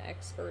not an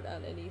expert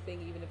on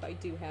anything, even if I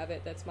do have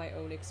it, that's my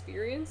own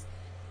experience.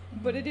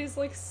 But it is,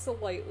 like,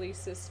 slightly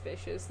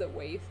suspicious the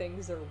way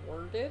things are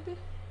worded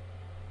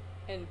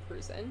and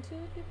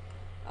presented.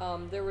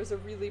 There was a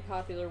really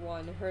popular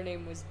one, her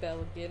name was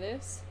Belle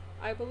Guinness,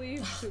 I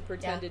believe, who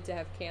pretended to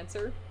have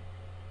cancer.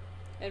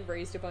 and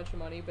raised a bunch of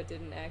money but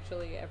didn't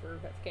actually ever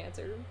have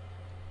cancer.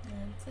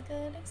 That's a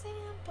good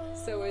example.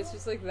 So it's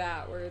just like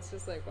that, where it's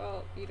just like,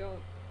 well,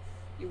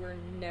 you were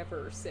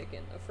never sick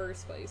in the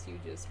first place. You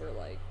just were,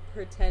 like,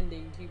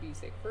 pretending to be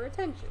sick for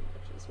attention,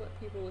 which is what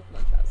people with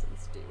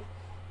Munchausen's do.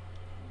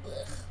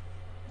 Ugh.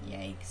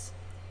 Yikes.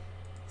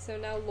 So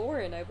now,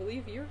 Lauren, I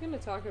believe you're going to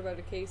talk about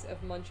a case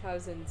of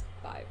Munchausen's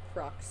by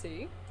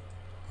proxy.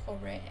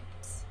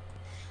 Correct.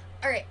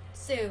 Alright,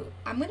 so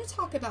I'm going to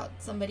talk about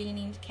somebody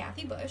named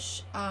Kathy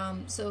Bush.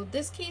 So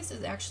this case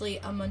is actually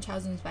a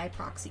Munchausen's by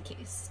proxy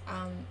case.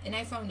 And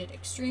I found it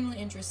extremely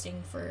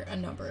interesting for a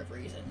number of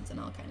reasons, and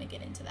I'll kind of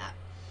get into that.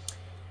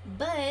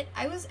 But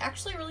I was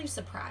actually really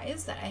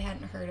surprised that I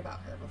hadn't heard about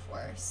her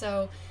before.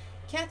 So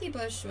Kathy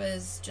Bush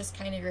was just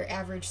kind of your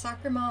average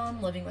soccer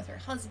mom living with her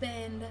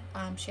husband.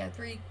 She had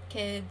 3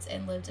 kids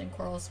and lived in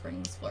Coral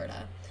Springs,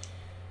 Florida.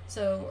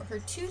 So her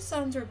 2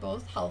 sons were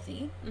both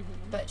healthy,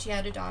 but she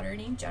had a daughter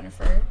named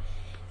Jennifer,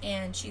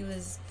 and she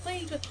was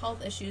plagued with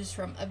health issues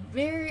from a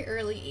very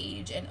early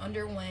age and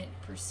underwent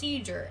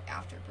procedure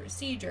after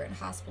procedure and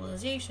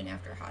hospitalization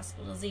after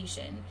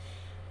hospitalization.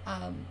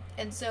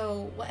 And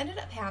so what ended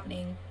up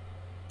happening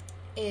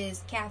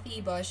is Kathy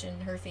Bush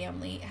and her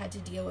family had to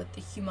deal with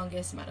the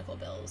humongous medical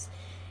bills.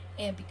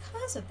 And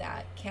because of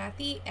that,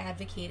 Kathy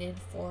advocated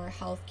for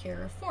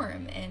healthcare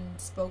reform and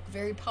spoke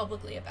very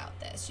publicly about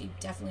this. She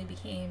definitely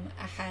became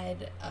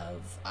ahead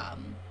of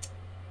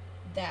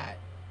that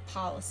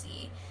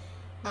policy,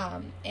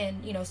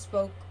 and, you know,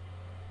 spoke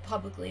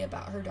publicly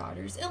about her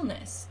daughter's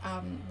illness,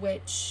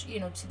 which, you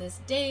know, to this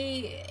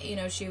day, you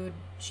know,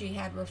 she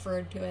had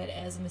referred to it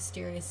as a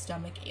mysterious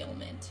stomach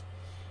ailment.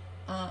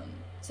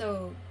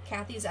 So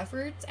Kathy's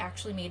efforts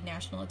actually made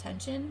national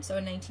attention. So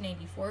in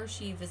 1994,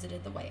 she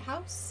visited the White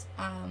House.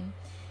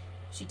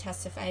 She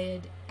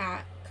testified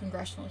at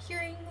congressional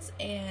hearings,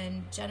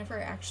 and Jennifer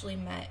actually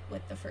met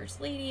with the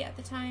First Lady at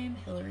the time,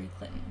 Hillary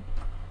Clinton.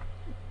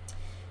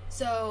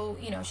 So,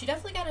 you know, she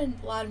definitely got a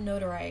lot of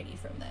notoriety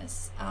from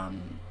this.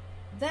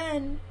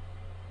 Then,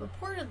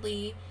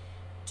 reportedly,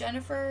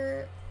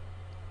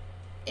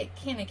 it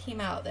kind of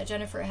came out that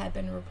Jennifer had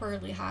been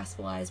reportedly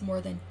hospitalized more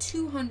than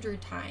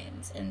 200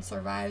 times and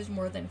survived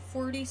more than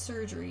 40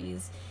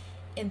 surgeries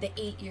in the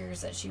 8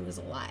 years that she was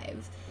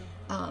alive,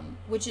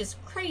 which is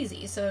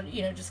crazy. So,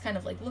 you know, just kind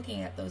of like looking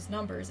at those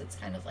numbers, it's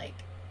kind of like,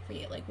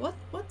 wait, like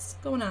what's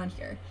going on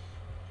here?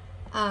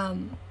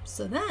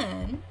 So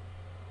then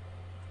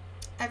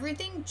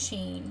everything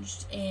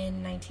changed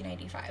in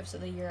 1995, so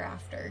the year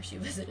after she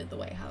visited the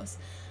White House.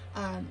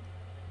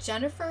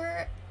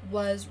 Jennifer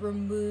was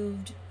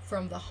removed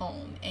from the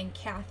home, and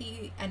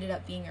Kathy ended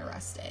up being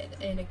arrested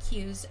and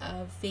accused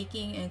of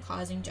faking and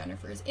causing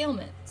Jennifer's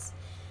ailments.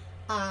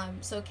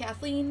 So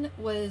Kathleen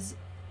was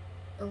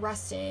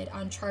arrested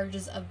on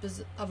charges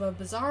of a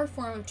bizarre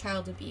form of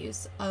child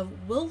abuse,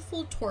 of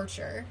willful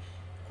torture,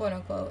 quote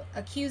unquote,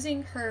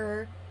 accusing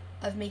her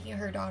of making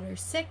her daughter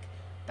sick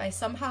by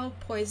somehow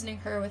poisoning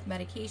her with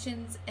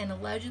medications and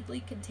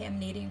allegedly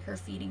contaminating her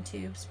feeding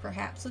tubes,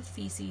 perhaps with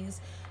feces,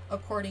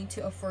 according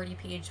to a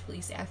 40-page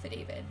police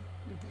affidavit.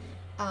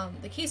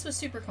 The case was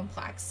super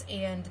complex,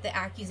 and the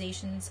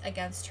accusations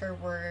against her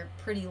were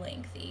pretty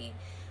lengthy.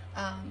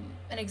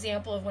 An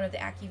example of one of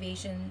the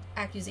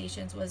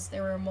accusations was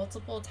there were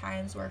multiple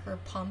times where her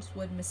pumps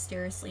would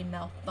mysteriously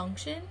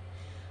malfunction.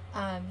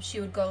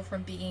 She would go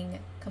from being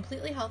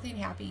completely healthy and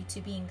happy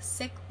to being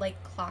sick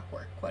like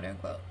clockwork, quote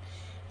unquote,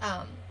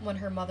 when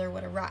her mother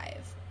would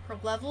arrive. Her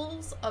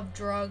levels of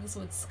drugs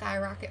would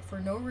skyrocket for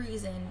no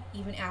reason,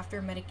 even after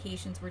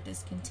medications were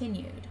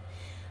discontinued.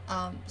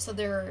 So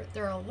there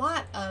are a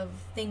lot of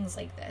things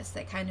like this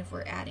that kind of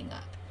were adding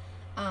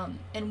up.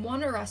 And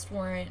one arrest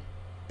warrant,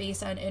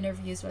 based on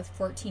interviews with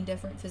 14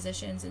 different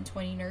physicians and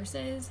 20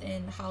 nurses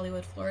in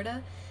Hollywood,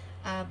 Florida,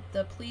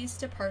 the police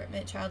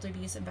department child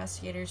abuse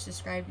investigators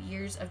described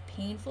years of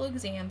painful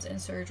exams and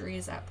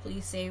surgeries that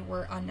police say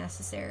were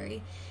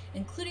unnecessary,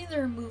 including the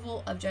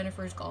removal of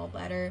Jennifer's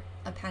gallbladder,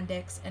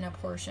 appendix, and a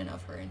portion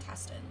of her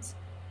intestines.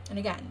 And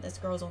again, this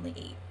girl's only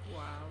 8.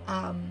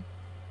 Wow.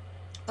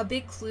 A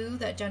big clue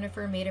that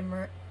Jennifer made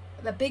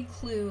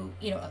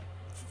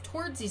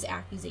towards these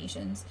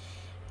accusations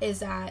is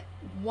that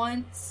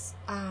once,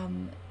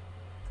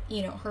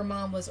 her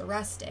mom was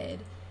arrested,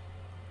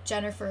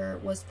 Jennifer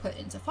was put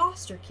into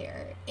foster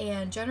care,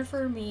 and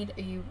Jennifer made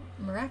a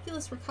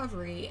miraculous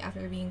recovery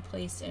after being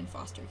placed in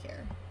foster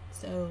care.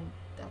 So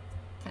that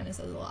kind of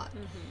says a lot.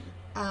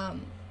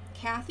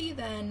 Kathy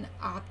then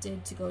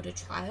opted to go to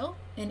trial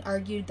and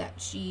argued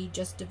that she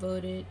was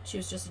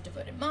just a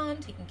devoted mom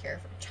taking care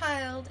of her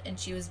child, and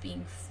she was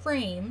being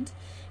framed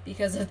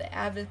because of the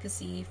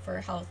advocacy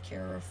for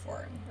healthcare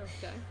reform.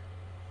 Okay.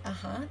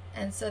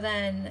 And so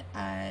then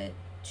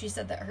she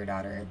said that her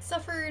daughter had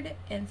suffered,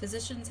 and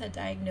physicians had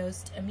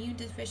diagnosed immune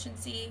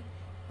deficiency,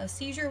 a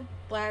seizure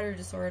bladder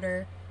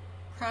disorder,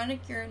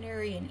 chronic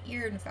urinary and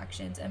ear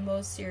infections, and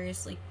most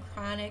seriously,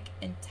 chronic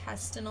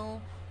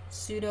intestinal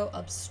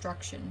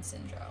pseudo-obstruction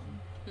syndrome.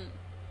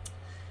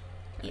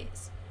 Okay.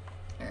 Yes.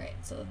 Alright,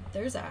 so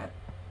there's that.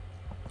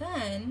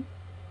 Then,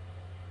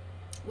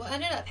 What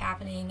ended up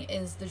happening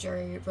is the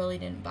jury really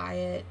didn't buy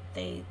it.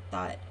 They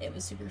thought it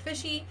was super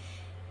fishy,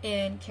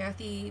 and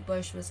Kathy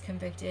Bush was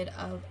convicted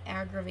of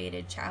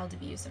aggravated child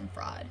abuse and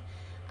fraud.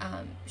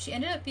 She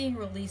ended up being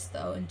released,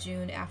 though, in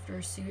June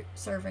after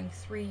serving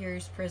 3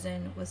 years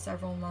prison with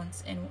several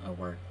months in a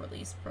work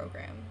release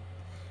program.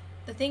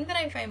 The thing that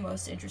I find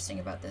most interesting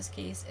about this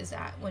case is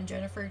that when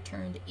Jennifer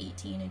turned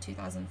 18 in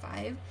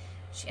 2005,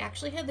 she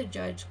actually had the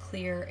judge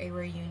clear a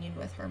reunion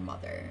with her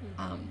mother.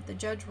 The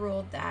judge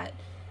ruled that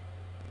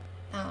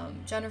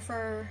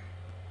Jennifer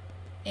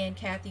and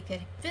Kathy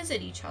could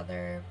visit each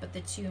other, but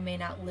the two may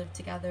not live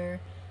together.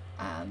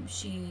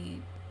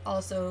 She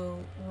also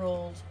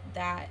ruled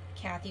that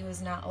Kathy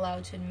was not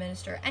allowed to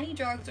administer any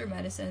drugs or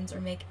medicines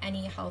or make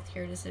any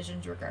healthcare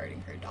decisions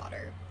regarding her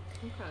daughter.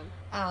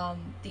 Okay.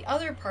 The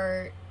other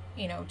part,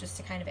 just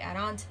to kind of add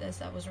on to this,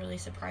 that was really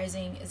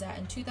surprising is that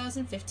in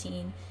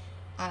 2015,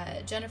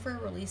 Jennifer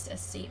released a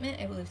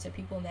statement, I believe, to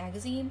People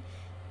magazine,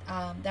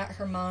 that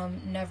her mom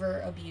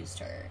never abused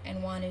her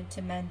and wanted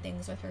to mend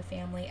things with her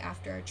family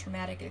after a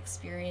traumatic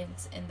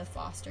experience in the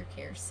foster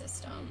care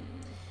system.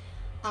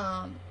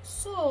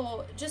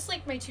 So just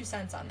like my 2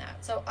 cents on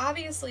that. So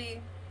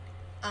obviously,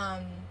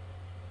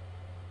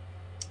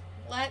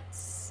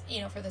 let's,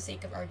 for the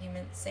sake of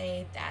argument,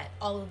 say that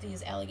all of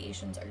these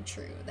allegations are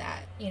true,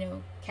 that,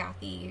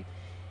 Kathy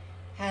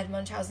had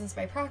Munchausen's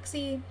by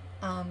proxy,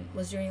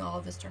 was doing all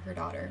of this to her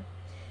daughter.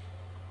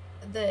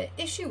 The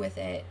issue with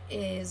it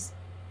is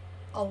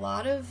a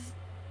lot of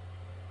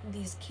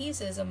these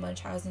cases of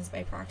Munchausen's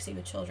by proxy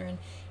with children,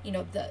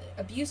 the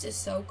abuse is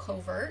so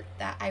covert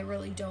that I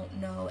really don't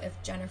know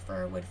if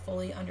Jennifer would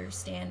fully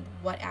understand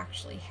what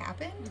actually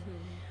happened.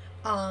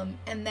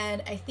 And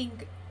then I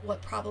think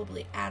what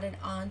probably added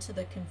on to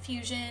the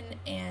confusion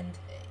and,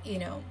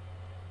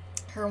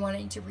 her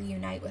wanting to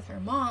reunite with her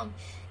mom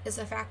is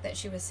the fact that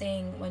she was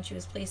saying when she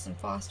was placed in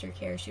foster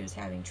care, she was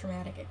having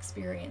traumatic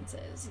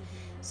experiences.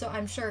 So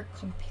I'm sure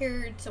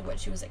compared to what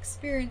she was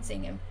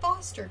experiencing in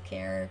foster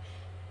care,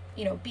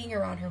 being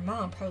around her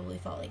mom probably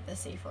felt like the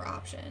safer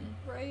option.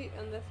 Right,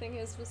 and the thing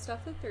is, with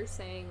stuff that they're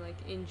saying, like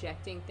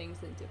injecting things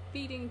into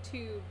feeding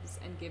tubes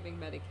and giving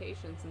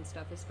medications and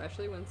stuff,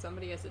 especially when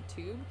somebody has a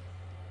tube,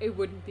 it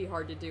wouldn't be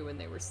hard to do when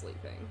they were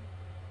sleeping.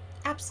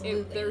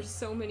 Absolutely. There's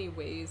so many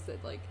ways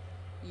that, like,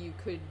 you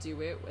could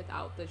do it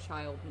without the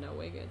child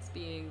knowing it's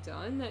being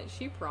done, that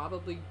she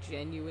probably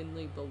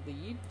genuinely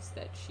believes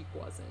that she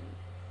wasn't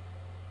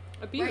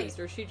abused,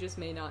 or she just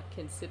may not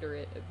consider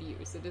it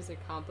abuse. It is a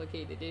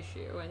complicated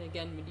issue, and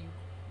again,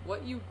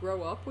 what you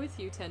grow up with,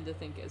 you tend to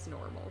think is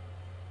normal.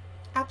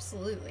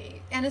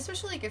 Absolutely. And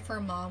especially like if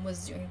her mom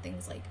was doing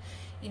things like,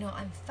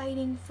 I'm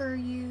fighting for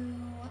you,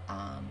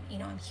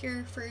 I'm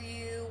here for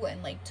you,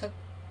 and like took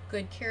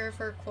good care of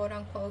her, quote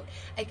unquote,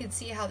 I could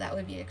see how that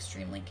would be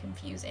extremely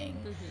confusing.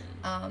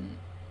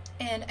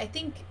 And I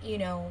think,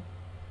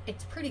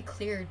 it's pretty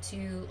clear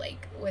too,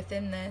 like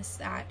within this,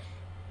 that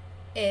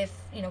if,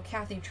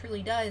 Kathy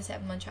truly does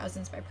have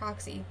Munchausen's by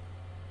proxy,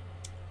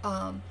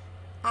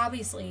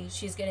 obviously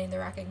she's getting the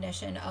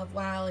recognition of,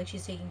 wow, like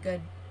she's taking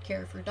good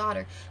care of her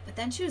daughter, but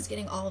then she was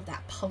getting all of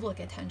that public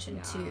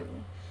attention too,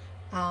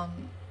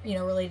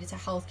 related to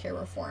healthcare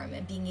reform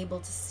and being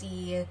able to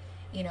see,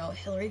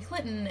 Hillary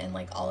Clinton and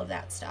like all of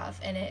that stuff.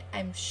 And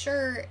I'm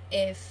sure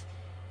if,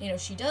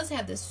 she does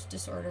have this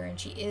disorder and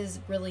she is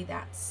really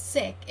that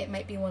sick, it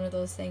might be one of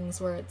those things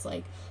where it's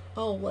like,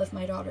 oh, well, if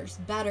my daughter's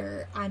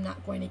better, I'm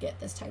not going to get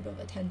this type of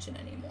attention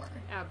anymore.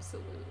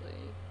 Absolutely.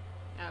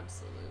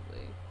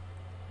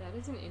 That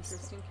is an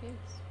interesting case.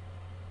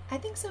 I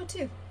think so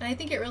too. And I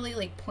think it really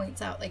like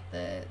points out like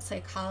the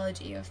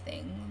psychology of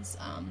things.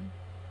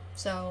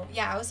 So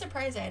yeah, I was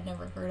surprised I had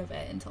never heard of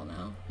it until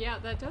now. Yeah,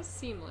 that does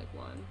seem like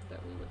one that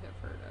we would have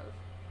heard of.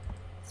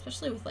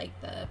 Especially with like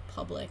the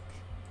public,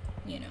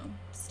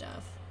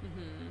 stuff.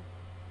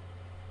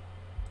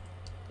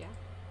 Yeah.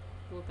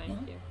 Well,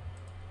 thank you.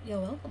 You're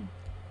welcome.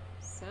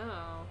 So,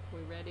 we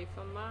ready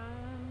for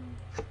mine?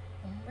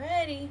 I'm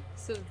ready.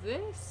 So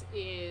this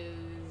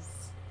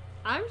is...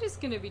 I'm just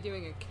going to be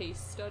doing a case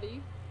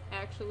study,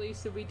 actually,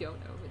 so we don't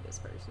know who this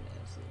person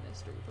is, the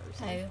mystery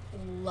person. I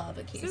love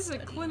a case study. This is a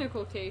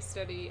clinical case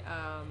study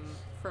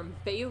from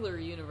Baylor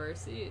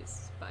University.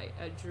 It's by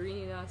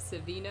Adriana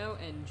Savino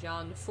and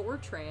John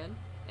Fortran,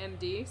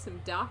 MD,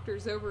 some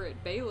doctors over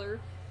at Baylor.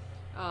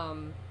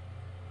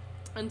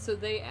 And so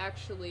they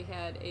actually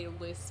had a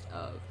list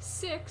of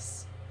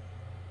 6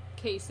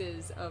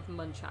 cases of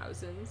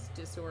Munchausen's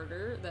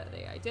disorder that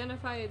they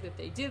identified, that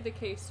they did the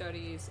case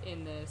studies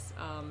in this,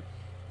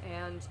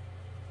 and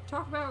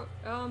talk about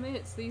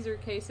these are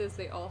cases,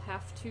 they all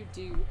have to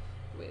do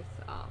with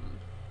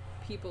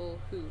people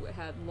who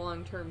had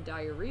long-term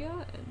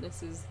diarrhea, and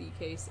this is the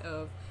case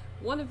of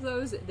one of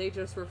those. They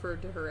just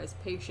referred to her as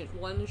patient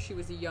 1. She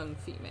was a young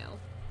female.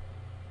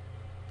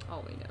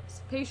 All we know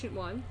is patient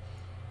 1.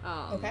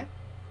 Okay.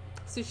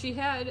 So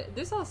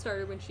this all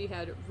started when she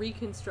had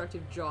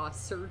reconstructive jaw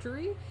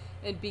surgery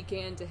and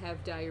began to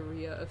have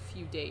diarrhea a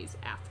few days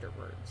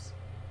afterwards.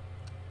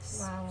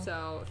 Wow.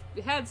 So,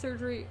 had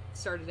surgery,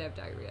 started to have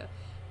diarrhea.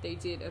 They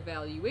did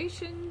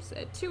evaluations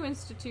at 2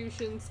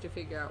 institutions to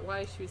figure out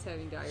why she was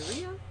having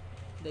diarrhea.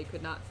 They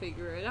could not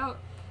figure it out.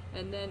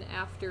 And then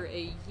after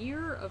a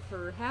year of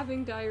her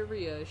having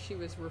diarrhea, she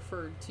was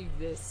referred to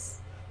the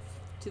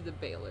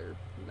Baylor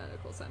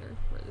Medical Center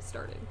where this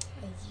started.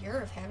 A year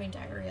of having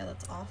diarrhea,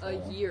 that's awful.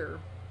 A year.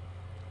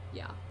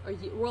 Yeah. A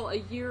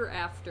year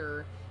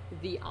after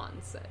the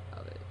onset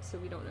of it. So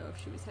we don't know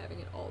if she was having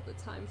it all the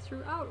time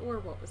throughout or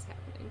what was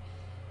happening.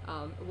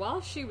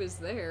 While she was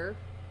there,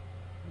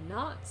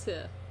 not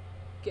to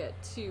get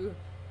too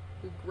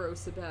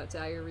gross about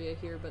diarrhea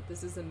here, but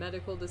this is a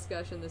medical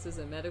discussion, this is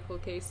a medical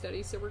case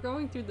study, so we're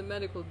going through the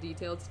medical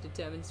details to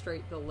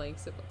demonstrate the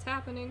lengths of what's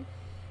happening.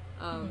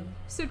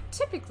 So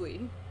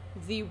typically,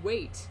 the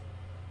weight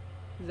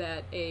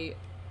that a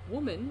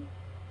woman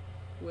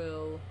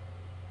will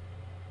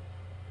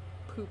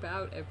poop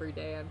out every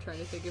day, I'm trying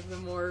to think of the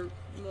more,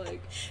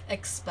 like...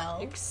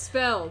 Expel,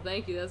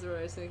 thank you, that's what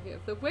I was thinking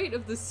of. The weight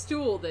of the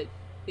stool that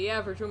the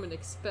average woman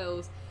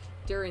expels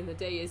during the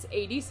day is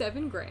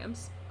 87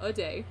 grams a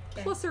day,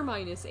 plus or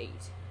minus 8.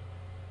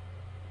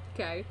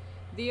 Okay?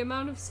 The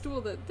amount of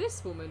stool that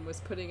this woman was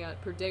putting out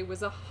per day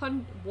was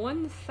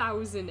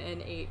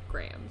 1,008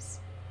 grams.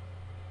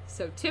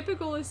 So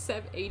typical is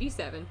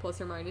 87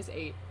 plus or minus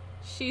 8.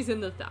 She's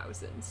in the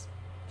thousands.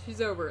 She's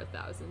over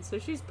 1,000, so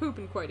she's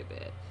pooping quite a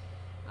bit.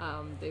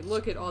 They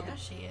look at all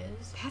she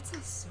is.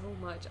 That's so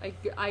much. I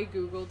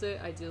googled it.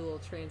 I did a little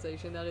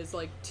translation. That is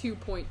like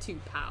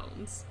 2.2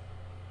 pounds.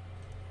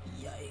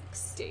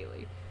 Yikes.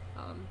 Daily.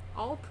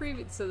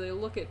 So they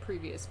look at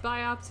previous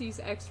biopsies,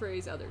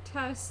 x-rays, other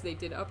tests. They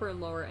did upper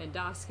and lower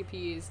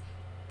endoscopies.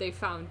 They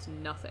found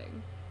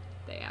nothing.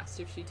 They asked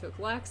if she took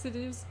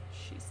laxatives.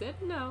 She said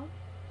no.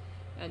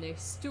 And a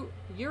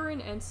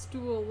urine and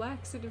stool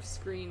laxative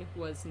screen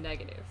was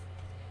negative.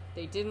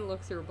 They didn't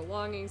look through her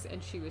belongings,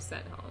 and she was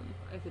sent home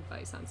with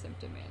advice on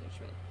symptom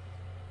management.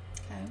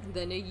 Okay.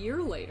 Then a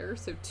year later,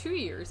 so 2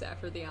 years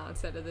after the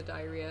onset of the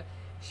diarrhea,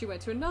 she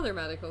went to another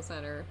medical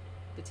center.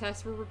 The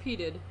tests were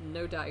repeated.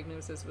 No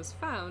diagnosis was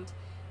found.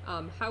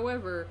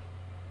 However,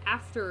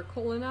 after a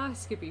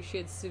colonoscopy, she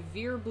had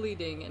severe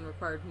bleeding and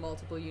required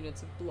multiple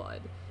units of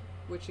blood,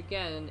 which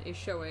again is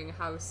showing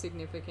how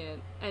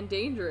significant and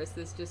dangerous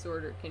this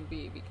disorder can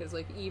be, because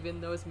like even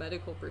those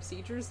medical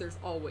procedures, there's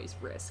always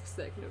risks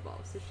that can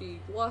involve. So she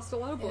lost a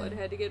lot of blood,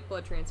 had to get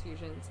blood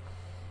transfusions.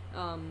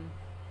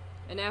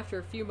 And after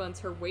a few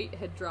months, her weight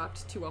had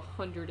dropped to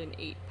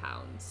 108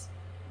 pounds.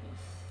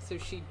 So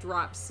she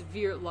lost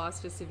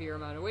a severe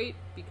amount of weight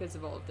because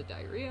of all of the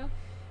diarrhea.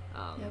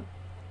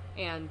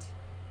 And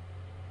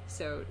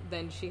so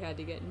then she had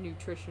to get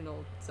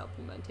nutritional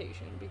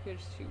supplementation because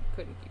she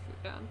couldn't keep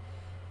food down.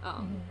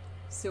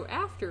 So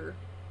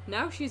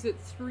now she's at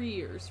 3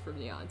 years from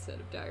the onset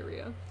of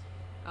diarrhea.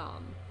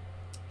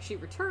 She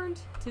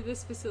returned to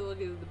this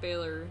facility, the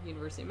Baylor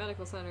University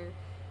Medical Center,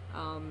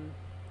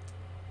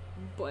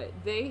 but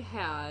they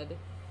had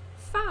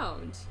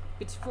found,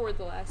 before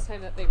the last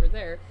time that they were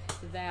there,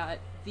 that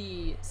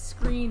the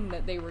screen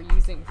that they were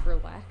using for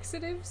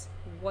laxatives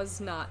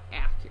was not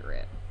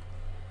accurate.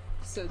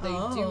 So they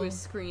do a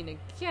screen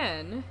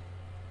again.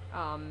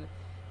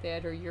 They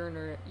had her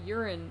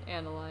urine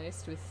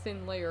analyzed with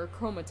thin layer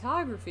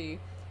chromatography,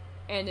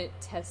 and it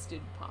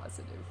tested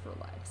positive for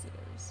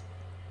laxatives.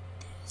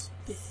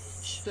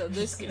 So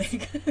this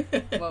kidding.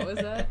 What was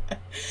that?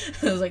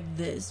 I was like,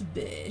 this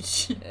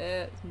bitch.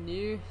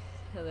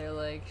 They're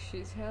like,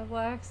 she's had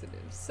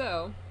laxatives.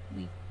 So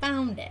we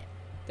found it.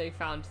 They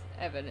found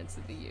evidence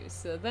of the use.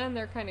 So then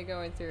they're kind of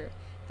going through.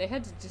 They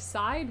had to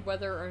decide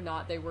whether or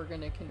not they were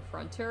going to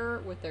confront her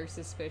with their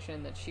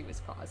suspicion that she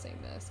was causing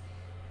this.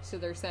 So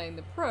they're saying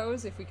the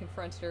pros, if we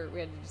confronted her,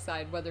 we had to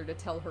decide whether to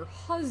tell her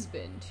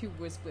husband, who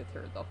was with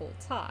her the whole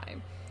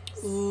time.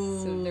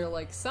 Ooh. So they're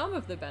like, some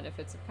of the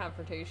benefits of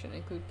confrontation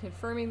include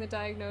confirming the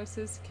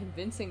diagnosis,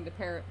 convincing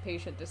the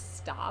patient to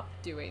stop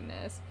doing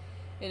this,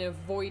 and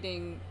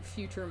avoiding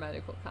future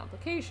medical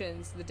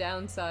complications. The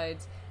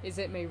downsides is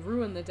it may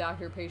ruin the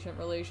doctor-patient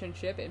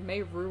relationship, it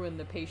may ruin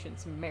the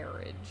patient's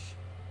marriage,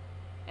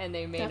 and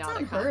they may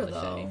not accomplish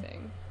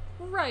anything.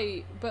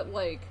 Right, but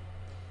like,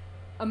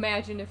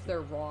 imagine if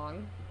they're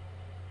wrong,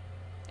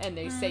 and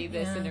they say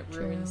this and it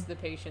ruins the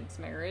patient's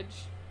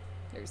marriage.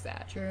 There's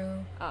that.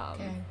 True.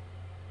 Okay.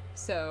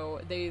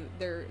 So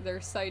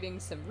they're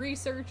citing some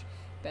research,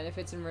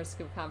 benefits and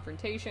risk of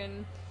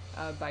confrontation,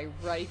 by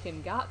Reich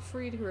and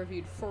Gottfried, who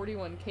reviewed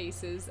 41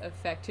 cases of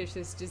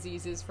factitious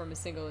diseases from a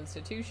single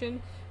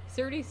institution.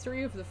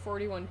 33 of the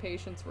 41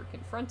 patients were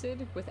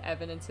confronted with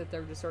evidence that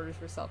their disorders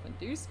were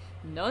self-induced.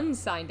 None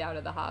signed out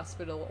of the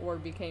hospital or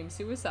became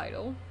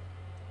suicidal.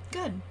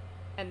 Good.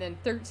 And then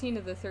 13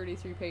 of the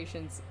 33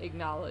 patients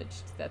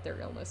acknowledged that their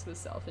illness was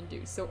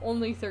self-induced. So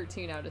only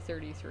 13 out of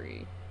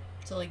 33.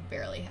 So, like,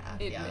 barely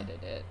half,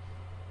 admitted it.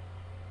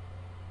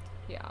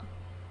 Yeah.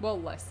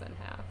 Well, less than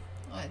half.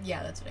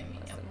 Yeah, that's what I mean.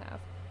 Less than half.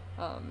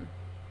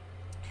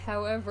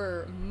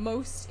 However,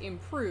 most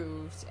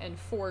improved, and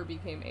 4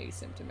 became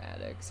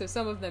asymptomatic. So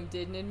some of them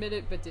didn't admit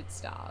it, but did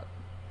stop.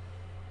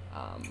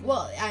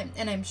 Well,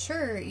 I'm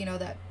sure,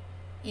 that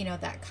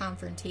that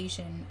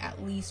confrontation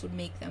at least would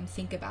make them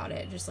think about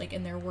it, just like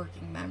in their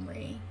working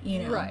memory, you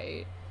know?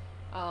 Right.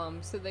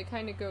 So they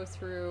kind of go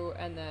through,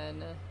 and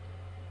then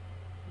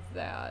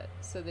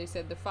so they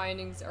said the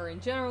findings are in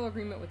general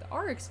agreement with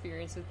our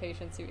experience with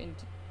patients who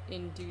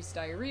induce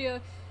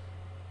diarrhea,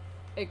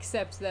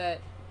 except that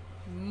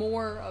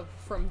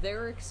from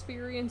their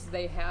experience,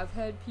 they have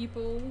had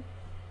people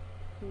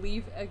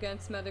leave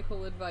against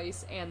medical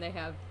advice, and they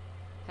have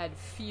had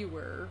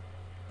fewer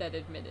that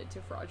admitted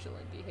to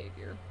fraudulent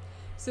behavior.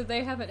 So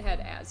they haven't had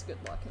as good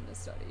luck in this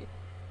study.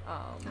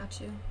 Got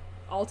you.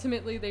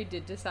 Ultimately, they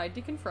did decide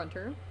to confront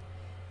her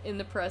in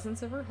the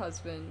presence of her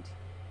husband.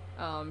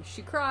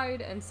 She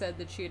cried and said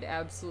that she had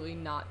absolutely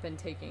not been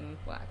taking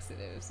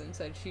laxatives, and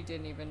said she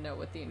didn't even know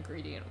what the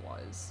ingredient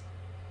was.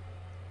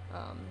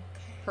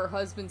 Her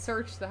husband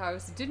searched the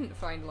house, didn't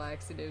find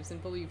laxatives,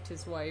 and believed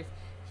his wife.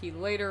 He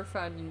later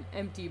found an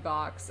empty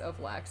box of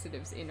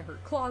laxatives in her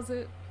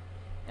closet,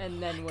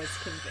 and then was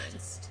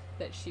convinced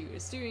that she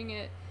was doing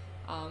it.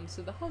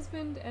 So the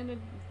husband and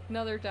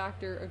another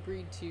doctor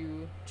agreed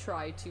to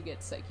try to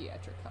get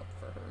psychiatric help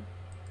for her.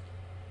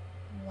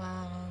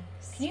 Wow.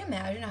 Can you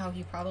imagine how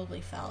he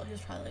probably felt? He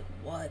was probably like,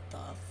 what the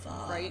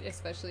fuck? Right,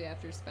 especially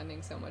after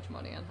spending so much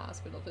money on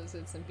hospital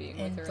visits and being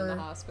with her in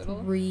the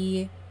hospital.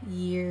 3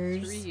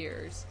 years. 3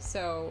 years.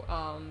 So,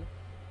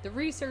 the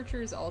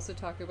researchers also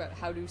talk about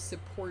how to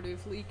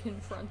supportively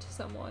confront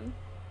someone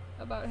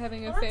about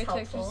having a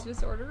factitious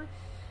disorder.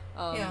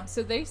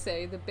 So they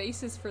say the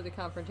basis for the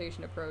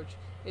confrontation approach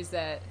is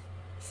that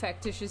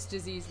factitious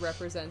disease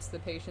represents the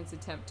patient's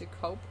attempt to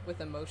cope with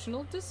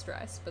emotional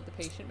distress, but the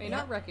patient may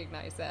not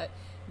recognize that.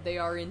 They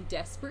are in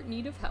desperate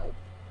need of help.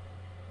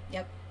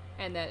 Yep.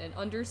 And that an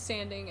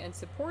understanding and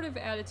supportive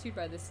attitude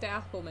by the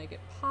staff will make it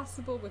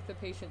possible with the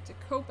patient to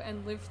cope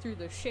and live through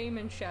the shame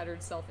and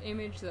shattered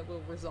self-image that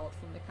will result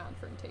from the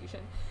confrontation.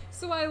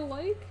 So I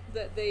like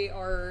that they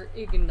are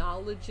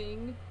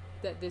acknowledging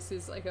that this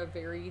is like a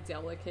very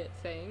delicate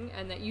thing,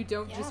 and that you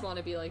don't just want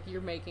to be like,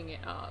 you're making it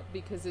up,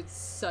 because it's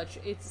such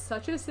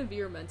a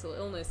severe mental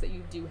illness that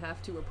you do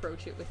have to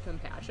approach it with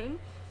compassion.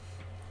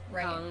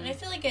 Right. And I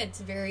feel like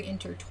it's very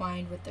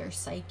intertwined with their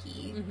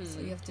psyche, so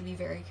you have to be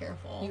very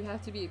careful. You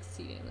have to be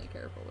exceedingly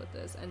careful with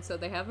this. And so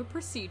they have a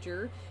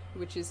procedure,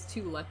 which is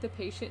to let the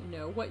patient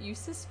know what you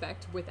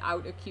suspect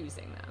without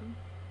accusing them.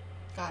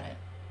 Got it.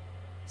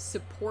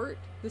 Support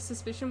the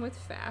suspicion with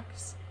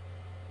facts,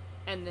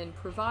 and then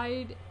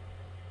provide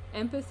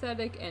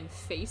empathetic and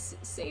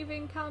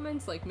face-saving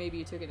comments, like maybe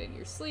you took it in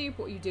your sleep,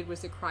 what you did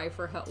was to cry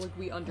for help, like,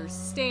 we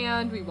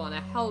understand, we want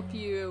to help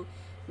you,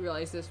 we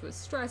realize this was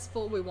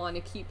stressful, we want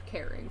to keep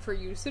caring for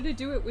you. So to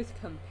do it with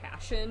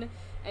compassion,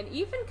 and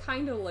even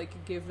kind of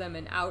like give them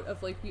an out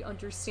of like, we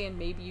understand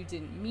maybe you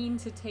didn't mean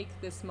to take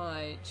this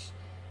much,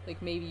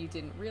 like maybe you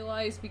didn't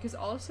realize, because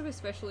also,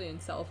 especially in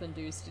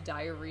self-induced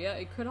diarrhea,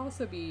 it could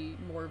also be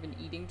more of an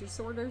eating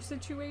disorder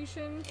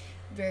situation.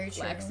 Very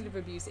true. Laxative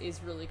abuse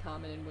is really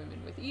common in women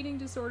with eating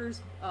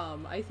disorders.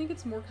 I think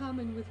it's more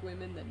common with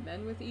women than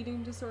men with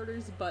eating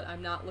disorders, but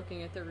I'm not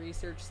looking at the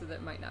research, so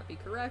that might not be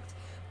correct.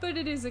 But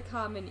it is a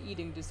common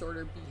eating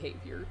disorder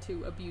behavior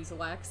to abuse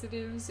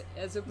laxatives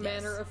as a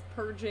manner of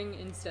purging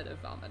instead of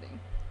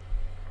vomiting.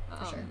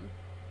 For sure.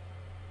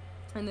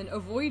 And then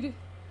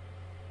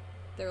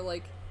they're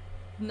like,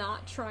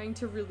 not trying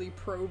to really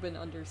probe and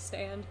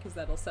understand, because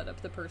that'll set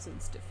up the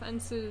person's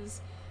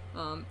defenses.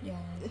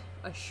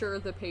 Assure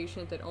the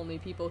patient that only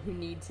people who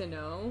need to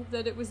know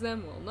that it was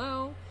them will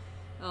know.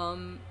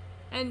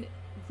 And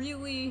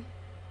really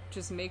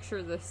just make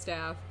sure the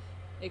staff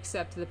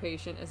accept the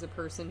patient as a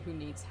person who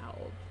needs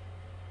help.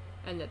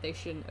 And that they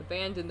shouldn't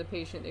abandon the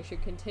patient, they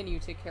should continue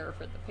to care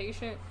for the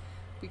patient.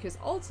 Because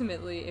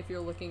ultimately, if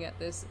you're looking at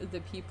this, the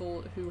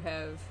people who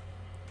have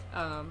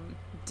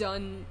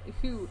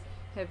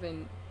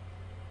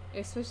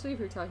especially if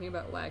you're talking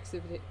about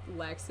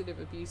laxative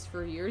abuse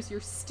for years, you're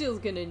still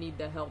gonna need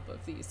the help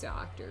of these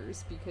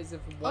doctors because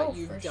of what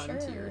you've done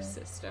to your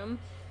system.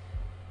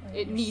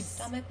 It needs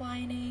stomach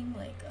lining,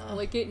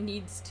 like it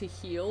needs to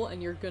heal,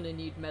 and you're gonna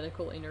need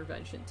medical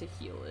intervention to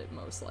heal it,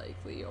 most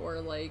likely.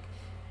 Or like,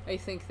 I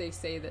think they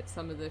say that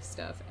some of this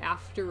stuff,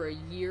 after a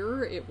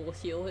year, it will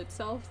heal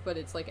itself, but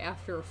it's like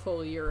after a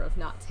full year of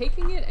not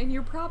taking it, and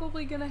you're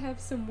probably gonna have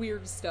some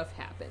weird stuff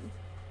happen.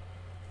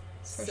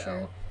 For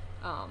sure.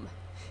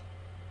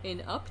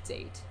 An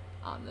update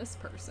on this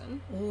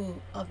person.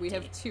 Ooh, update. We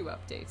have 2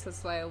 updates.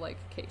 That's why I like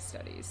case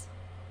studies.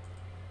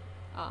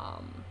 Okay,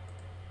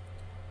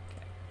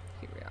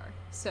 here we are.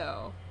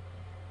 So,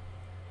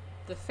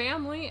 the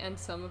family and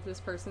some of this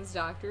person's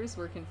doctors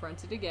were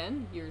confronted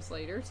again years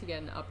later to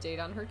get an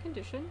update on her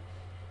condition.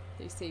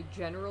 They say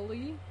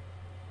generally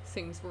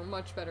things were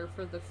much better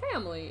for the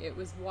family. It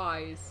was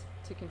wise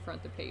to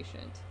confront the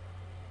patient.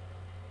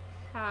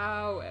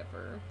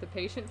 However, the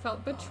patient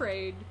felt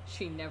betrayed.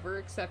 She never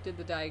accepted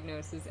the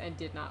diagnosis and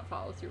did not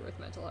follow through with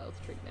mental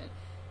health treatment.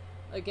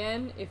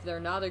 Again, if they're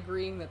not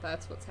agreeing that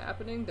that's what's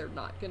happening, they're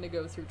not going to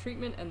go through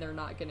treatment and they're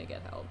not going to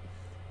get help.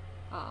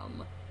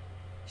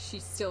 She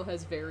still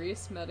has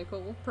various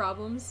medical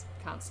problems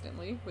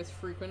constantly, with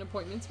frequent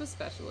appointments with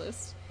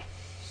specialists.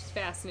 She's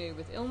fascinated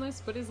with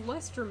illness, but is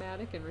less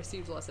dramatic and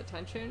receives less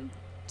attention.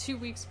 2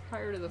 weeks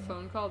prior to the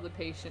phone call, the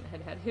patient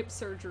had had hip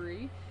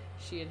surgery.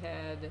 She had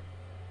had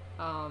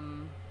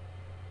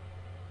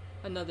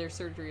another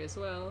surgery as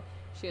well.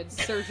 She had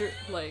surgery,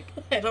 like...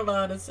 I don't know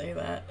how to say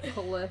that.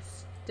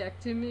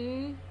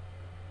 Cholecystectomy.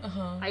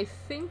 Uh-huh. I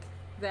think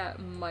that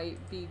might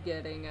be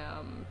getting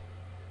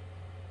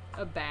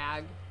a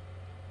bag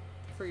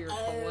for your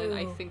colon.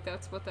 I think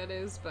that's what that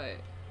is, but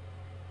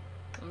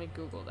let me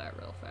Google that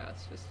real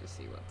fast just to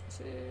see what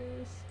this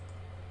is.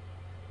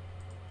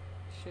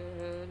 Should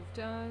have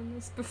done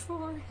this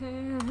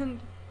beforehand.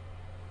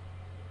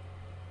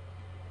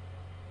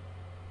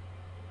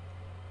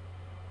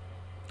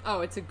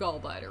 Oh, it's a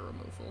gallbladder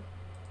removal.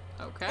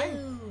 Okay.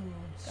 Ooh,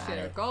 She got had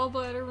her it.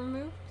 gallbladder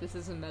removed. This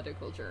is a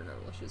medical journal,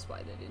 which is why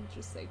they didn't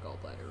just say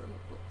gallbladder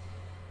removal.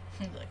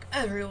 Like,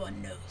 everyone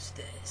knows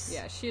this.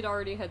 Yeah, she had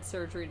already had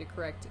surgery to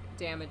correct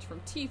damage from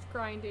teeth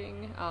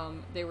grinding.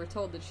 They were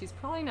told that she's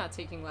probably not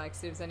taking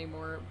laxatives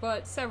anymore,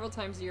 but several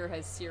times a year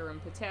has serum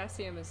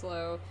potassium is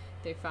low.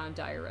 They found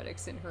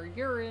diuretics in her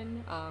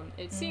urine.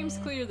 It seems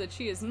clear that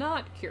she is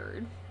not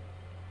cured,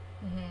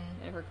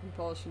 and her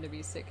compulsion to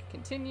be sick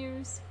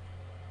continues.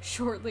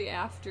 Shortly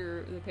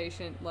after the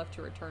patient left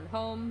to return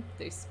home,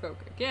 they spoke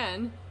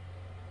again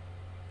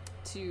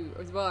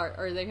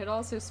or they had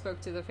also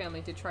spoke to the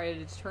family to try to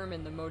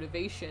determine the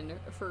motivation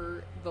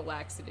for the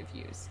laxative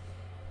use.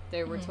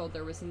 They were told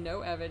there was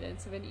no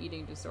evidence of an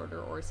eating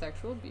disorder or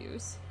sexual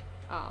abuse.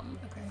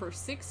 Okay. For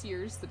 6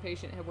 years, the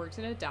patient had worked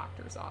in a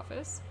doctor's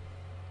office.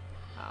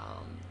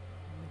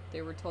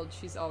 They were told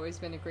she's always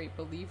been a great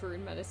believer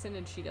in medicine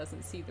and she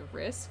doesn't see the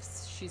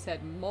risks. She's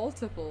had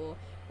multiple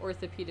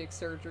orthopedic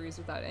surgeries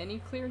without any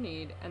clear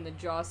need, and the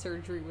jaw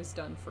surgery was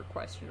done for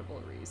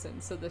questionable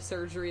reasons. So the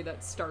surgery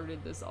that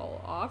started this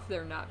all off,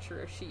 they're not sure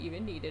if she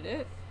even needed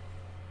it.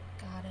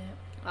 Got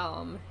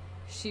it.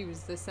 She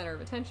was the center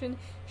of attention.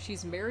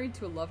 She's married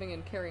to a loving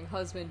and caring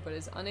husband, but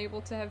is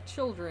unable to have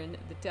children.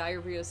 The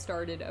diarrhea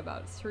started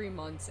about 3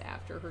 months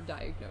after her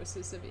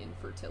diagnosis of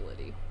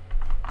infertility.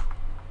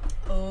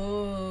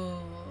 Oh.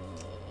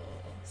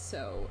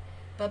 So...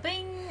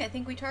 Ba-bing! I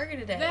think we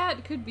targeted it.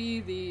 that could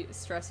be the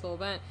stressful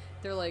event.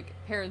 They're like,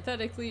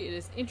 parenthetically, it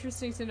is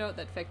interesting to note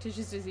that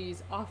factitious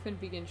disease often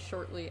begins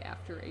shortly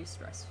after a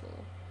stressful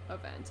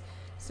event.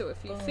 So if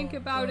you think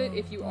about it,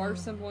 if you are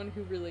someone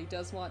who really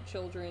does want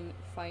children,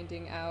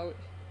 finding out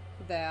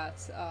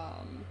that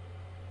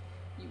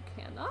you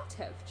cannot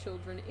have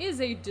children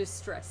is a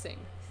distressing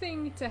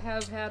thing to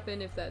have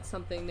happen if that's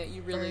something that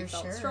you really For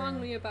felt sure.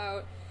 strongly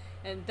about.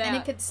 And that... And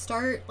it could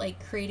start,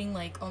 like, creating,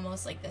 like,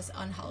 almost, like, this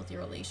unhealthy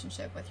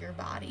relationship with your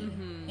body,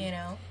 you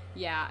know?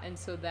 Yeah, and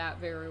so that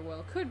very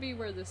well could be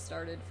where this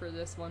started for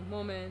this one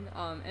woman.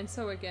 And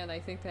so, again, I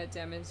think that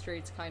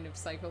demonstrates kind of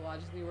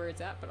psychologically where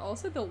it's at, but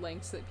also the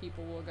lengths that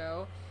people will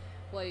go.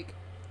 Like,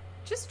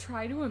 just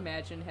try to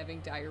imagine having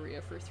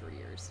diarrhea for 3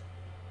 years.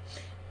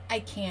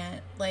 I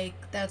can't. Like,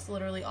 that's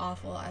literally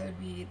awful. I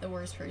would be the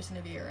worst person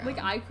to be around. Like,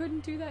 I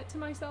couldn't do that to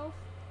myself.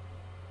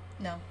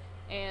 No.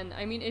 And,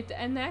 I mean,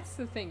 and that's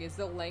the thing, is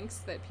the lengths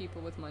that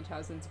people with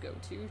Munchausen's go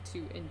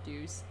to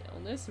induce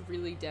illness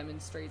really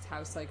demonstrates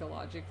how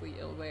psychologically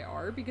ill they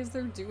are, because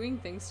they're doing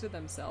things to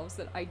themselves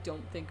that I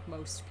don't think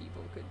most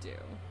people could do.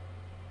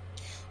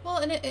 Well,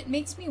 and it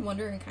makes me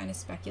wonder and kind of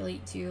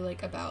speculate, too,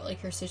 like, about, like,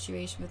 her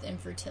situation with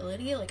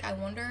infertility. Like, I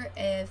wonder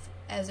if,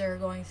 as they're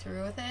going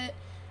through with it,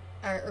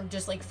 or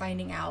just, like,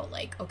 finding out,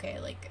 like, okay,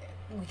 like,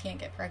 we can't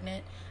get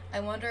pregnant,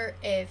 I wonder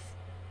if,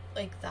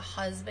 like, the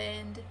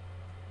husband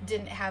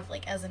didn't have,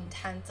 like, as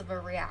intense of a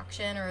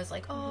reaction, or was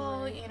like,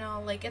 oh, you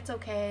know, like, it's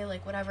okay,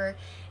 like, whatever,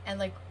 and,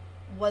 like,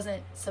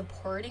 wasn't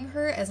supporting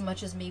her as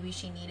much as maybe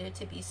she needed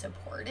to be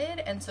supported,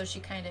 and so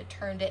she kind of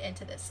turned it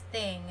into this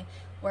thing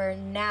where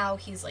now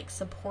he's, like,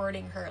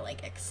 supporting her,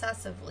 like,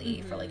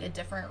 excessively for, like, a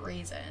different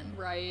reason.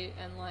 Right,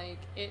 and, like,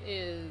 it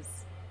is,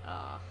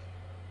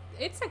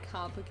 it's a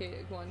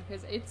complicated one,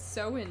 because it's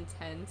so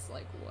intense,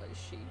 like, what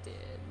she did.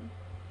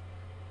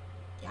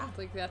 Yeah.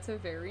 Like, that's a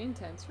very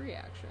intense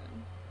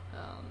reaction.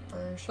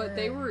 For sure. But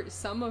they were,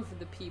 some of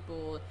the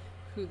people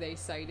who they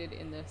cited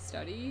in this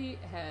study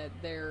had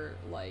their,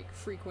 like,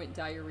 frequent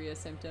diarrhea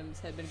symptoms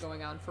had been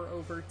going on for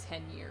over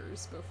 10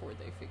 years before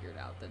they figured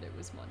out that it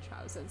was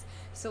Munchausen's.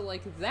 So,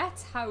 like,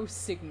 that's how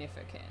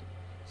significant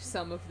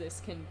some of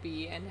this can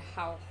be and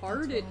how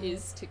hard it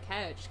is to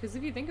catch. Because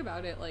if you think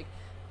about it, like,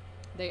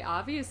 they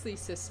obviously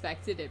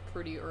suspected it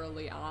pretty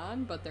early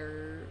on, but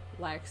their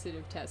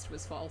laxative test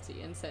was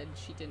faulty and said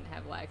she didn't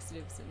have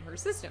laxatives in her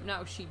system.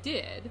 Now, she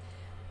did.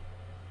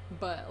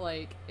 But,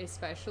 like,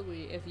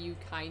 especially if you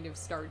kind of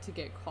start to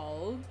get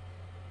called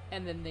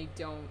and then they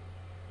don't,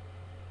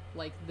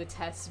 like, the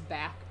tests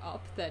back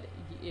up that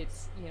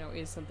it's, you know,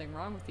 is something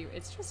wrong with you.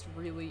 It's just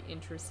really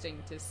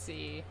interesting to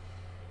see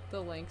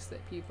the lengths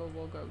that people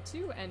will go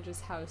to and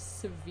just how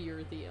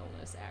severe the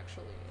illness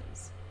actually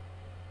is.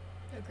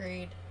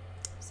 Agreed.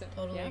 So,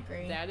 Totally yeah,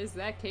 agree. that is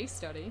that case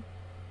study.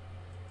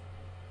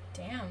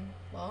 Damn.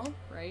 Well,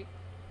 right?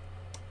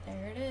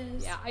 there it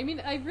is. Yeah, I mean,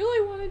 I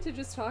really wanted to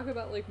just talk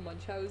about, like,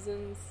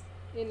 Munchausen's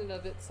in and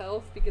of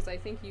itself, because I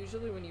think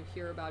usually when you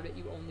hear about it,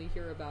 you only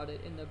hear about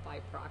it in the by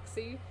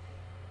proxy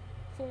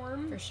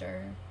form. For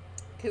sure.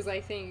 Because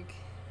I think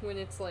when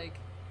it's like,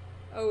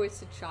 oh,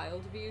 it's a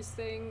child abuse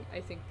thing,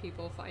 I think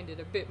people find it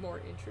a bit more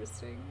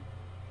interesting.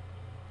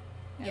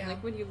 And, Yeah.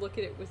 like, when you look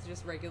at it with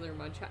just regular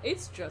Munchausen,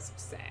 it's just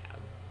sad.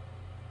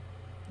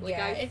 Like,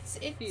 Yeah, I it's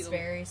feel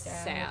very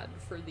sad.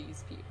 for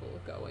these people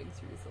going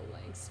through the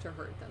lengths to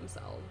hurt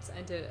themselves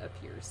and to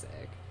appear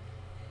sick.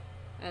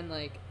 And,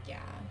 like, Yeah.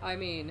 I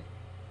mean,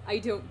 I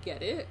don't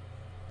get it.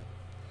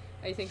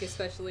 I think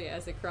especially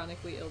as a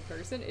chronically ill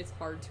person, it's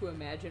hard to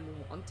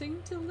imagine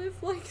wanting to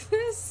live like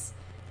this.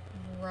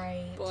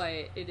 Right.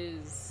 But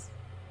it's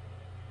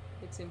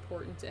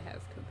important to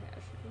have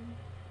compassion.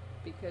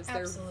 Because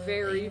they're Absolutely.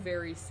 very,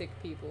 very sick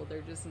people.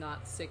 They're just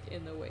not sick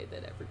in the way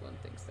that everyone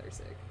thinks they're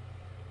sick.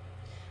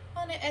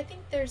 Well, and I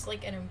think there's,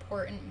 like, an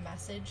important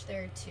message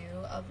there,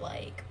 too, of,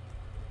 like,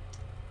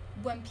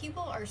 when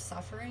people are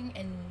suffering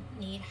and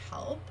need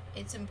help,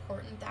 it's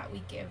important that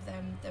we give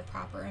them the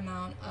proper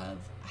amount of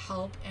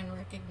help and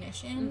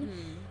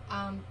recognition,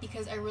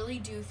 because I really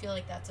do feel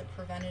like that's a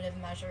preventative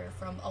measure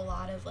from a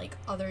lot of, like,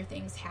 other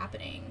things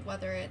happening,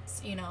 whether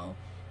it's, you know,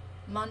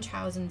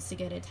 Munchausen's to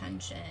get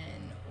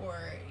attention, or,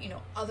 you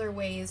know, other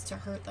ways to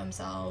hurt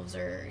themselves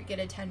or get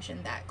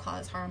attention that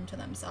cause harm to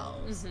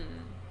themselves.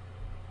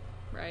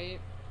 Right?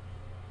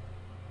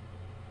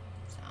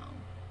 So,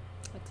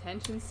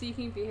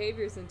 Attention-seeking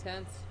behavior is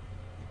intense.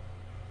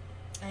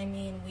 I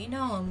mean, we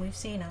know them, we've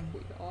seen them. We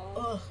all...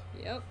 Ugh.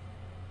 Yep.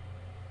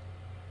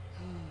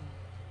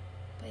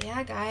 But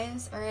yeah,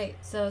 guys. Alright,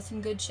 so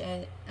some good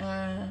shit.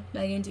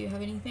 Megan, do you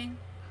have anything?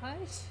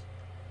 What?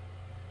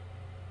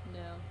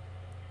 No.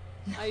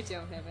 I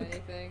don't have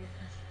anything.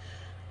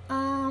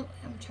 I'm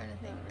trying to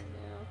think. Not right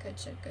now. Good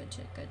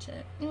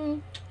shit.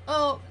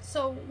 Oh,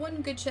 so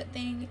one good shit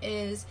thing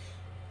is,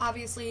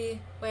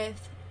 obviously,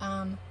 with,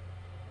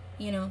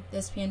 you know,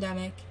 this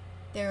pandemic,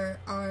 there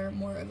are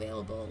more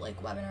available,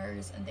 like,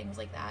 webinars and things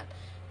like that.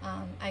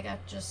 I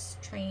got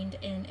just trained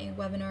in a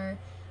webinar,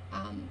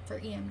 for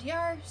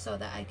EMDR, so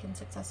that I can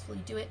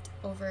successfully do it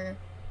over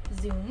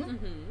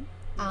Zoom,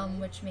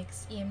 which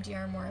makes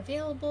EMDR more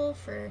available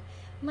for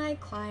my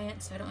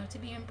clients, so I don't have to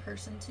be in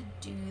person to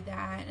do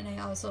that. And I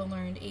also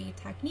learned a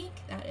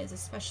technique that is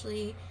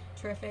especially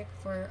terrific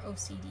for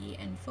OCD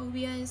and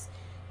phobias.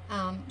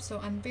 So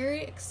I'm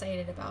very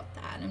excited about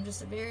that. I'm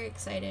just very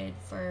excited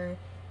for,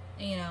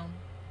 you know,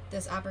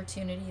 this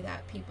opportunity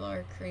that people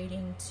are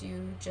creating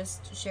to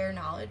just share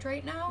knowledge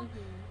right now.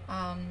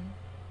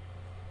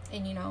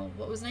 And, you know,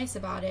 what was nice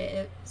about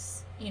it,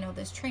 it's, you know,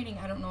 this training,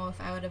 I don't know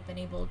if I would have been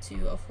able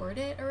to afford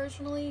it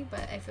originally,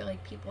 but I feel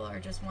like people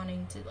are just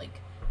wanting to, like,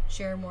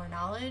 share more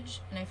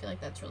knowledge, and I feel like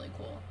that's really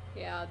cool.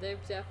 Yeah,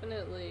 they've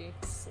definitely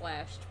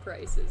slashed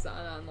prices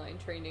on online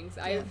trainings.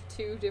 I have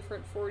 2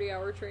 different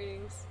 40-hour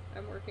trainings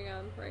I'm working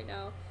on right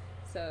now.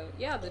 So,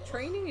 yeah, the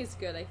training is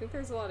good. I think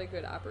there's a lot of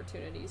good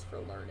opportunities for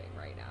learning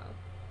right now.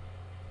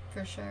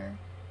 For sure.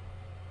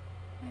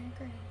 I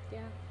agree.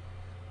 Yeah.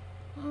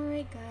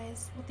 Alright,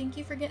 guys. Well, thank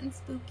you for getting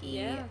spooky.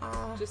 Yeah.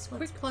 Just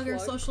let's quick plug our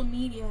social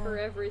media. For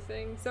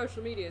everything.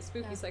 Social media,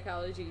 Spooky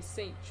Psychology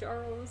St.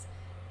 Charles.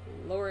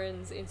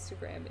 Lauren's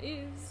Instagram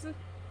is...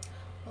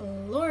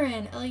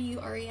 Lauren,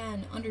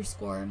 Luren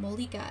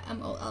 _Mollica,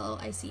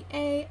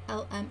 MOLLICA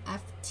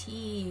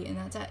LMFT, and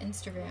that's at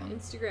Instagram.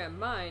 Instagram,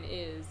 mine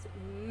is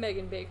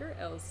Megan Baker,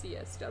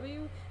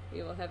 LCSW.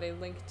 We will have a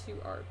link to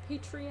our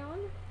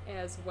Patreon,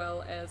 as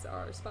well as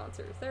our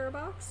sponsor,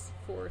 TheraBox,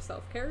 for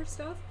self-care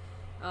stuff.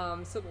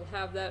 So we'll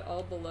have that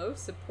all below.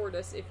 Support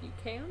us if you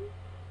can.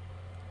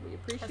 We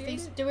appreciate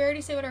it. Did we already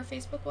say what our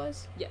Facebook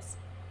was? Yes.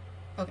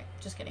 Okay,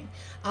 just kidding.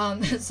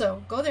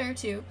 So go there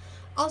too.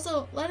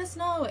 Also, let us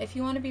know if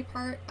you want to be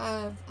part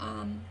of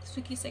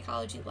Spooky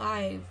Psychology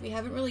Live. We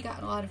haven't really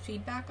gotten a lot of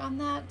feedback on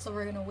that, so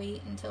we're going to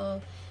wait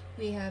until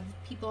we have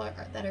people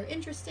that are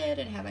interested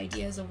and have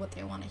ideas of what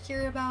they want to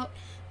hear about.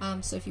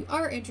 So if you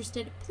are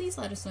interested, please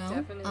let us know.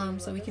 Definitely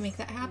so we can make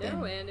that happen.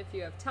 No, and if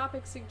you have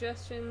topic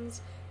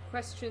suggestions,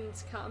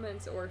 questions,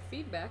 comments, or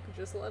feedback,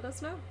 just let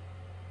us know.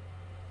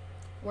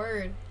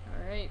 Word.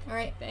 All right. All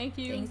right. Thank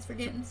you. Thanks for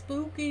getting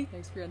spooky.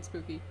 Thanks for getting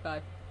spooky.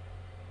 Bye.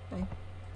 Bye.